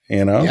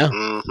 Yeah.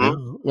 Mm-hmm. Yeah.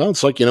 Well,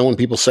 it's like, when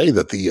people say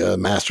that the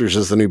master's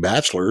is the new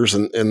bachelor's,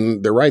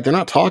 and they're right. They're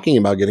not talking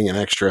about getting an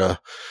extra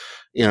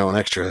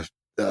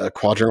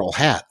quadrennial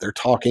hat. They're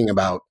talking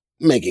about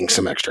making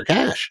some extra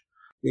cash,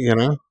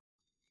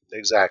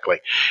 Exactly.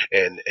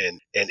 And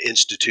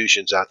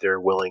institutions out there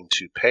willing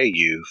to pay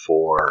you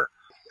for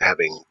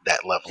having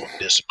that level of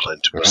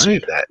discipline to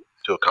receive that,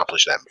 to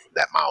accomplish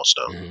that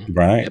milestone.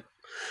 Right. Yep.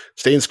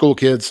 Stay in school,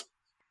 kids.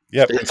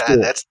 Yep. That's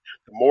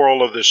the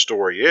moral of this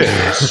story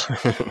is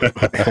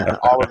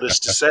all of this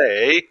to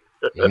say,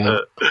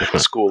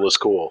 school is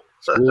cool.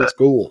 School is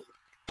cool.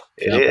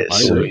 It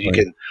is. So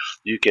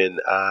you can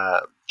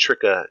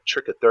trick a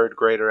third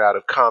grader out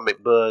of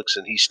comic books,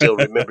 and he still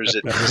remembers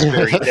it to this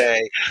very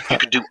day. You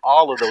can do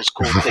all of those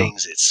cool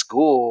things at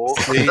school.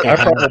 See, I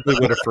probably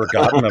would have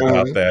forgotten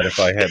about that if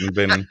I hadn't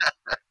been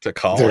to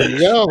college. There you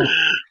go.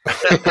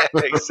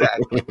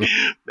 Exactly.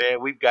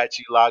 Man, we've got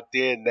you locked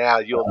in now.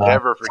 You'll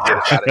never forget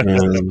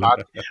about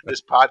it.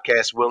 This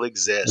podcast will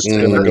exist. It's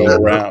going to go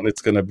around.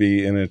 It's going to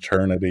be an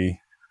eternity.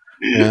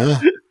 Yeah.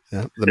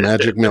 The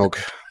magic milk.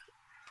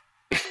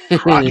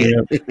 Crockett,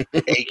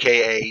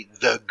 a.k.a.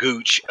 the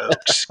Gooch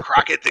Oaks.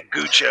 Crockett the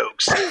Gooch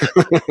Oaks.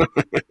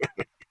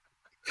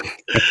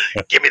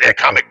 Give me that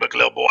comic book,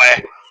 little boy.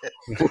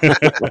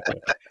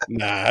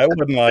 Nah, I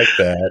wouldn't like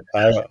that.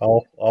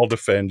 I'll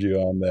defend you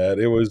on that.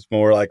 It was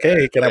more like,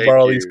 hey, can I Thank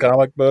borrow you. these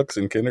comic books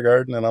in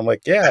kindergarten? And I'm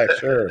like, yeah,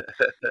 sure.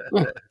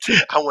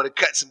 I want to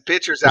cut some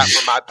pictures out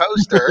from my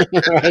poster.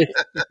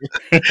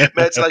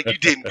 Matt's like, you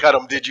didn't cut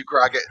them, did you,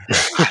 Crockett?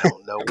 I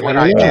don't know what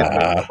I did with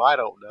them. I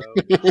don't know.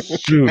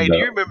 Hey, do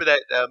you remember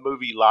that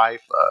movie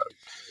Life?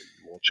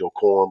 You want your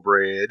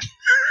cornbread?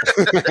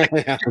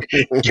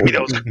 Give me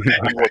those.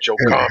 You want your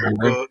comic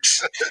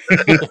books?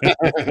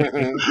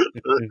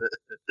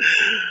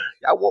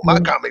 I want my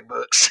comic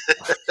books.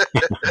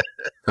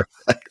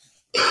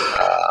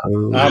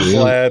 I'm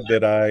glad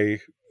that I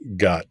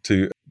got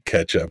to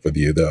catch up with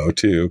you, though,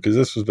 too, because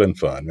this has been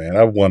fun, man.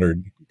 I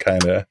wondered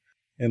kind of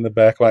in the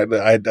back of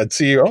my, I'd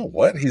see you, oh,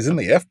 what? He's in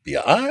the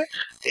FBI?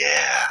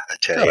 Yeah, I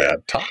tell you.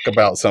 Talk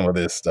about some of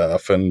this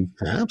stuff. And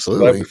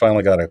absolutely. glad we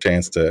finally got a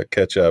chance to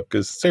catch up,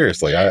 because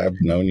seriously, I've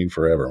known you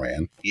forever,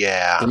 man.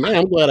 Yeah. And man,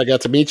 I'm glad I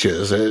got to meet you.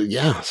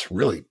 It's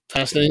really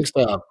fascinating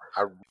stuff.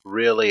 I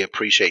really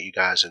appreciate you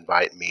guys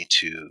inviting me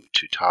to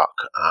talk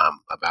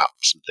about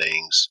some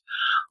things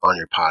on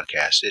your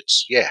podcast.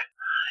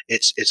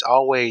 It's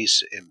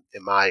always in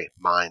my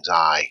mind's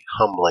eye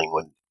humbling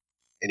when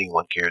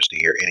anyone cares to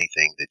hear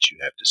anything that you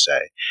have to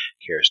say,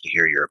 cares to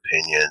hear your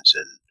opinions,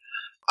 and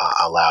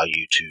allow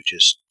you to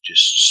just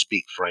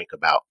speak frank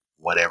about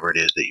whatever it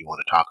is that you want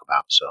to talk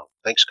about. So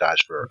thanks, guys,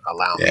 for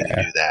allowing me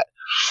to do that.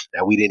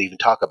 Now, we didn't even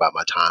talk about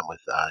my time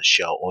with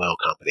Shell Oil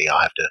Company.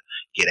 I'll have to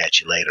get at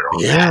you later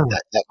on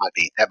that.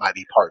 That might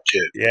be part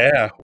 2.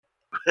 Yeah.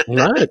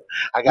 Right.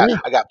 I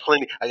got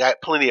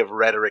plenty of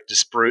rhetoric to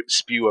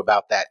spew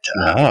about that.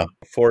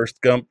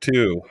 Forrest Gump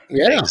 2.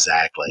 Yeah.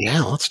 Exactly.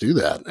 Yeah, let's do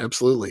that.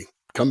 Absolutely.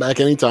 Come back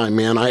anytime,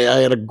 man. I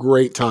had a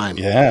great time.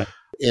 Yeah.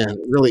 And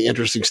really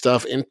interesting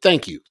stuff. And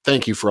thank you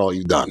for all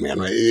you've done, man,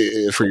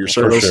 for your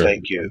service. For sure.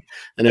 Thank you.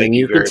 And Thank in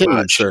you your very continued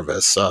much.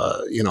 service,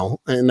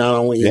 and not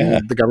only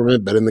in the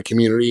government, but in the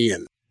community.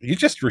 And you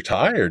just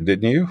retired,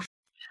 didn't you?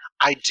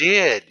 I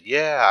did.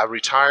 Yeah. I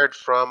retired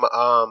from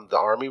the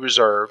Army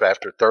Reserve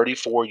after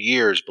 34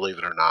 years, believe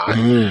it or not.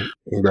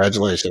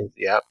 Congratulations.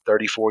 Yep,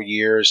 34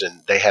 years.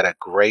 And they had a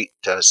great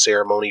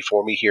ceremony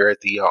for me here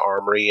at the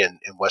Armory in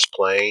West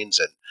Plains.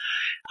 And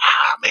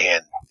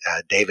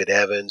David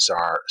Evans,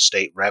 our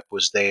state rep,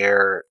 was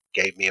there,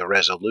 gave me a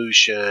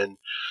resolution.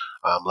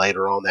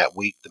 Later on that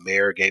week, the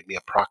mayor gave me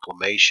a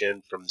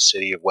proclamation from the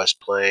city of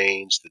West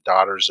Plains, the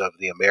Daughters of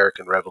the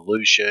American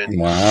Revolution.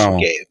 Wow.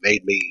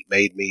 Made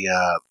me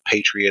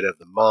Patriot of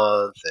the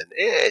Month. And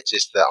it's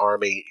just the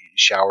Army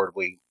showered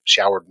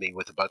me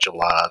with a bunch of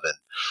love.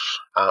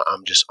 And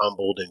I'm just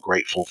humbled and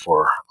grateful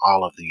for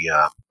all of the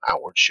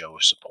outward show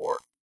of support.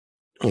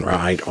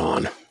 Right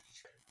on.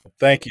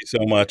 Thank you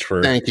so much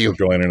for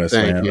joining us,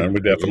 man. And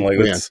we definitely,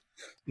 let's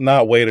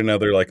not wait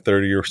another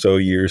 30 or so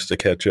years to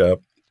catch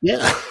up.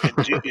 Yeah.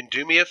 and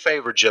do me a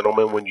favor,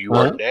 gentlemen, when you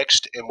are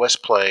next in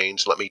West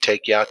Plains, let me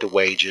take you out to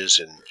Wages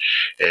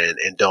and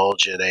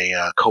indulge in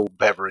a cold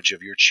beverage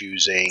of your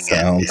choosing.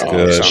 Sounds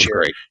good. Sounds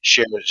great.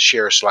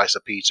 Share a slice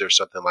of pizza or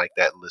something like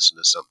that and listen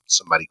to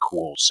somebody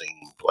cool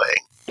singing,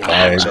 playing.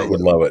 I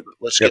would love it.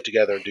 Let's get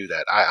together and do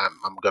that.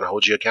 I'm going to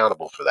hold you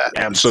accountable for that.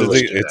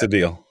 Absolutely. It's a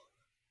deal.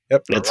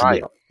 Yep. It's a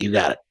deal. You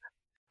got it.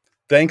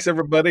 Thanks,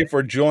 everybody,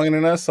 for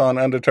joining us on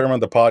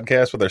Undetermined, the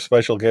podcast, with our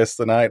special guest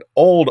tonight.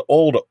 Old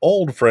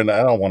friend.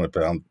 I don't want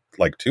to sound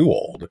too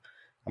old.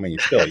 I mean,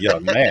 you're still a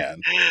young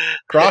man.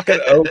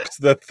 Crockett Oaks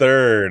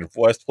III,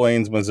 West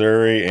Plains,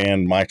 Missouri,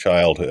 and my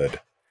childhood.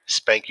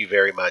 Thank you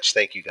very much.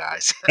 Thank you,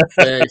 guys.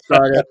 Thanks,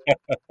 Crockett.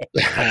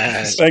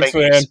 Thanks,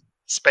 man.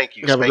 Spank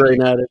you. Have a great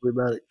night,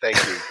 everybody. Thank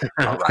you.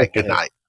 All right. Good night.